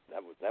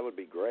 That would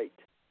be great.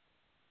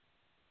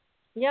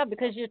 Yeah,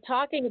 because you're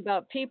talking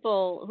about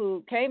people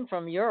who came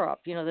from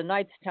Europe, the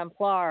Knights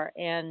Templar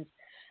and,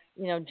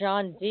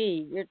 John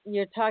Dee.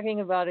 You're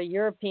talking about a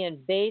European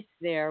base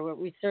there, where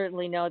we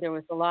certainly know there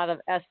was a lot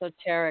of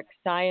esoteric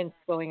science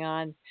going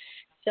on.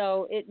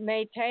 So it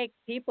may take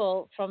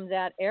people from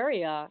that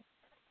area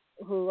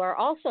who are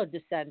also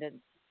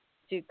descendants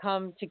to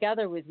come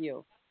together with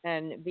you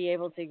and be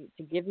able to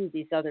give you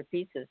these other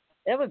pieces.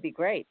 That would be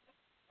great.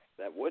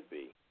 That would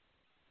be.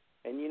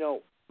 And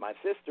my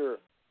sister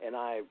and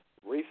I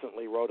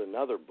recently wrote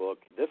another book.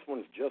 This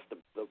one's just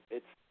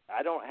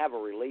I don't have a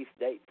release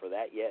date for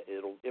that yet.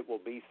 It will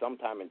be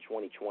sometime in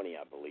 2020,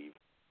 I believe.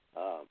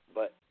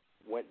 But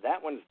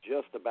that one's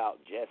just about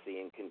Jesse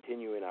and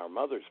continuing our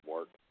mother's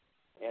work.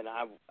 And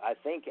I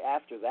think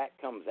after that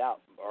comes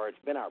out, or it's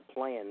been our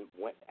plan,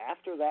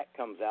 after that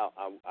comes out,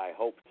 I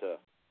hope to.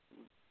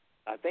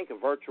 I think a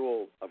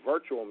virtual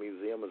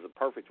museum is a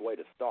perfect way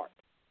to start,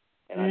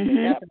 and I think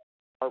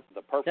that's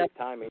the perfect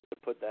timing to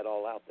put that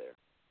all out there.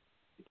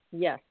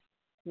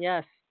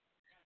 Yes.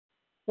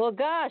 Well,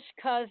 gosh,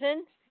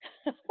 cousin.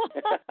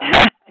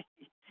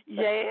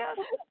 Yes.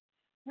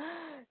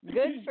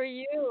 Good for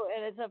you,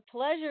 and it's a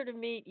pleasure to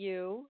meet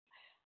you.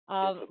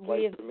 It's a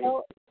pleasure to meet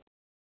you.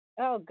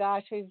 Oh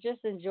gosh, we've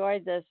just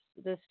enjoyed this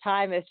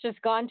time. It's just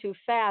gone too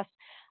fast.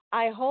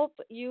 I hope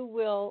you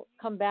will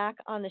come back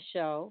on the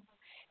show,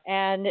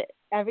 and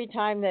every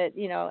time that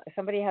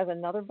somebody has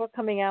another book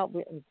coming out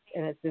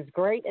and it's as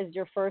great as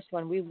your first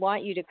one, we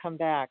want you to come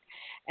back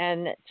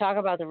and talk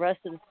about the rest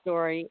of the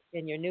story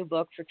in your new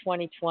book for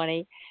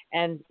 2020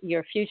 and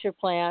your future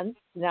plans.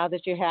 Now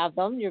that you have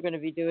them, you're going to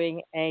be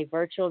doing a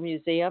virtual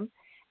museum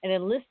and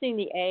enlisting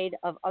the aid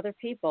of other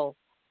people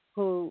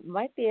who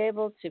might be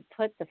able to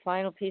put the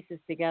final pieces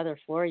together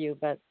for you.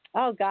 But,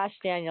 oh gosh,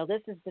 Daniel,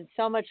 this has been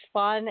so much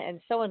fun and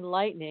so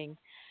enlightening.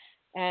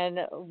 And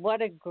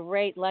what a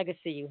great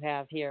legacy you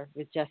have here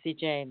with Jesse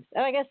James.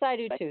 And I guess I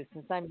do too,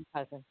 since I'm your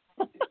cousin.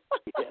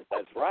 Yes,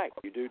 that's right.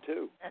 You do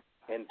too.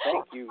 And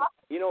thank you.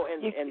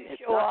 And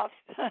it's show off.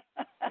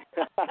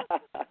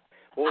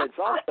 Well, it's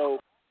also,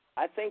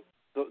 I think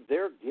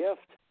their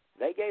gift,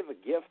 they gave a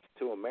gift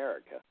to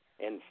America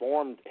and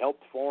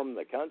helped form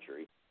the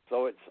country.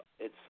 So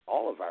it's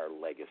all of our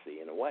legacy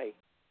in a way.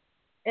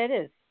 It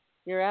is.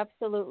 You're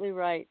absolutely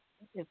right.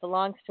 It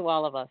belongs to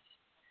all of us.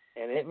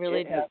 And it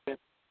really does.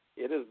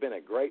 It has been a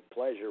great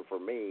pleasure for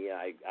me.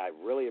 I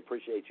really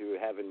appreciate you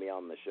having me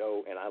on the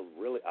show, and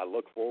I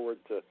look forward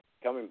to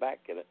coming back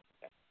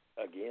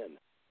again.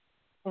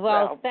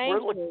 Well, thank you.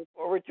 We're looking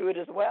forward to it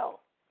as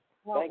well.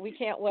 Well, we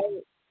can't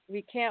wait.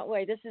 We can't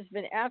wait. This has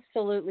been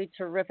absolutely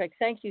terrific.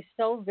 Thank you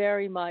so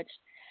very much.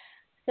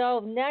 So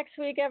next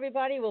week,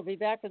 everybody, we'll be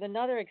back with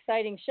another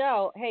exciting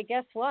show. Hey,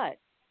 guess what?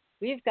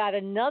 We've got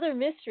another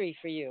mystery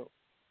for you.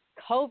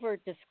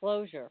 Covert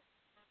disclosure.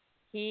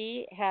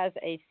 He has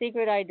a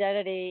secret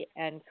identity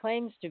and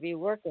claims to be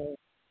working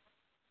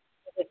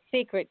with a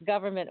secret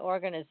government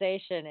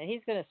organization, and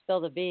he's going to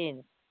spill the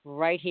beans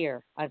right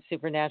here on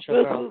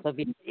Supernatural Girls. So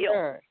be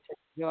sure to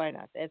join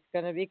us. It's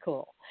going to be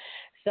cool.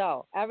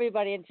 So,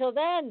 everybody, until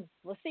then,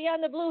 we'll see you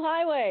on the Blue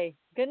Highway.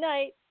 Good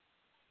night.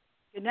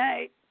 Good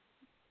night.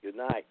 Good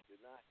night.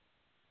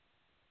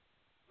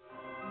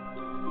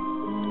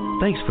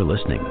 Thanks for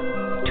listening.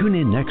 Tune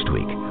in next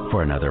week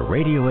for another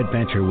radio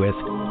adventure with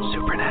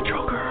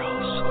Supernatural Girls.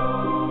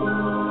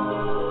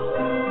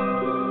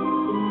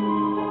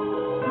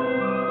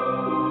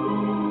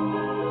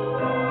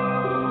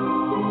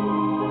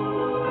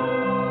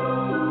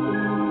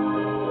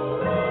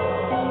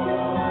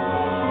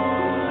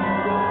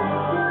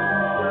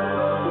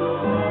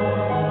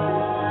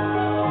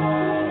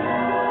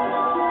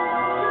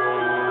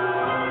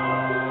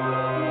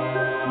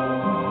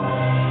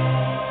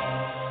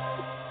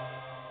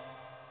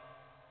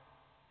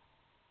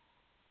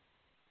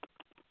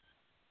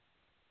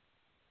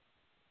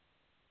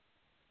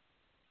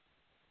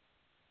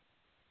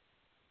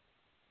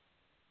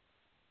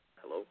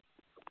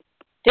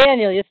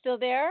 Daniel, you still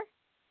there?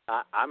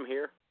 I'm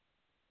here.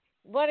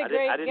 What a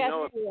great didn't guest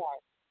know you are.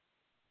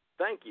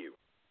 Thank you.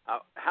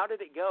 How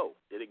did it go?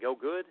 Did it go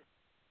good?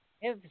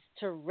 It was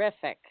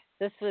terrific.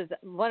 This was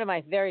one of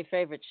my very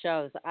favorite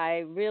shows. I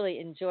really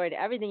enjoyed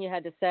everything you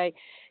had to say.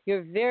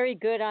 You're very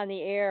good on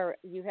the air.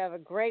 You have a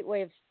great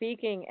way of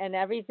speaking, and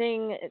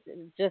everything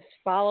just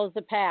follows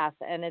the path.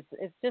 And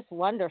it's just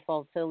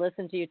wonderful to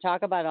listen to you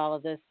talk about all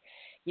of this.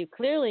 You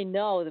clearly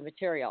know the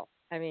material.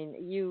 I mean,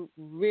 you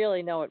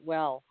really know it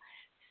well.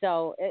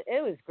 So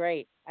it was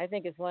great. I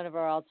think it's one of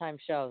our all-time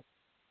shows.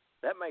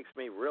 That makes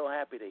me real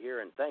happy to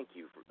hear, and thank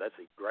you. That's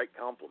a great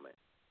compliment.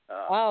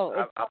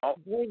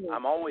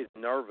 I'm always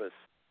nervous,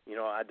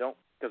 I don't,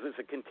 because it's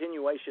a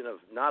continuation of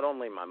not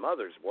only my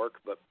mother's work,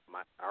 but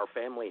our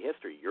family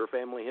history, your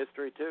family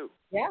history too.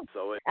 Yeah,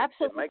 so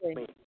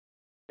absolutely.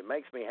 It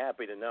makes me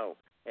happy to know.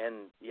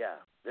 And yeah,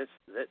 this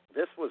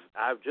was,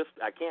 I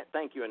can't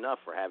thank you enough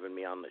for having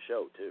me on the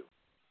show too.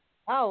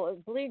 Oh,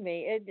 believe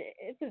me,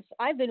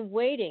 I've been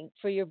waiting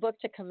for your book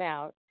to come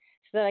out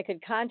so that I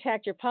could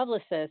contact your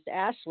publicist,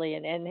 Ashley,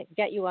 and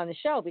get you on the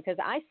show, because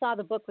I saw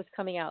the book was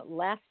coming out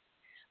last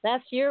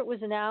year. It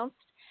was announced,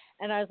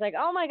 and I was like,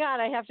 oh my God,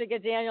 I have to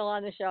get Daniel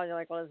on the show. And they're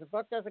like, well, the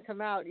book doesn't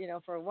come out,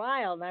 for a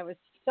while. And I was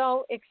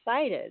so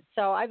excited.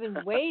 So I've been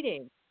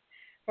waiting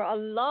for a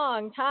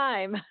long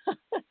time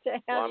to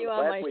have you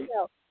on my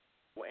show.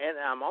 And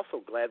I'm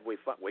also glad we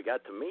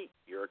got to meet.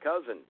 You're a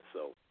cousin,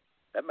 so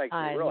that makes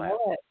me real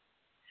happy.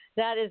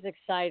 That is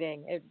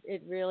exciting.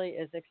 It really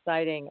is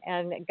exciting.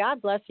 And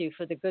God bless you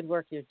for the good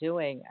work you're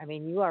doing. I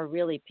mean, you are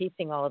really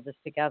piecing all of this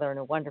together in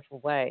a wonderful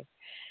way.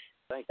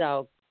 Thank you.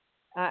 So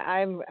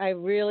I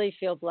really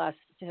feel blessed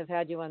to have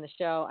had you on the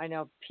show. I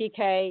know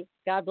PK,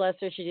 God bless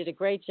her, she did a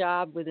great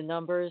job with the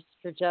numbers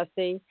for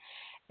Jesse.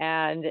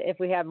 And if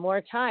we have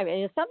more time, and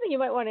it's something you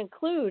might want to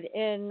include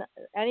in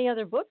any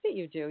other book that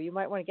you do, you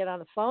might want to get on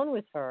the phone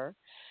with her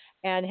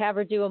and have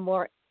her do a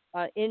more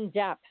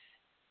in-depth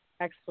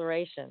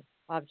exploration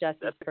of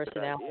Jesse's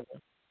personality.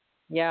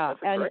 Yeah.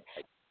 And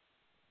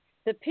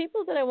the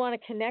people that I want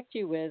to connect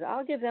you with,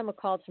 I'll give them a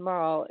call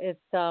tomorrow. It's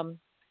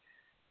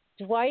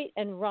Dwight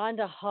and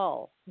Rhonda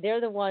Hull. They're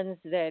the ones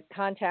that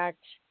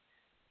contact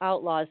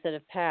outlaws that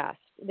have passed.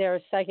 They're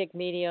psychic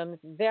mediums,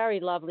 very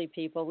lovely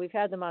people. We've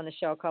had them on the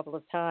show a couple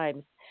of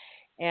times.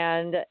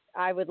 And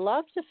I would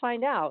love to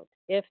find out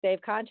if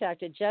they've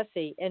contacted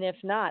Jesse. And if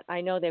not,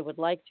 I know they would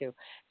like to.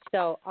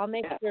 So I'll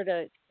make sure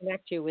to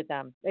connect you with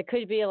them. It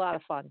could be a lot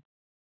of fun.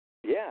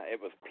 Yeah, it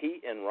was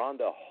Pete and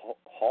Rhonda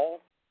Hall.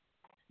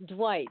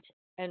 Dwight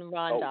and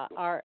Rhonda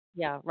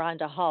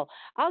Rhonda Hull.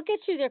 I'll get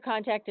you their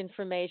contact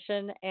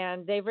information,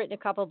 and they've written a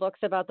couple books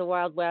about the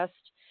Wild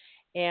West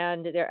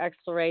and their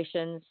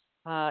explorations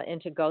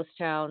into ghost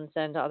towns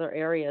and other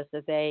areas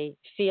that they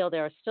feel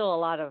there are still a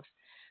lot of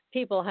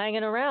people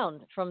hanging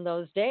around from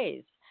those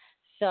days.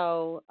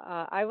 So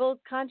I will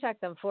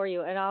contact them for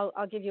you, and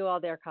I'll give you all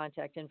their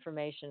contact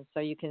information so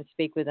you can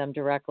speak with them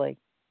directly.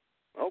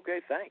 Okay,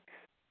 thanks.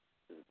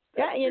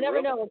 You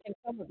never know what can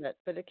come of it,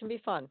 but it can be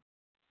fun.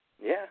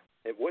 Yeah,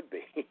 it would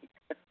be.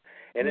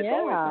 And it's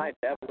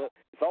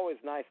always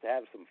nice to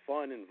have some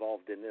fun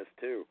involved in this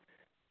too.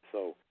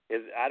 So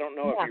I don't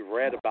know if you've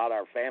read about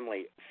our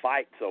family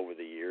fights over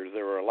the years.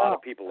 There were a lot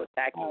of people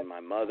attacking my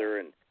mother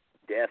and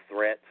death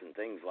threats and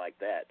things like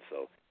that.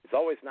 So it's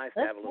always nice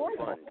to have a little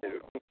fun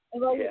too.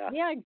 Well, yeah,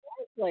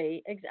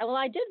 exactly. Well,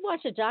 I did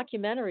watch a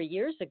documentary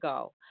years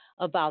ago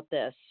about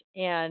this,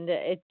 and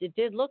it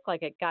did look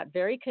like it got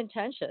very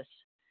contentious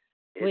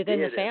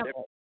within the family.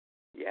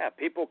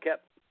 People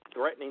kept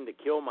threatening to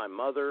kill my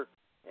mother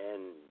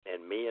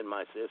and me and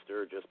my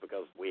sister just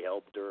because we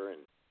helped her, and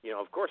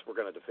of course we're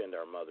going to defend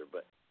our mother,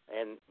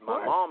 and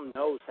my mom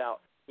knows how,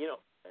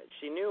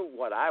 she knew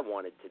what I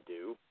wanted to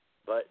do,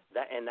 but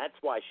that's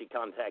why she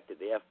contacted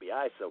the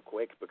FBI so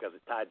quick, because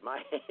it tied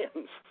my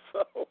hands.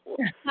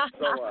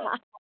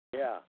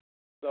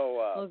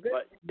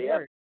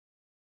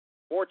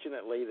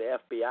 Fortunately the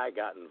FBI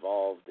got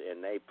involved,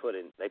 and they put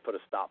a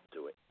stop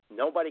to it.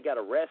 Nobody got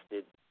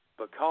arrested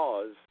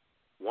because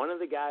one of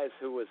the guys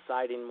who was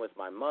siding with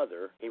my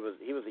mother, he was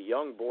a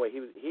young boy.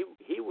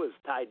 He was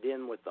tied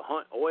in with the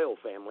Hunt oil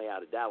family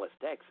out of Dallas,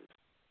 Texas,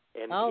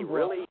 and he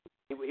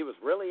was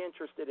really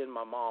interested in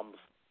my mom's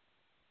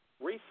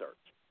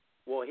research.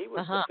 Well, he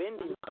was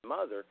defending my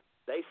mother.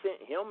 They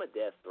sent him a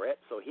death threat,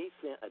 so he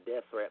sent a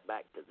death threat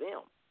back to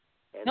them.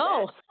 And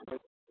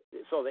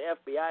so the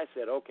FBI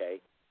said,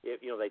 okay,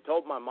 they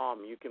told my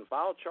mom, you can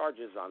file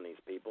charges on these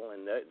people,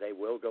 and they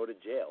will go to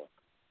jail.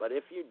 But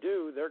if you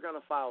do, they're going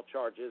to file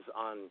charges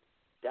on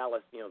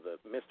Dallas, the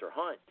Mr.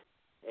 Hunt,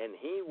 and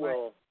he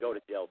will go to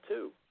jail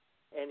too.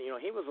 And,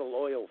 he was a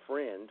loyal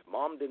friend.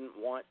 Mom didn't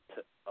want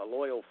a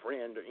loyal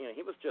friend.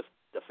 He was just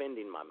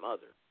defending my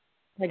mother.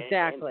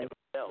 Exactly.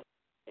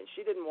 And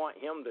she didn't want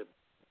him to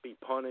be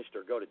punished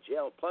or go to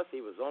jail. Plus,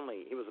 he was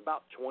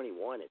about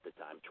 21 at the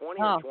time,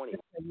 20 or 20. A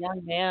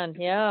young man,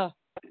 yeah.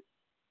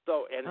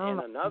 So, and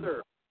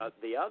another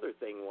the other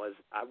thing was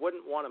I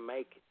wouldn't want to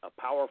make a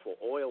powerful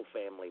oil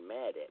family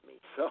mad at me.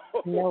 So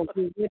No,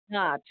 you would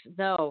not.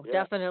 No, Yeah.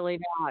 definitely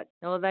not.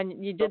 No, then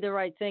you did the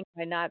right thing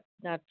by not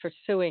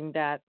pursuing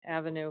that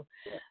avenue.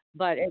 Yeah.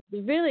 But it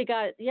really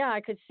got, yeah,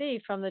 I could see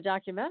from the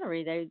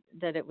documentary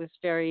that it was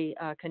very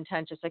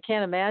contentious. I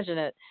can't imagine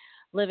it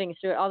living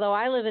through it. Although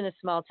I live in a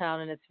small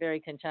town and it's very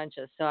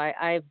contentious, so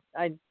I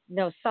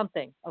know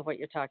something of what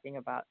you're talking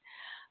about.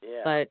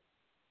 Yeah. But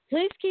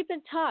please keep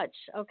in touch,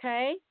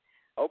 okay?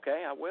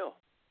 Okay, I will.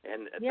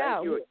 And Yeah.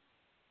 thank you.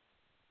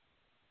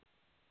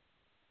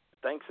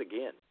 Thanks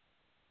again.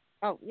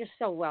 Oh, you're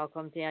so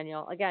welcome,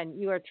 Daniel. Again,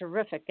 you are a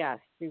terrific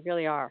guest. You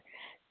really are.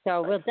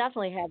 So we'll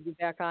definitely have you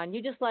back on.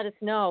 You just let us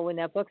know when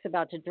that book's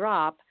about to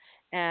drop,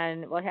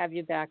 and we'll have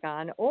you back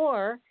on.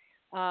 Or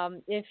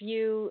if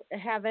you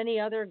have any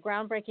other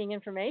groundbreaking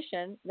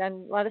information,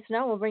 then let us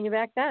know. We'll bring you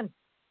back then.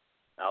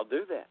 I'll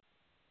do that.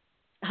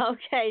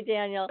 Okay,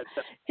 Daniel.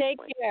 Take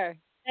care.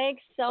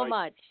 Thanks so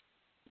much.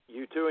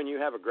 You too, and you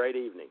have a great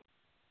evening.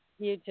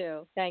 You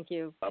too. Thank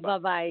you. Bye-bye.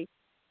 Bye-bye.